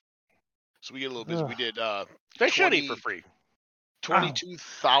 They eat for free. So we get a little busy. We did. They should eat for free.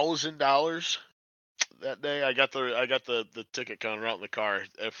 $22,000 that day. I got the ticket counter out in the car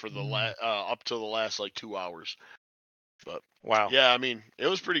for the up to the last like 2 hours. But wow. Yeah, I mean it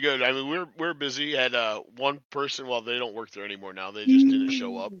was pretty good. I mean we're busy. Had one person. Well, they don't work there anymore now. They just didn't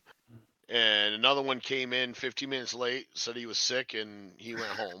show up. And another one came in 15 minutes late, said he was sick, and he went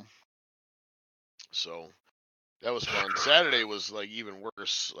home. So that was fun. Saturday was like even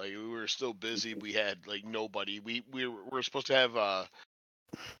worse. Like we were still busy. We had like nobody. We were supposed to have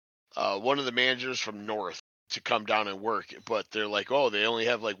one of the managers from North to come down and work, but they're like, oh, they only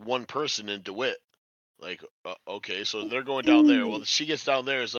have like one person in DeWitt. Like, okay, so they're going down there. Well, she gets down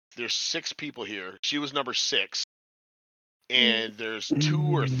there. There's 6 people here. She was number 6. And there's 2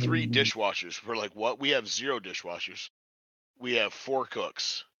 or 3 dishwashers. We're like, what? We have 0 dishwashers. We have 4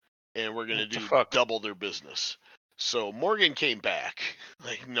 cooks, and we're gonna do double their business. So Morgan came back.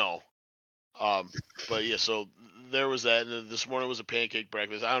 Like, no. But yeah, so there was that. And then this morning was a pancake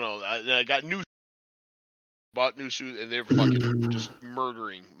breakfast. I don't know. I got bought new shoes, and they're fucking just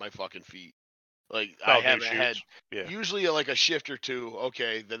murdering my fucking feet. Like, I new haven't had shoes. Yeah. usually like a shift or two.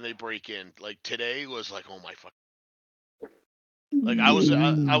 Okay, then they break in. Like today was like, oh my fuck. Like I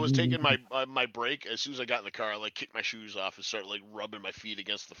was taking my break as soon as I got in the car. I like kicked my shoes off and started like rubbing my feet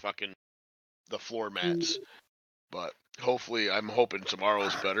against the floor mats. But hopefully, I'm hoping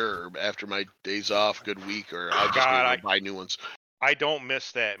tomorrow's better, or after my days off, good week, or I'll just go buy new ones. I don't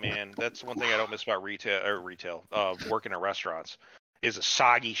miss that, man. That's one thing I don't miss about retail. Working in restaurants is the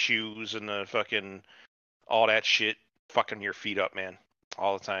soggy shoes and the fucking all that shit fucking your feet up, man,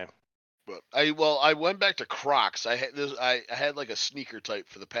 all the time. But I went back to Crocs. I had like a sneaker type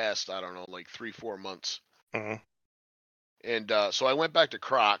for the past, I don't know, like 3-4 months. Mm-hmm. And so I went back to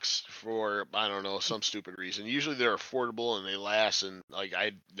Crocs for, I don't know, some stupid reason. Usually they're affordable and they last, and like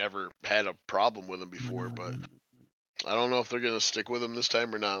I'd never had a problem with them before, but I don't know if they're gonna stick with them this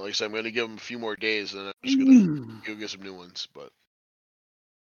time or not. Like I said, I'm gonna give them a few more days, and I'm just gonna go get some new ones. But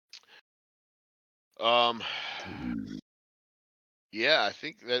yeah, I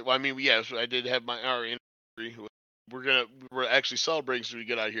think that. Well, I mean, yeah, so I did have our anniversary. We're actually celebrating so we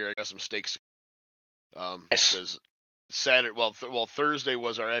get out of here. I got some steaks. Because Saturday, Thursday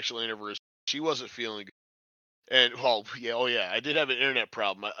was our actual anniversary. She wasn't feeling good, and I did have an internet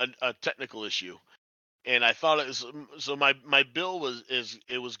problem, a technical issue, and I thought it was so my bill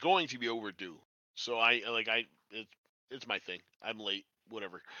was going to be overdue. So it's my thing. I'm late,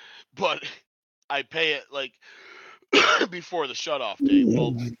 whatever, but I pay it like before the shutoff day.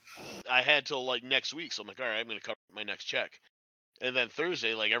 Well, I had till like next week, so I'm like, all right, I'm gonna cover my next check. And then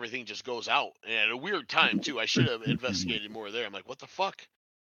Thursday, like everything just goes out, and at a weird time too. I should have investigated more there. I'm like, what the fuck?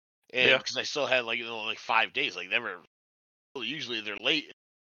 And because I still had like 5 days, like never. Usually they're late. It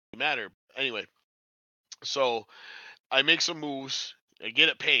doesn't matter. Anyway, so I make some moves. I get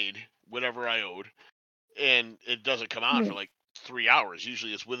it paid, whatever I owed, and it doesn't come on for like 3 hours.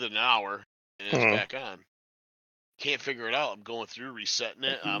 Usually it's within an hour, and it's back on. Can't figure it out. I'm going through resetting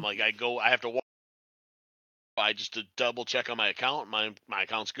it. I'm like, I have to walk by just to double check on my account. My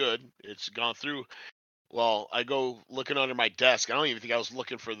account's good. It's gone through. Well, I go looking under my desk. I don't even think I was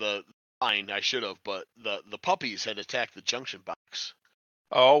looking for the line. I should have, but the puppies had attacked the junction box.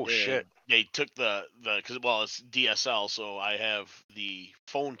 Oh shit! They took because it's DSL, so I have the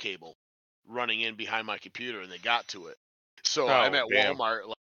phone cable running in behind my computer, and they got to it. So I'm at Walmart.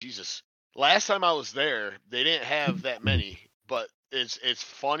 Like, Jesus, last time I was there, they didn't have that many, but it's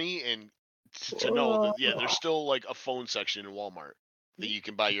funny and to know that there's still like a phone section in Walmart that you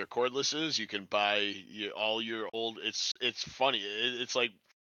can buy your cordlesses. You can buy all your old. It's funny. It's like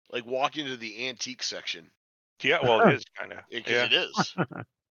walking to the antique section. Yeah, well, it is kind of. It is.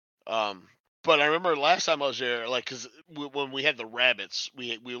 But I remember last time I was there, like, because when we had the rabbits,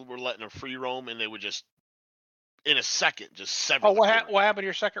 we were letting them free roam, and they would just in a second just sever. Oh, what happened to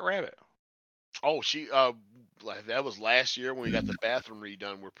your second rabbit? Oh, she that was last year when we got the bathroom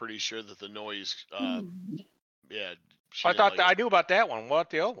redone. We're pretty sure that the noise. Yeah. I thought I knew about that one. What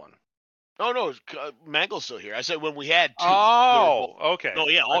the old one? Oh no, Mangle's still here. I said when we had two. Oh, okay. Oh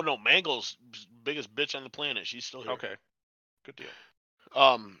yeah. Oh no, Mangle's biggest bitch on the planet. She's still here. Okay, good deal.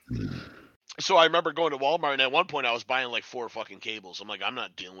 So I remember going to Walmart, and at one point I was buying like 4 fucking cables. I'm like, I'm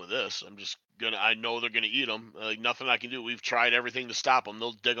not dealing with this. I'm just I know they're gonna eat them. Like nothing I can do. We've tried everything to stop them.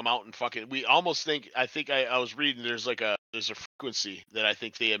 They'll dig them out and fucking. We almost think. I was reading. There's a frequency that I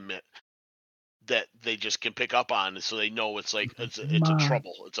think they emit that they just can pick up on, so they know it's like it's a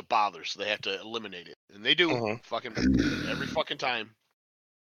trouble. It's a bother, so they have to eliminate it, and they do fucking every fucking time.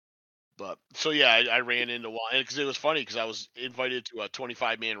 But so yeah, I ran into one because it was funny because I was invited to a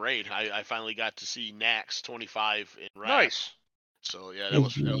 25-man raid. I finally got to see Nax 25 in Wrath. Nice. So yeah, that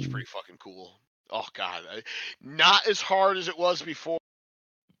was pretty fucking cool. Oh god, not as hard as it was before.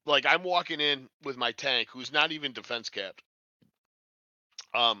 Like I'm walking in with my tank, who's not even defense capped.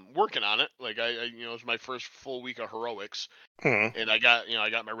 Working on it. Like it was my first full week of heroics, and I got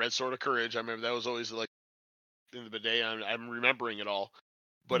my red sword of courage. I remember that was always like in the day. I'm remembering it all.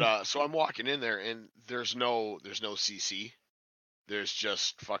 But so I'm walking in there, and there's no CC. There's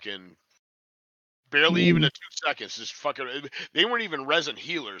just fucking barely even a 2 seconds. Just fucking. They weren't even resin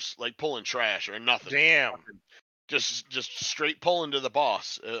healers, like pulling trash or nothing. Damn. Just straight pulling to the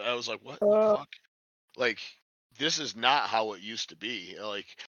boss. I was like, what the fuck? Like this is not how it used to be. Like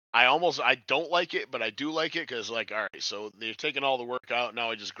I don't like it, but I do like it because like all right, so they're taking all the work out.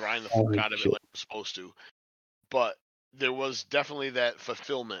 Now I just grind the fuck out of it like I'm supposed to. But there was definitely that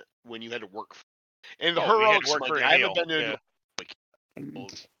fulfillment when you had to work. And the Oh, Her we had Oaks, worked for I haven't Neil. been there. Yeah.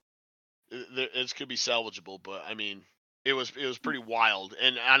 It could be salvageable, but I mean, it was pretty wild.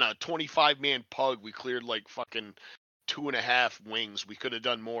 And on a 25-man pug, we cleared like fucking 2.5 wings. We could have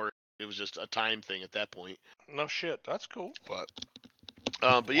done more. It was just a time thing at that point. No shit. That's cool. But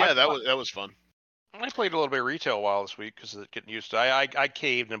yeah, that was fun. I played a little bit of retail a while this week because of getting used to it. I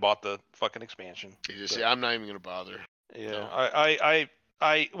caved and bought the fucking expansion. You just say, I'm not even gonna bother. Yeah,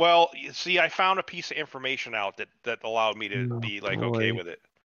 No. well, you see, I found a piece of information out that allowed me to be like okay with it.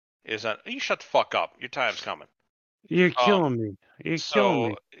 Is that you shut the fuck up? Your time's coming. You're killing me. You're killing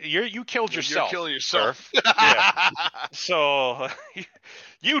me. You killed yourself. You're killing yourself. Yeah. So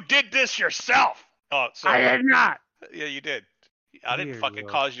you did this yourself. Oh, so I did not. Yeah, you did. I didn't Here fucking you go.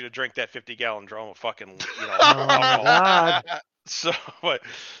 cause you to drink that 50-gallon drum of fucking, Oh my God. So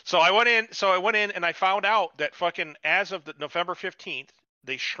I went in and I found out that fucking as of the November 15th,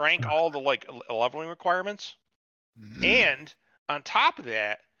 they shrank all the like leveling requirements. And on top of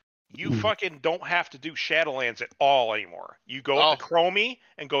that, you fucking don't have to do Shadowlands at all anymore. You go to Chromie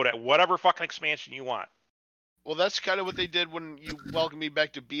and go to whatever fucking expansion you want. Well, that's kind of what they did when you welcomed me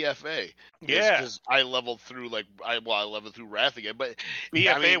back to BFA. Yeah, because I leveled through I leveled through Wrath again, but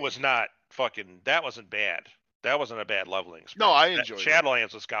BFA was not fucking. That wasn't bad. That wasn't a bad leveling experience. No, I enjoyed it.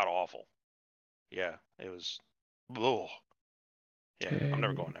 Shadowlands was god awful. Yeah, it was. Ugh. Yeah, I'm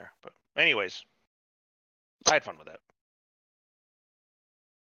never going there. But anyways, I had fun with that.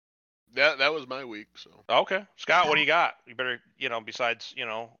 That was my week. So okay, Scott, what do you got? You better, besides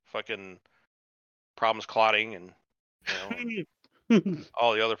fucking problems clotting and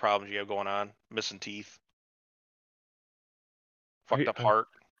all the other problems you have going on, missing teeth, fucked up heart.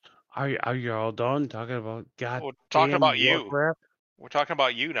 Are you all done talking about God? We're talking about Warcraft? you. We're talking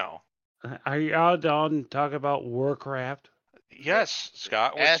about you now. Are you all done talking about Warcraft? Yes,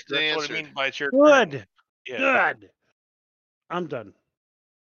 Scott. That's what I mean by it's your good. Turn. Yeah. Good. I'm done.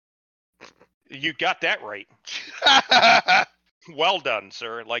 You got that right. Well done,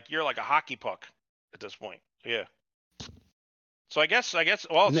 sir. Like you're like a hockey puck at this point. Yeah. So I guess.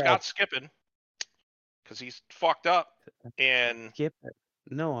 Well, no. Scott's skipping because he's fucked up. And skip it.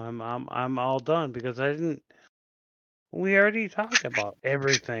 No, I'm all done because I didn't. We already talked about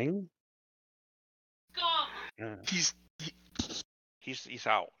everything. He's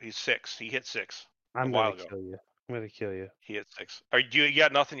out. He's 6. He hit 6. I'm gonna kill you. I'm gonna kill you. He hit 6. You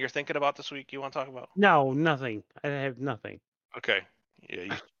got nothing you're thinking about this week? You want to talk about? No, nothing. I have nothing. Okay. Yeah,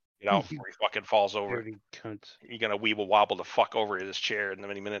 you get out before he fucking falls over. Dirty cunt. You're gonna weeble wobble the fuck over his chair in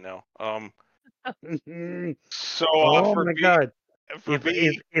any minute now. So oh my God.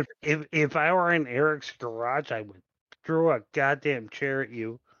 If I were in Eric's garage, I would throw a goddamn chair at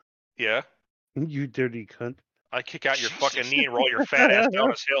you. Yeah. You dirty cunt. I kick out your fucking knee and roll your fat ass down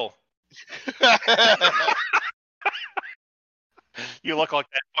this hill. You look like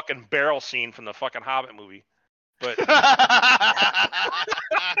that fucking barrel scene from the fucking Hobbit movie. But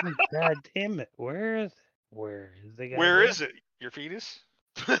God damn it! Where is the guy? Where is it? Your fetus?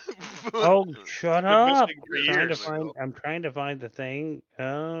 Oh, shut up! I'm trying to find the thing.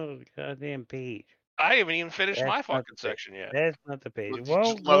 Oh, goddamn page. I haven't even finished my fucking section yet. That's not the page.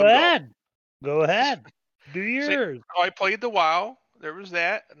 Well, go ahead. Go ahead. Do yours. So I played the WoW. There was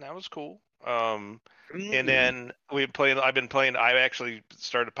that, and that was cool. And then I actually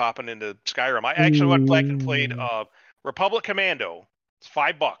started popping into Skyrim. I actually went back and played Republic Commando. It's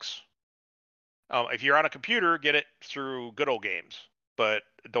 $5. If you're on a computer, get it through Good Old Games, but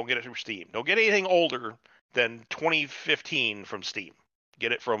don't get it through Steam. Don't get anything older than 2015 from Steam.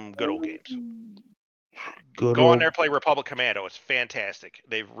 Get it from Good Old Games. Go on there, play Republic Commando. It's fantastic.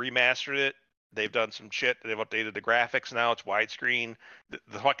 They've remastered it. They've done some shit. They've updated the graphics now. It's widescreen.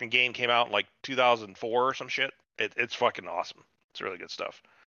 The fucking game came out in like 2004 or some shit. It's fucking awesome. It's really good stuff.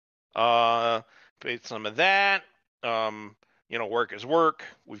 Played some of that. Work is work.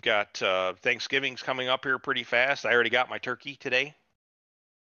 We've got Thanksgiving's coming up here pretty fast. I already got my turkey today.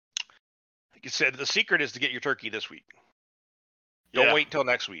 Like you said, the secret is to get your turkey this week. Don't wait until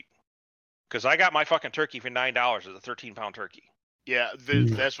next week. Because I got my fucking turkey for $9. It's a 13-pound turkey. Yeah,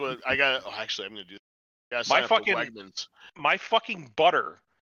 that's what I got. Oh, actually, I'm gonna do that. My fucking butter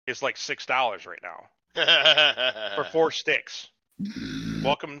is like $6 right now for 4 sticks.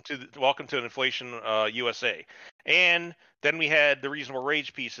 Welcome to inflation, USA. And then we had the reasonable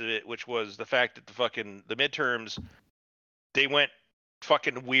rage piece of it, which was the fact that the midterms, they went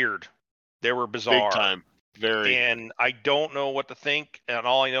fucking weird. They were bizarre. Big time. Very. And I don't know what to think, and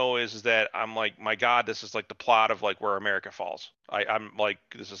all I know is that I'm like, my God, this is like the plot of like Where America Falls. I'm like,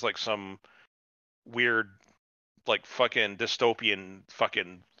 this is like some weird, like fucking dystopian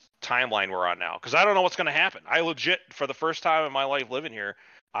fucking timeline we're on now, because I don't know what's going to happen. I legit, for the first time in my life living here,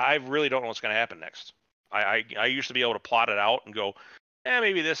 I really don't know what's going to happen next. I used to be able to plot it out and go,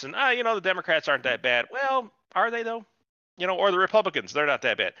 maybe this and the Democrats aren't that bad. Well, are they though? Or the Republicans, they're not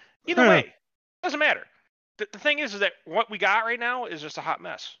that bad. Either way, doesn't matter. The thing is that what we got right now is just a hot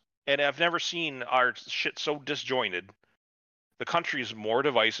mess, and I've never seen our shit so disjointed. The country is more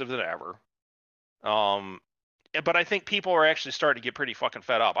divisive than ever. But I think people are actually starting to get pretty fucking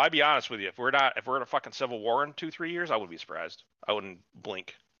fed up. I'll be honest with you. If we're in a fucking civil war in 2-3 years, I wouldn't be surprised. I wouldn't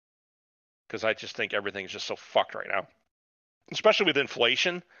blink. Because I just think everything's just so fucked right now. Especially with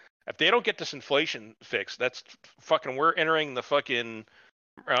inflation. If they don't get this inflation fixed, that's fucking, we're entering the fucking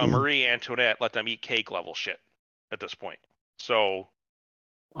Marie Antoinette, let them eat cake level shit at this point. So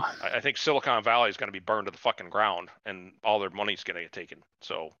I think Silicon Valley is going to be burned to the fucking ground and all their money's going to get taken.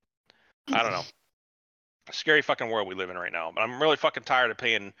 So I don't know. Scary fucking world we live in right now. But I'm really fucking tired of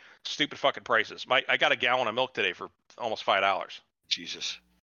paying stupid fucking prices. I got a gallon of milk today for almost $5. Jesus.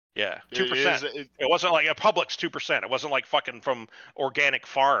 Yeah, 2%. It wasn't like a Publix 2%. It wasn't like fucking from organic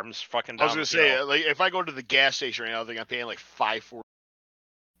farms. Fucking. I was gonna say, like, if I go to the gas station right now, I think I'm paying like $5.40.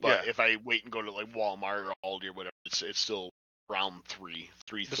 But if I wait and go to like Walmart or Aldi or whatever, it's still around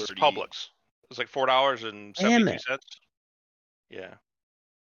 $3.30. This is Publix. It's like $4.72. Yeah,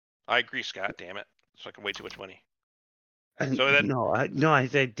 I agree, Scott. Damn it. It's fucking way too much money. So then, I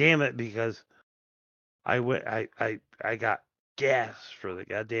said damn it because I got gas for the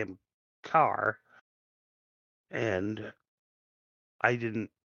goddamn car and I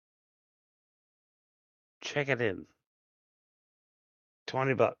didn't check it in.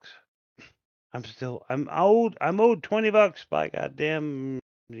 $20. I'm owed $20 by goddamn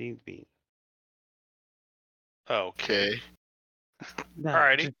bean. Okay. No,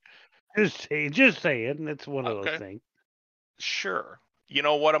 alrighty. Just saying. It's one of those things. Sure. You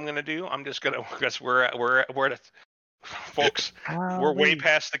know what I'm gonna do? I'm just gonna, because we're at folks, we're way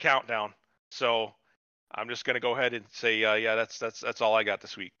past the countdown. So I'm just gonna go ahead and say, yeah, that's all I got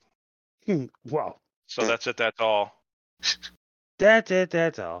this week. Well. So that's it. That's all. That's it.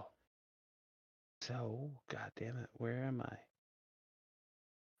 That's all. So, God damn it, where am I?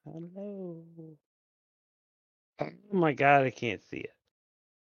 Hello. Oh my God, I can't see it.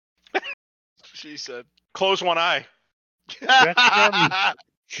 She said, "Close one eye."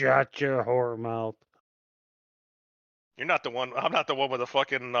 Shut your whore mouth. You're not the one. I'm not the one with a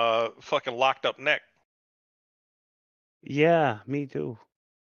fucking locked up neck. Yeah, me too.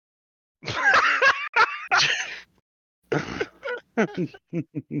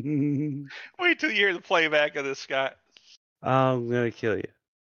 Wait till you hear the playback of this, Scott. I'm gonna kill you.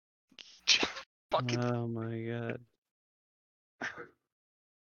 Fucking. Oh my God.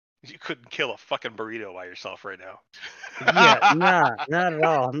 You couldn't kill a fucking burrito by yourself right now. Yeah, not at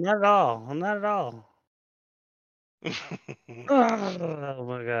all. Not at all. Not at all. Oh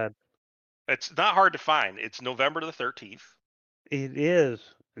my God. It's not hard to find. It's November the 13th. It is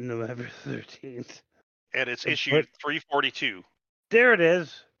November 13th. And it's issue 342. There it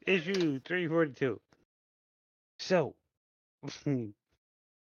is. Issue 342. So,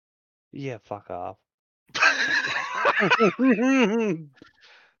 yeah, fuck off.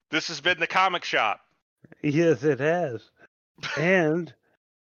 This has been the comic shop. Yes, it has. And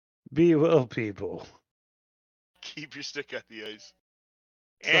be well, people. Keep your stick at the ice.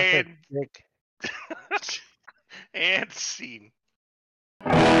 And and scene.